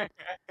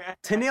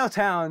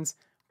Townes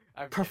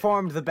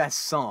performed the best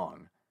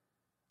song.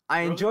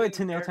 I enjoyed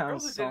Tenille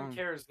Townes' song. Didn't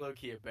Care is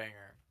low-key a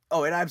banger.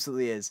 Oh, it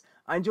absolutely is.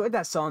 I enjoyed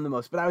that song the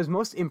most, but I was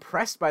most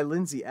impressed by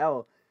Lindsay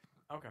L.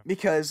 Okay.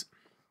 Because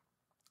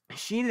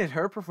she did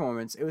her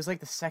performance. It was like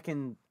the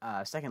second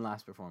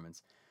last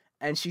performance.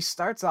 And she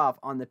starts off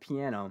on the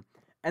piano,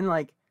 and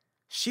like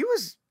she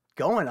was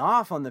going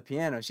off on the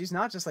piano. She's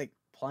not just like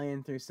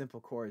playing through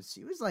simple chords.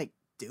 She was like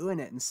doing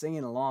it and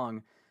singing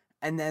along.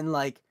 And then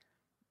like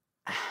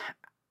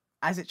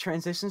as it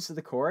transitions to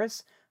the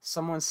chorus,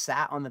 someone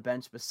sat on the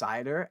bench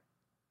beside her,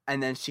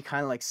 and then she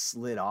kind of like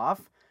slid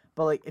off.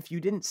 But like if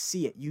you didn't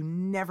see it, you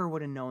never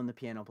would have known the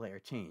piano player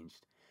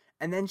changed.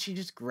 And then she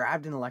just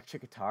grabbed an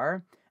electric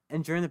guitar,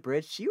 and during the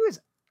bridge, she was,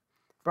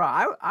 bro,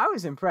 I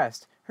was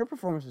impressed. Her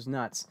performance was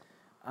nuts.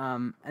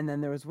 And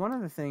then there was one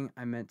other thing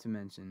I meant to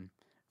mention.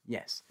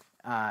 Yes,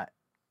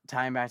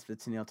 tying back to the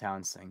Tenille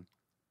Townes thing,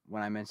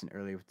 when I mentioned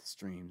earlier with the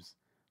streams,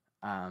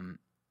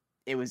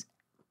 it was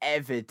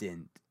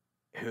evident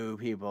who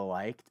people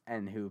liked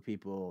and who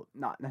people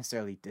not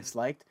necessarily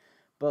disliked.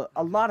 But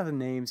a lot of the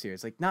names here,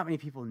 it's like not many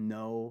people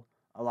know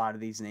a lot of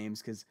these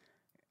names because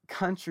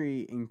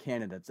country in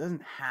Canada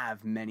doesn't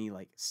have many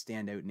like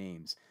standout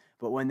names.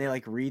 But when they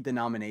like read the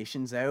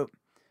nominations out,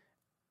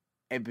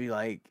 it'd be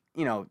like,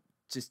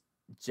 just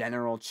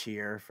general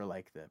cheer for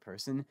like the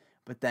person.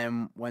 But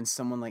then when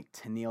someone like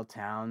Tenille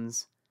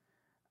Townes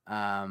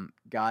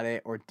got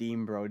it, or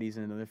Dean Brody's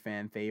another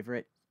fan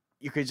favorite,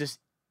 you could just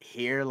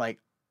hear like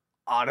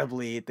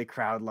audibly the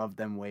crowd loved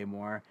them way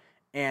more.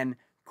 And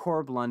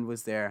Corb Lund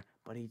was there,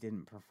 but he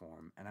didn't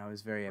perform, and I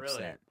was very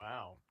upset.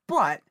 Wow.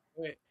 But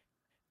wait,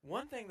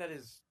 one thing that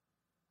is,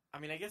 I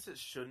mean, I guess it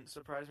shouldn't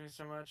surprise me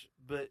so much,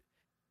 but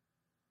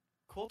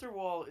Colter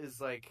Wall is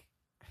like,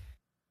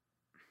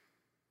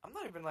 I'm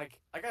not even like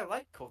I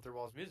like Colter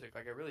Wall's music,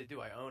 like I really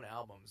do. I own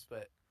albums,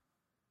 but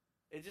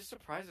it just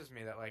surprises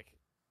me that like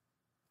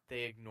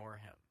they ignore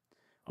him.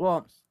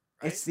 Almost,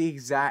 right? It's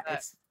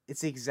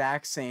the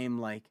exact same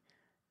like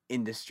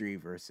industry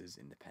versus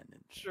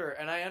independent thing. Sure,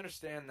 and I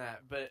understand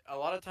that, but a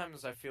lot of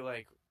times I feel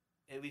like,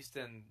 at least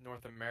in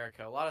North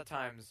America, a lot of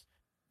times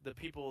the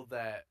people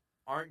that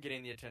aren't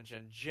getting the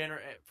attention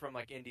from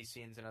like indie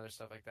scenes and other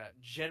stuff like that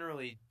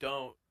generally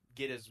don't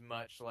get as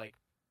much like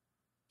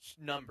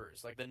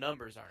numbers. Like the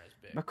numbers aren't as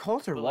big. But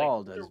Colter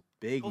Wall does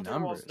big Colter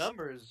numbers. Wall's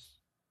numbers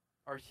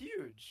are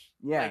huge.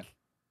 Yeah, like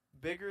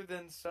bigger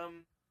than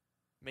some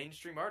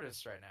mainstream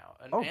artists right now,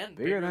 and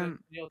bigger than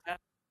Neil Townes.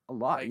 A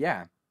lot. Like,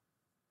 yeah.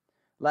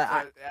 Like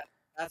so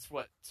that's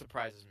what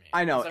surprises me.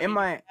 I know.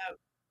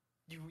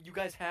 You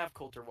guys have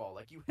Colter Wall.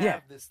 Like you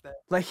have this thing.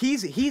 Like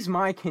he's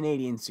my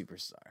Canadian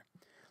superstar.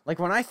 Like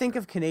when I think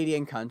of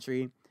Canadian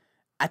country,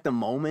 at the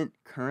moment,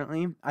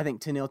 currently, I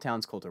think Tenille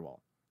Townes, Colter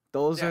Wall.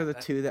 Those are the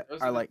two that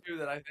are like two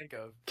that I think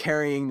of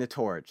carrying the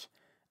torch.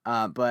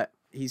 But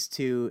he's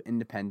too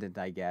independent,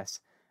 I guess.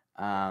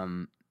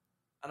 And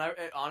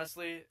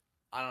honestly,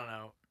 I don't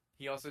know.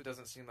 He also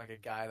doesn't seem like a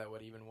guy that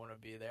would even want to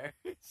be there.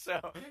 So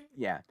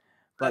yeah,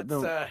 but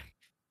the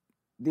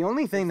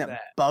only thing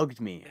that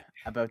bugged me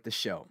about the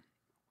show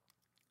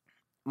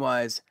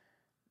was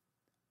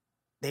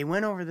they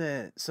went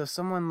over so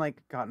someone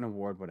like got an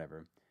award,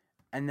 whatever,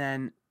 and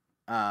then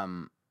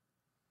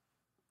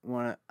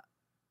one of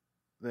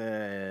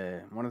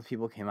the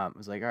people came up and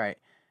was like, all right,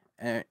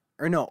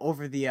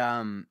 over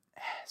the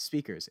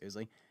speakers, it was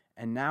like,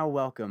 and now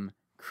welcome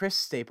Chris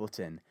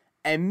Stapleton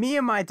And me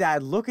and my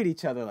dad look at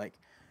each other like,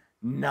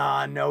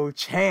 nah, no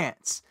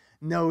chance.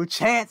 No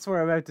chance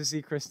we're about to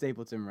see Chris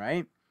Stapleton,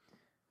 right?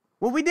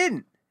 Well, we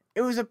didn't.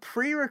 It was a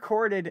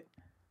pre-recorded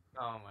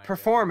Oh my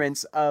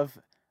performance of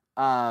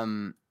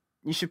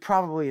You Should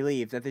Probably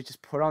Leave that they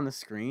just put on the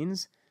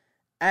screens.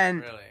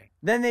 And Really?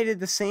 then they did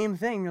the same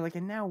thing. They're like,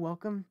 and now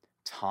welcome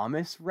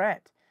Thomas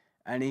Rhett.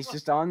 And he's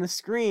just on the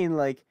screen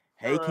like,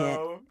 hey,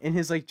 in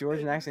his like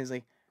Georgian accent, he's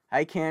like,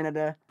 hey,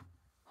 Canada,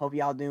 hope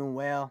y'all doing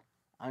well.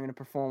 I'm going to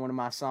perform one of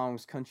my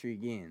songs, Country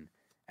Again.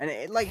 And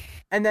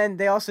and then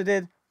they also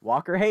did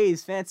Walker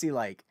Hayes, Fancy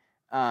Like.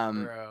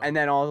 And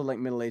then all the like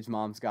middle-aged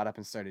moms got up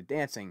and started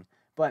dancing.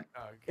 But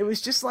it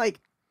was just like,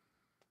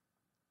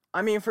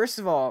 I mean, first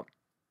of all,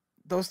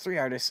 those three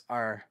artists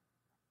are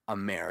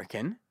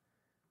American.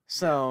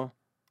 So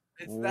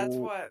that's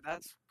what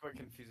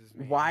confuses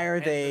me. Why are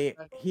they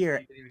here?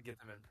 You didn't even get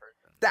them in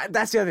person.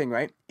 That's the other thing,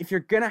 right? If you're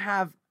gonna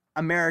have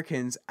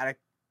Americans at a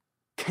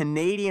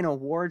Canadian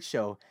award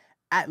show,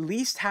 at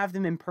least have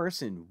them in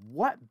person.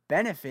 What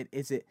benefit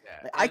is it? Yeah,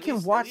 Like, I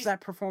can watch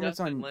that performance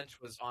Desmond on. Lynch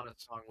was on a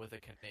song with a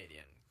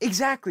Canadian.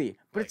 Exactly,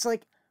 but it's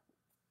like,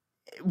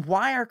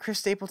 why are Chris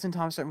Stapleton,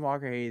 Thomas Rhett, and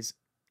Walker Hayes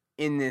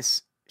in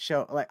this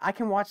show? Like, I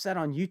can watch that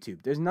on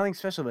YouTube. There's nothing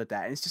special about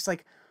that. And it's just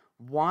like,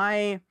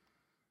 why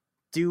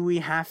do we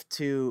have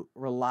to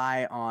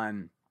rely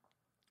on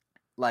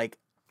like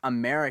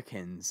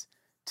Americans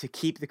to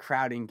keep the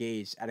crowd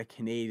engaged at a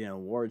Canadian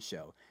award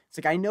show? It's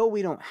like, I know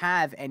we don't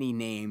have any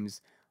names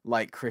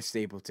like Chris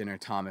Stapleton or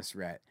Thomas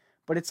Rhett,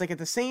 but it's like at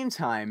the same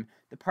time,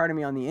 the part of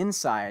me on the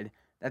inside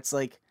that's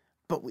like,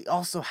 but we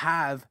also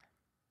have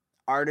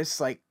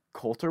artists like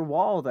Coulter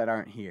Wall that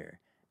aren't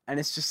here. And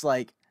it's just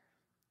like,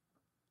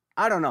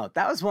 I don't know.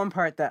 That was one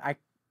part that I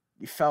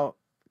felt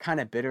kind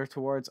of bitter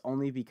towards,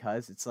 only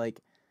because it's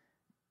like,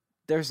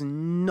 there's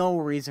no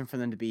reason for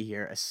them to be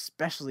here,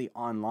 especially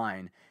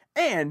online.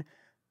 And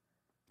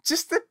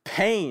just the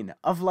pain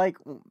of like,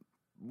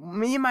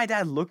 me and my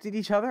dad looked at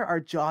each other, our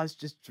jaws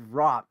just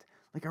dropped.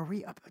 Like, are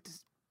we about to,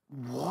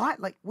 what?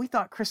 Like, we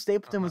thought Chris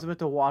Stapleton was about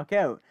to walk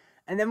out.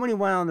 And then when he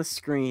went on the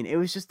screen, it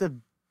was just the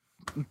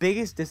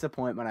biggest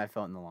disappointment I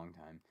felt in a long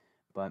time.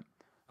 But,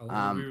 how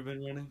long have we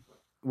been running?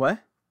 What?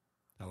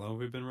 How long have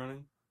we been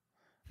running?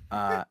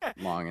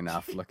 Long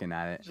enough looking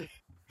at it.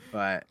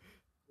 But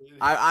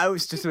I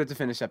was just about to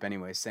finish up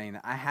anyway, saying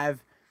that I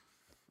have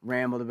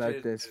rambled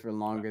about this for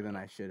longer than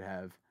I should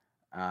have.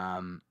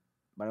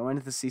 But I went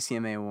to the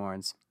CCMA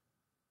Awards.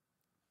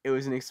 It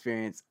was an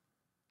experience.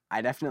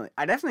 I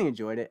definitely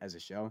enjoyed it as a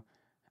show.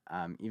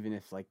 Even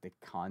if like the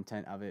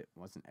content of it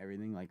wasn't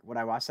everything. Like, would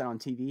I watch that on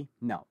TV?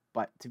 No.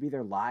 But to be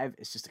there live,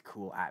 it's just a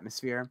cool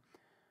atmosphere.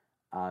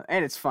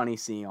 And it's funny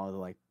seeing all the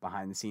like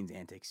behind the scenes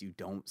antics you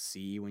don't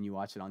see when you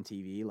watch it on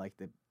TV. Like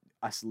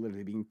us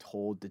literally being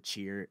told to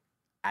cheer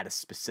at a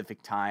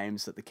specific time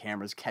so that the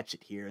cameras catch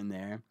it here and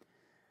there.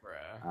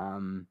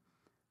 Bruh.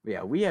 But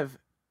yeah, we have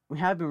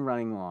been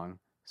running long.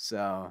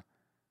 So,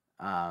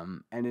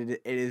 and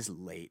it is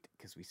late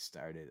because we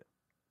started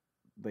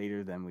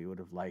later than we would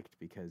have liked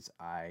because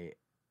I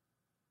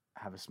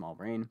have a small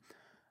brain.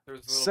 There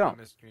was a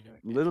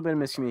little bit of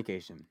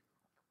miscommunication.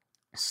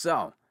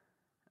 So,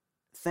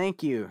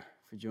 thank you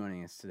for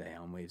joining us today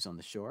on Waves on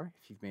the Shore.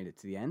 If you've made it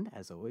to the end,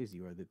 as always,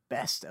 you are the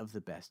best of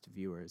the best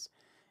viewers.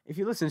 If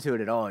you listen to it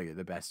at all, you're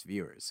the best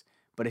viewers.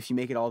 But if you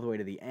make it all the way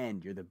to the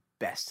end, you're the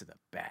best of the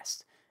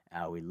best.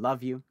 We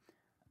love you.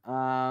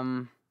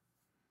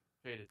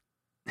 Hated.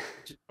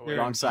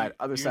 Wrong side.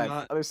 Other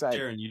side.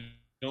 Jaron, you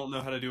don't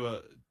know how to do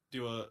a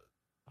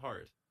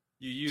heart.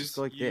 You use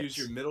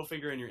your middle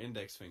finger and your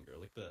index finger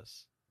like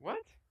this.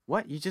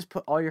 What? You just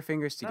put all your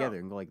fingers together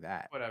and go like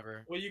that.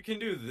 Whatever. Well, you can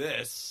do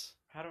this.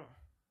 How do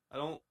I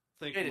don't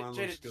think mine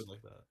looks good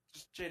like that.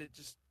 Just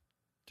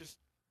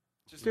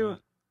do it.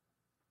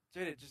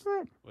 Jaded, just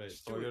Do it. Wait,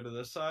 so I go to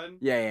this side?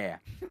 Yeah.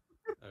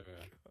 Okay.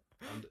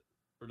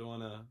 We're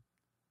doing a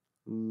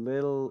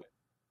little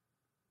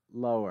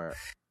lower.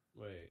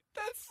 Wait.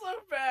 That's so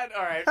bad.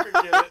 All right,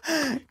 forget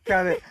it.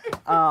 Got it.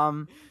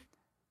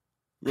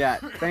 Yeah,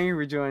 thank you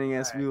for joining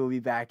us. All right. We will be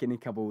back in a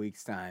couple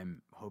weeks'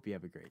 time. Hope you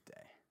have a great day.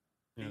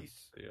 Yeah,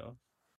 Peace. see y'all.